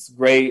together. It's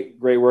great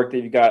work that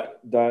you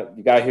got done.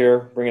 You got here,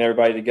 bringing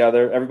everybody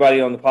together.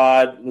 Everybody on the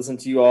pod, listen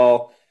to you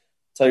all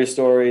tell your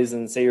stories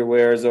and say your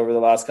wares over the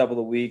last couple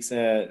of weeks.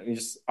 And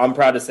I'm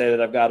proud to say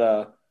that I've got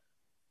a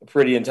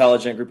pretty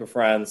intelligent group of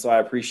friends. So I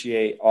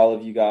appreciate all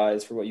of you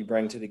guys for what you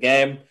bring to the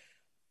game.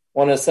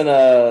 Want to send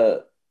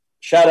a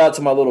shout out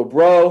to my little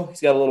bro.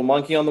 He's got a little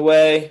monkey on the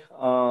way.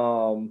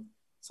 So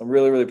I'm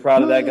really, really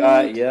proud of that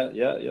guy.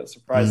 Yeah.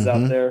 Surprises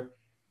out there.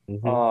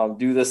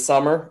 Do this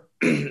summer.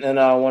 And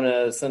I want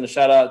to send a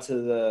shout out to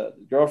the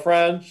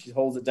girlfriend. She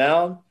holds it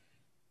down.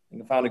 I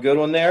think I found a good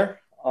one there.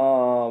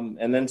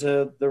 And then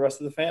to the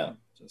rest of the fam.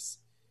 Just,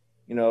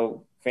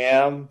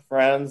 fam,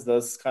 friends,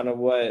 that's kind of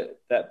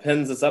what that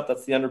pins us up.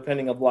 That's the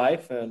underpinning of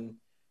life. And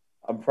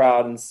I'm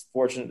proud and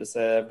fortunate to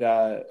say I've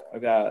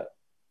got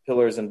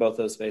pillars in both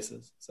those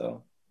spaces.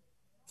 So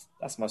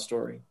that's my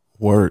story.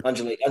 Word.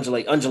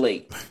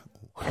 Undulate.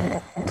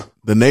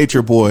 The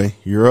Nature Boy,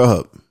 you're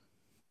up.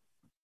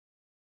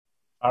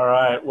 All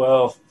right.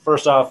 Well,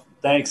 first off,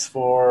 thanks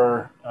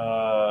for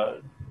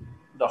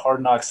the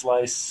Hard Knock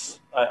Slice.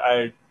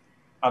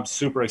 I'm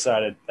super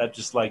excited. That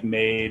just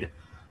made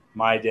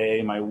my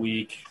day, my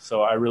week.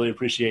 So I really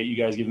appreciate you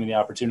guys giving me the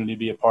opportunity to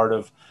be a part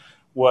of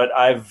what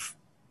I've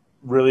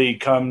really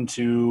come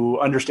to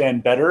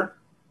understand better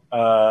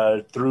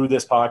through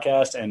this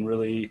podcast and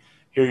really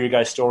hear your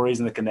guys' stories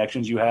and the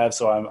connections you have.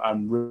 So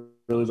I'm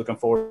really looking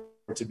forward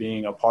to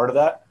being a part of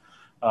that.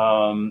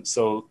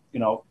 So,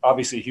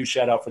 obviously a huge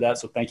shout out for that.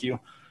 So thank you.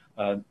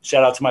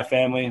 Shout out to my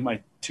family,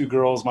 my 2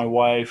 girls, my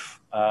wife.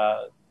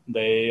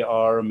 They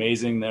are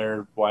amazing.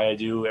 They're why I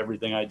do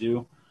everything I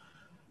do.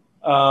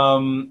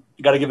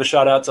 Got to give a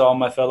shout out to all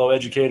my fellow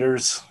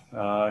educators.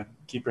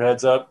 Keep your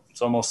heads up.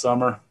 It's almost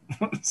summer.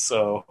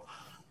 So,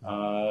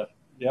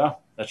 yeah,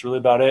 that's really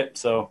about it.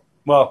 So,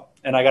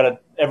 and I got to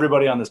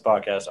everybody on this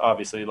podcast,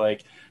 obviously,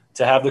 like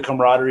to have the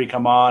camaraderie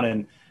come on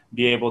and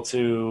be able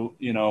to,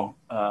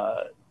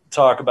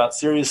 talk about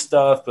serious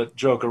stuff, but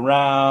joke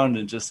around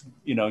and just,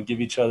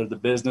 give each other the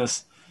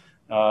business.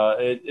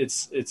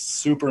 It's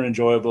super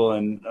enjoyable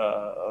and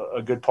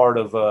a good part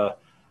of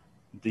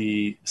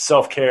the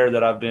self-care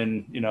that I've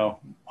been,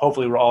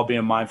 hopefully we're all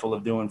being mindful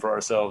of doing for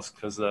ourselves,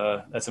 because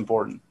that's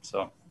important.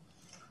 So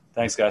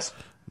thanks, guys.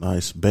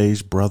 Nice.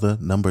 Beige brother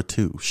number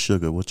 2,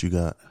 Sugar, what you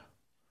got?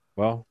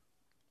 Well,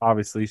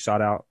 obviously,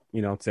 shout out,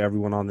 to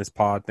everyone on this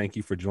pod. Thank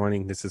you for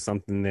joining. This is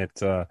something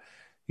that,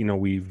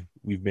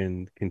 we've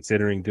been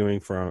considering doing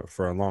for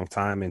a long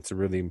time, and to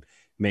really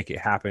make it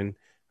happen.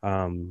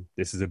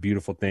 This is a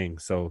beautiful thing.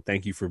 So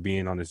thank you for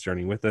being on this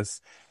journey with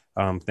us.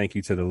 Thank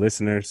you to the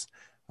listeners.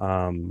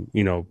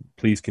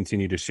 Please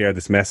continue to share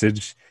this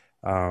message.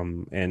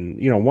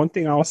 And one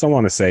thing I also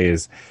want to say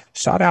is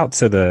shout out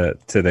to the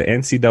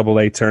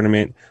NCAA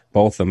tournament,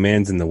 both the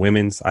men's and the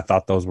women's. I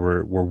thought those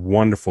were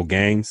wonderful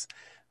games,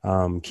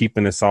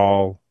 keeping us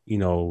all,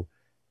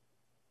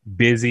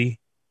 busy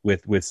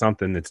with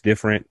something that's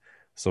different.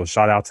 So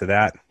shout out to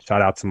that.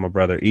 Shout out to my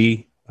brother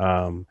E,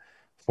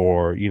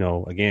 for,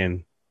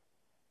 again,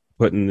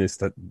 putting this,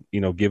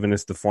 giving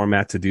us the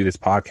format to do this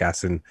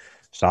podcast, and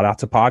shout out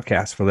to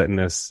podcasts for letting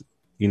us,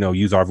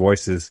 use our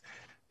voices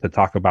to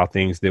talk about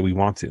things that we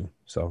want to.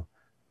 So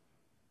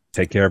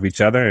take care of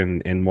each other,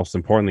 and most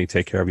importantly,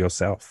 take care of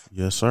yourself.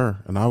 Yes, sir.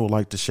 And I would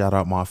like to shout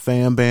out my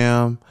fam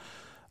bam.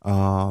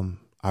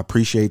 I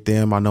appreciate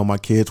them. I know my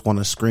kids want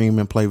to scream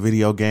and play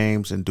video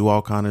games and do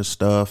all kind of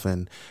stuff,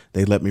 and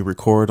they let me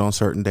record on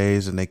certain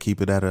days, and they keep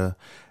it at a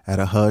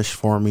hush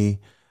for me.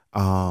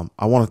 I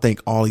want to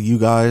thank all of you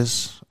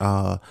guys,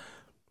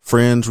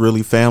 friends,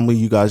 really family.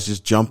 You guys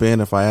just jump in.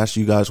 If I ask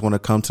you guys want to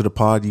come to the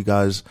pod, you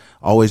guys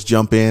always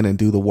jump in and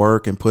do the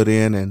work and put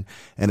in, and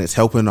it's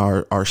helping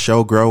our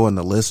show grow and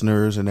the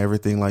listeners and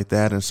everything like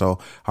that. And so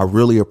I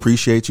really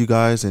appreciate you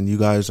guys, and you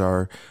guys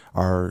are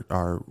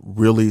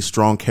really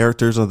strong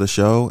characters of the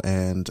show,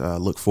 and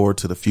look forward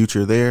to the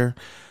future there.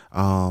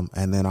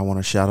 And then I want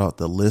to shout out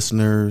the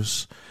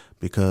listeners,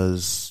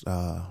 because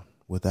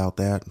without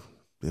that,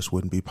 this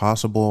wouldn't be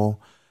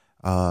possible.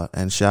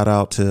 And shout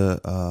out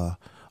to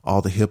all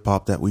the hip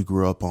hop that we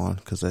grew up on,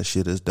 because that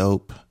shit is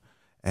dope,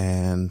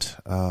 and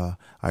I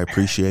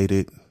appreciate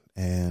it.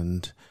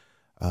 And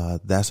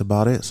that's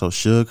about it. So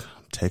Suge,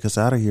 take us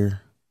out of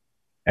here.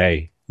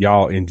 Hey,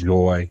 y'all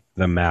enjoy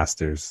the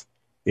Masters.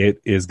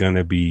 It is going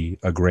to be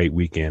a great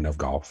weekend of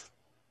golf.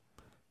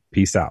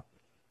 Peace out.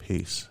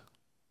 Peace.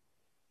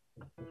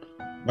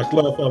 Much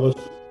love, fellas.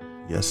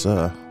 Yes,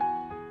 sir.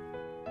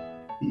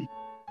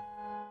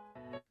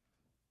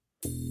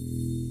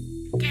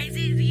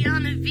 KZZ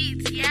on the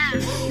beats, yeah.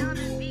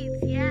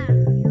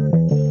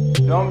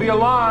 Don't be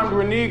alarmed,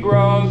 we're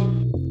Negroes.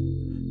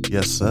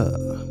 Yes, sir.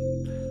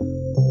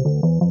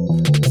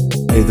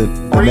 Hey, the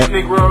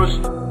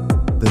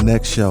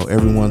next show,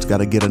 everyone's got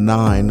to get a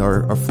 9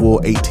 or a full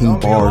 18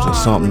 bars or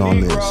something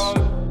on this.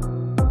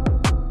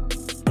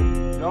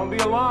 Don't be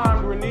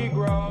alarmed, we're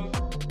Negroes.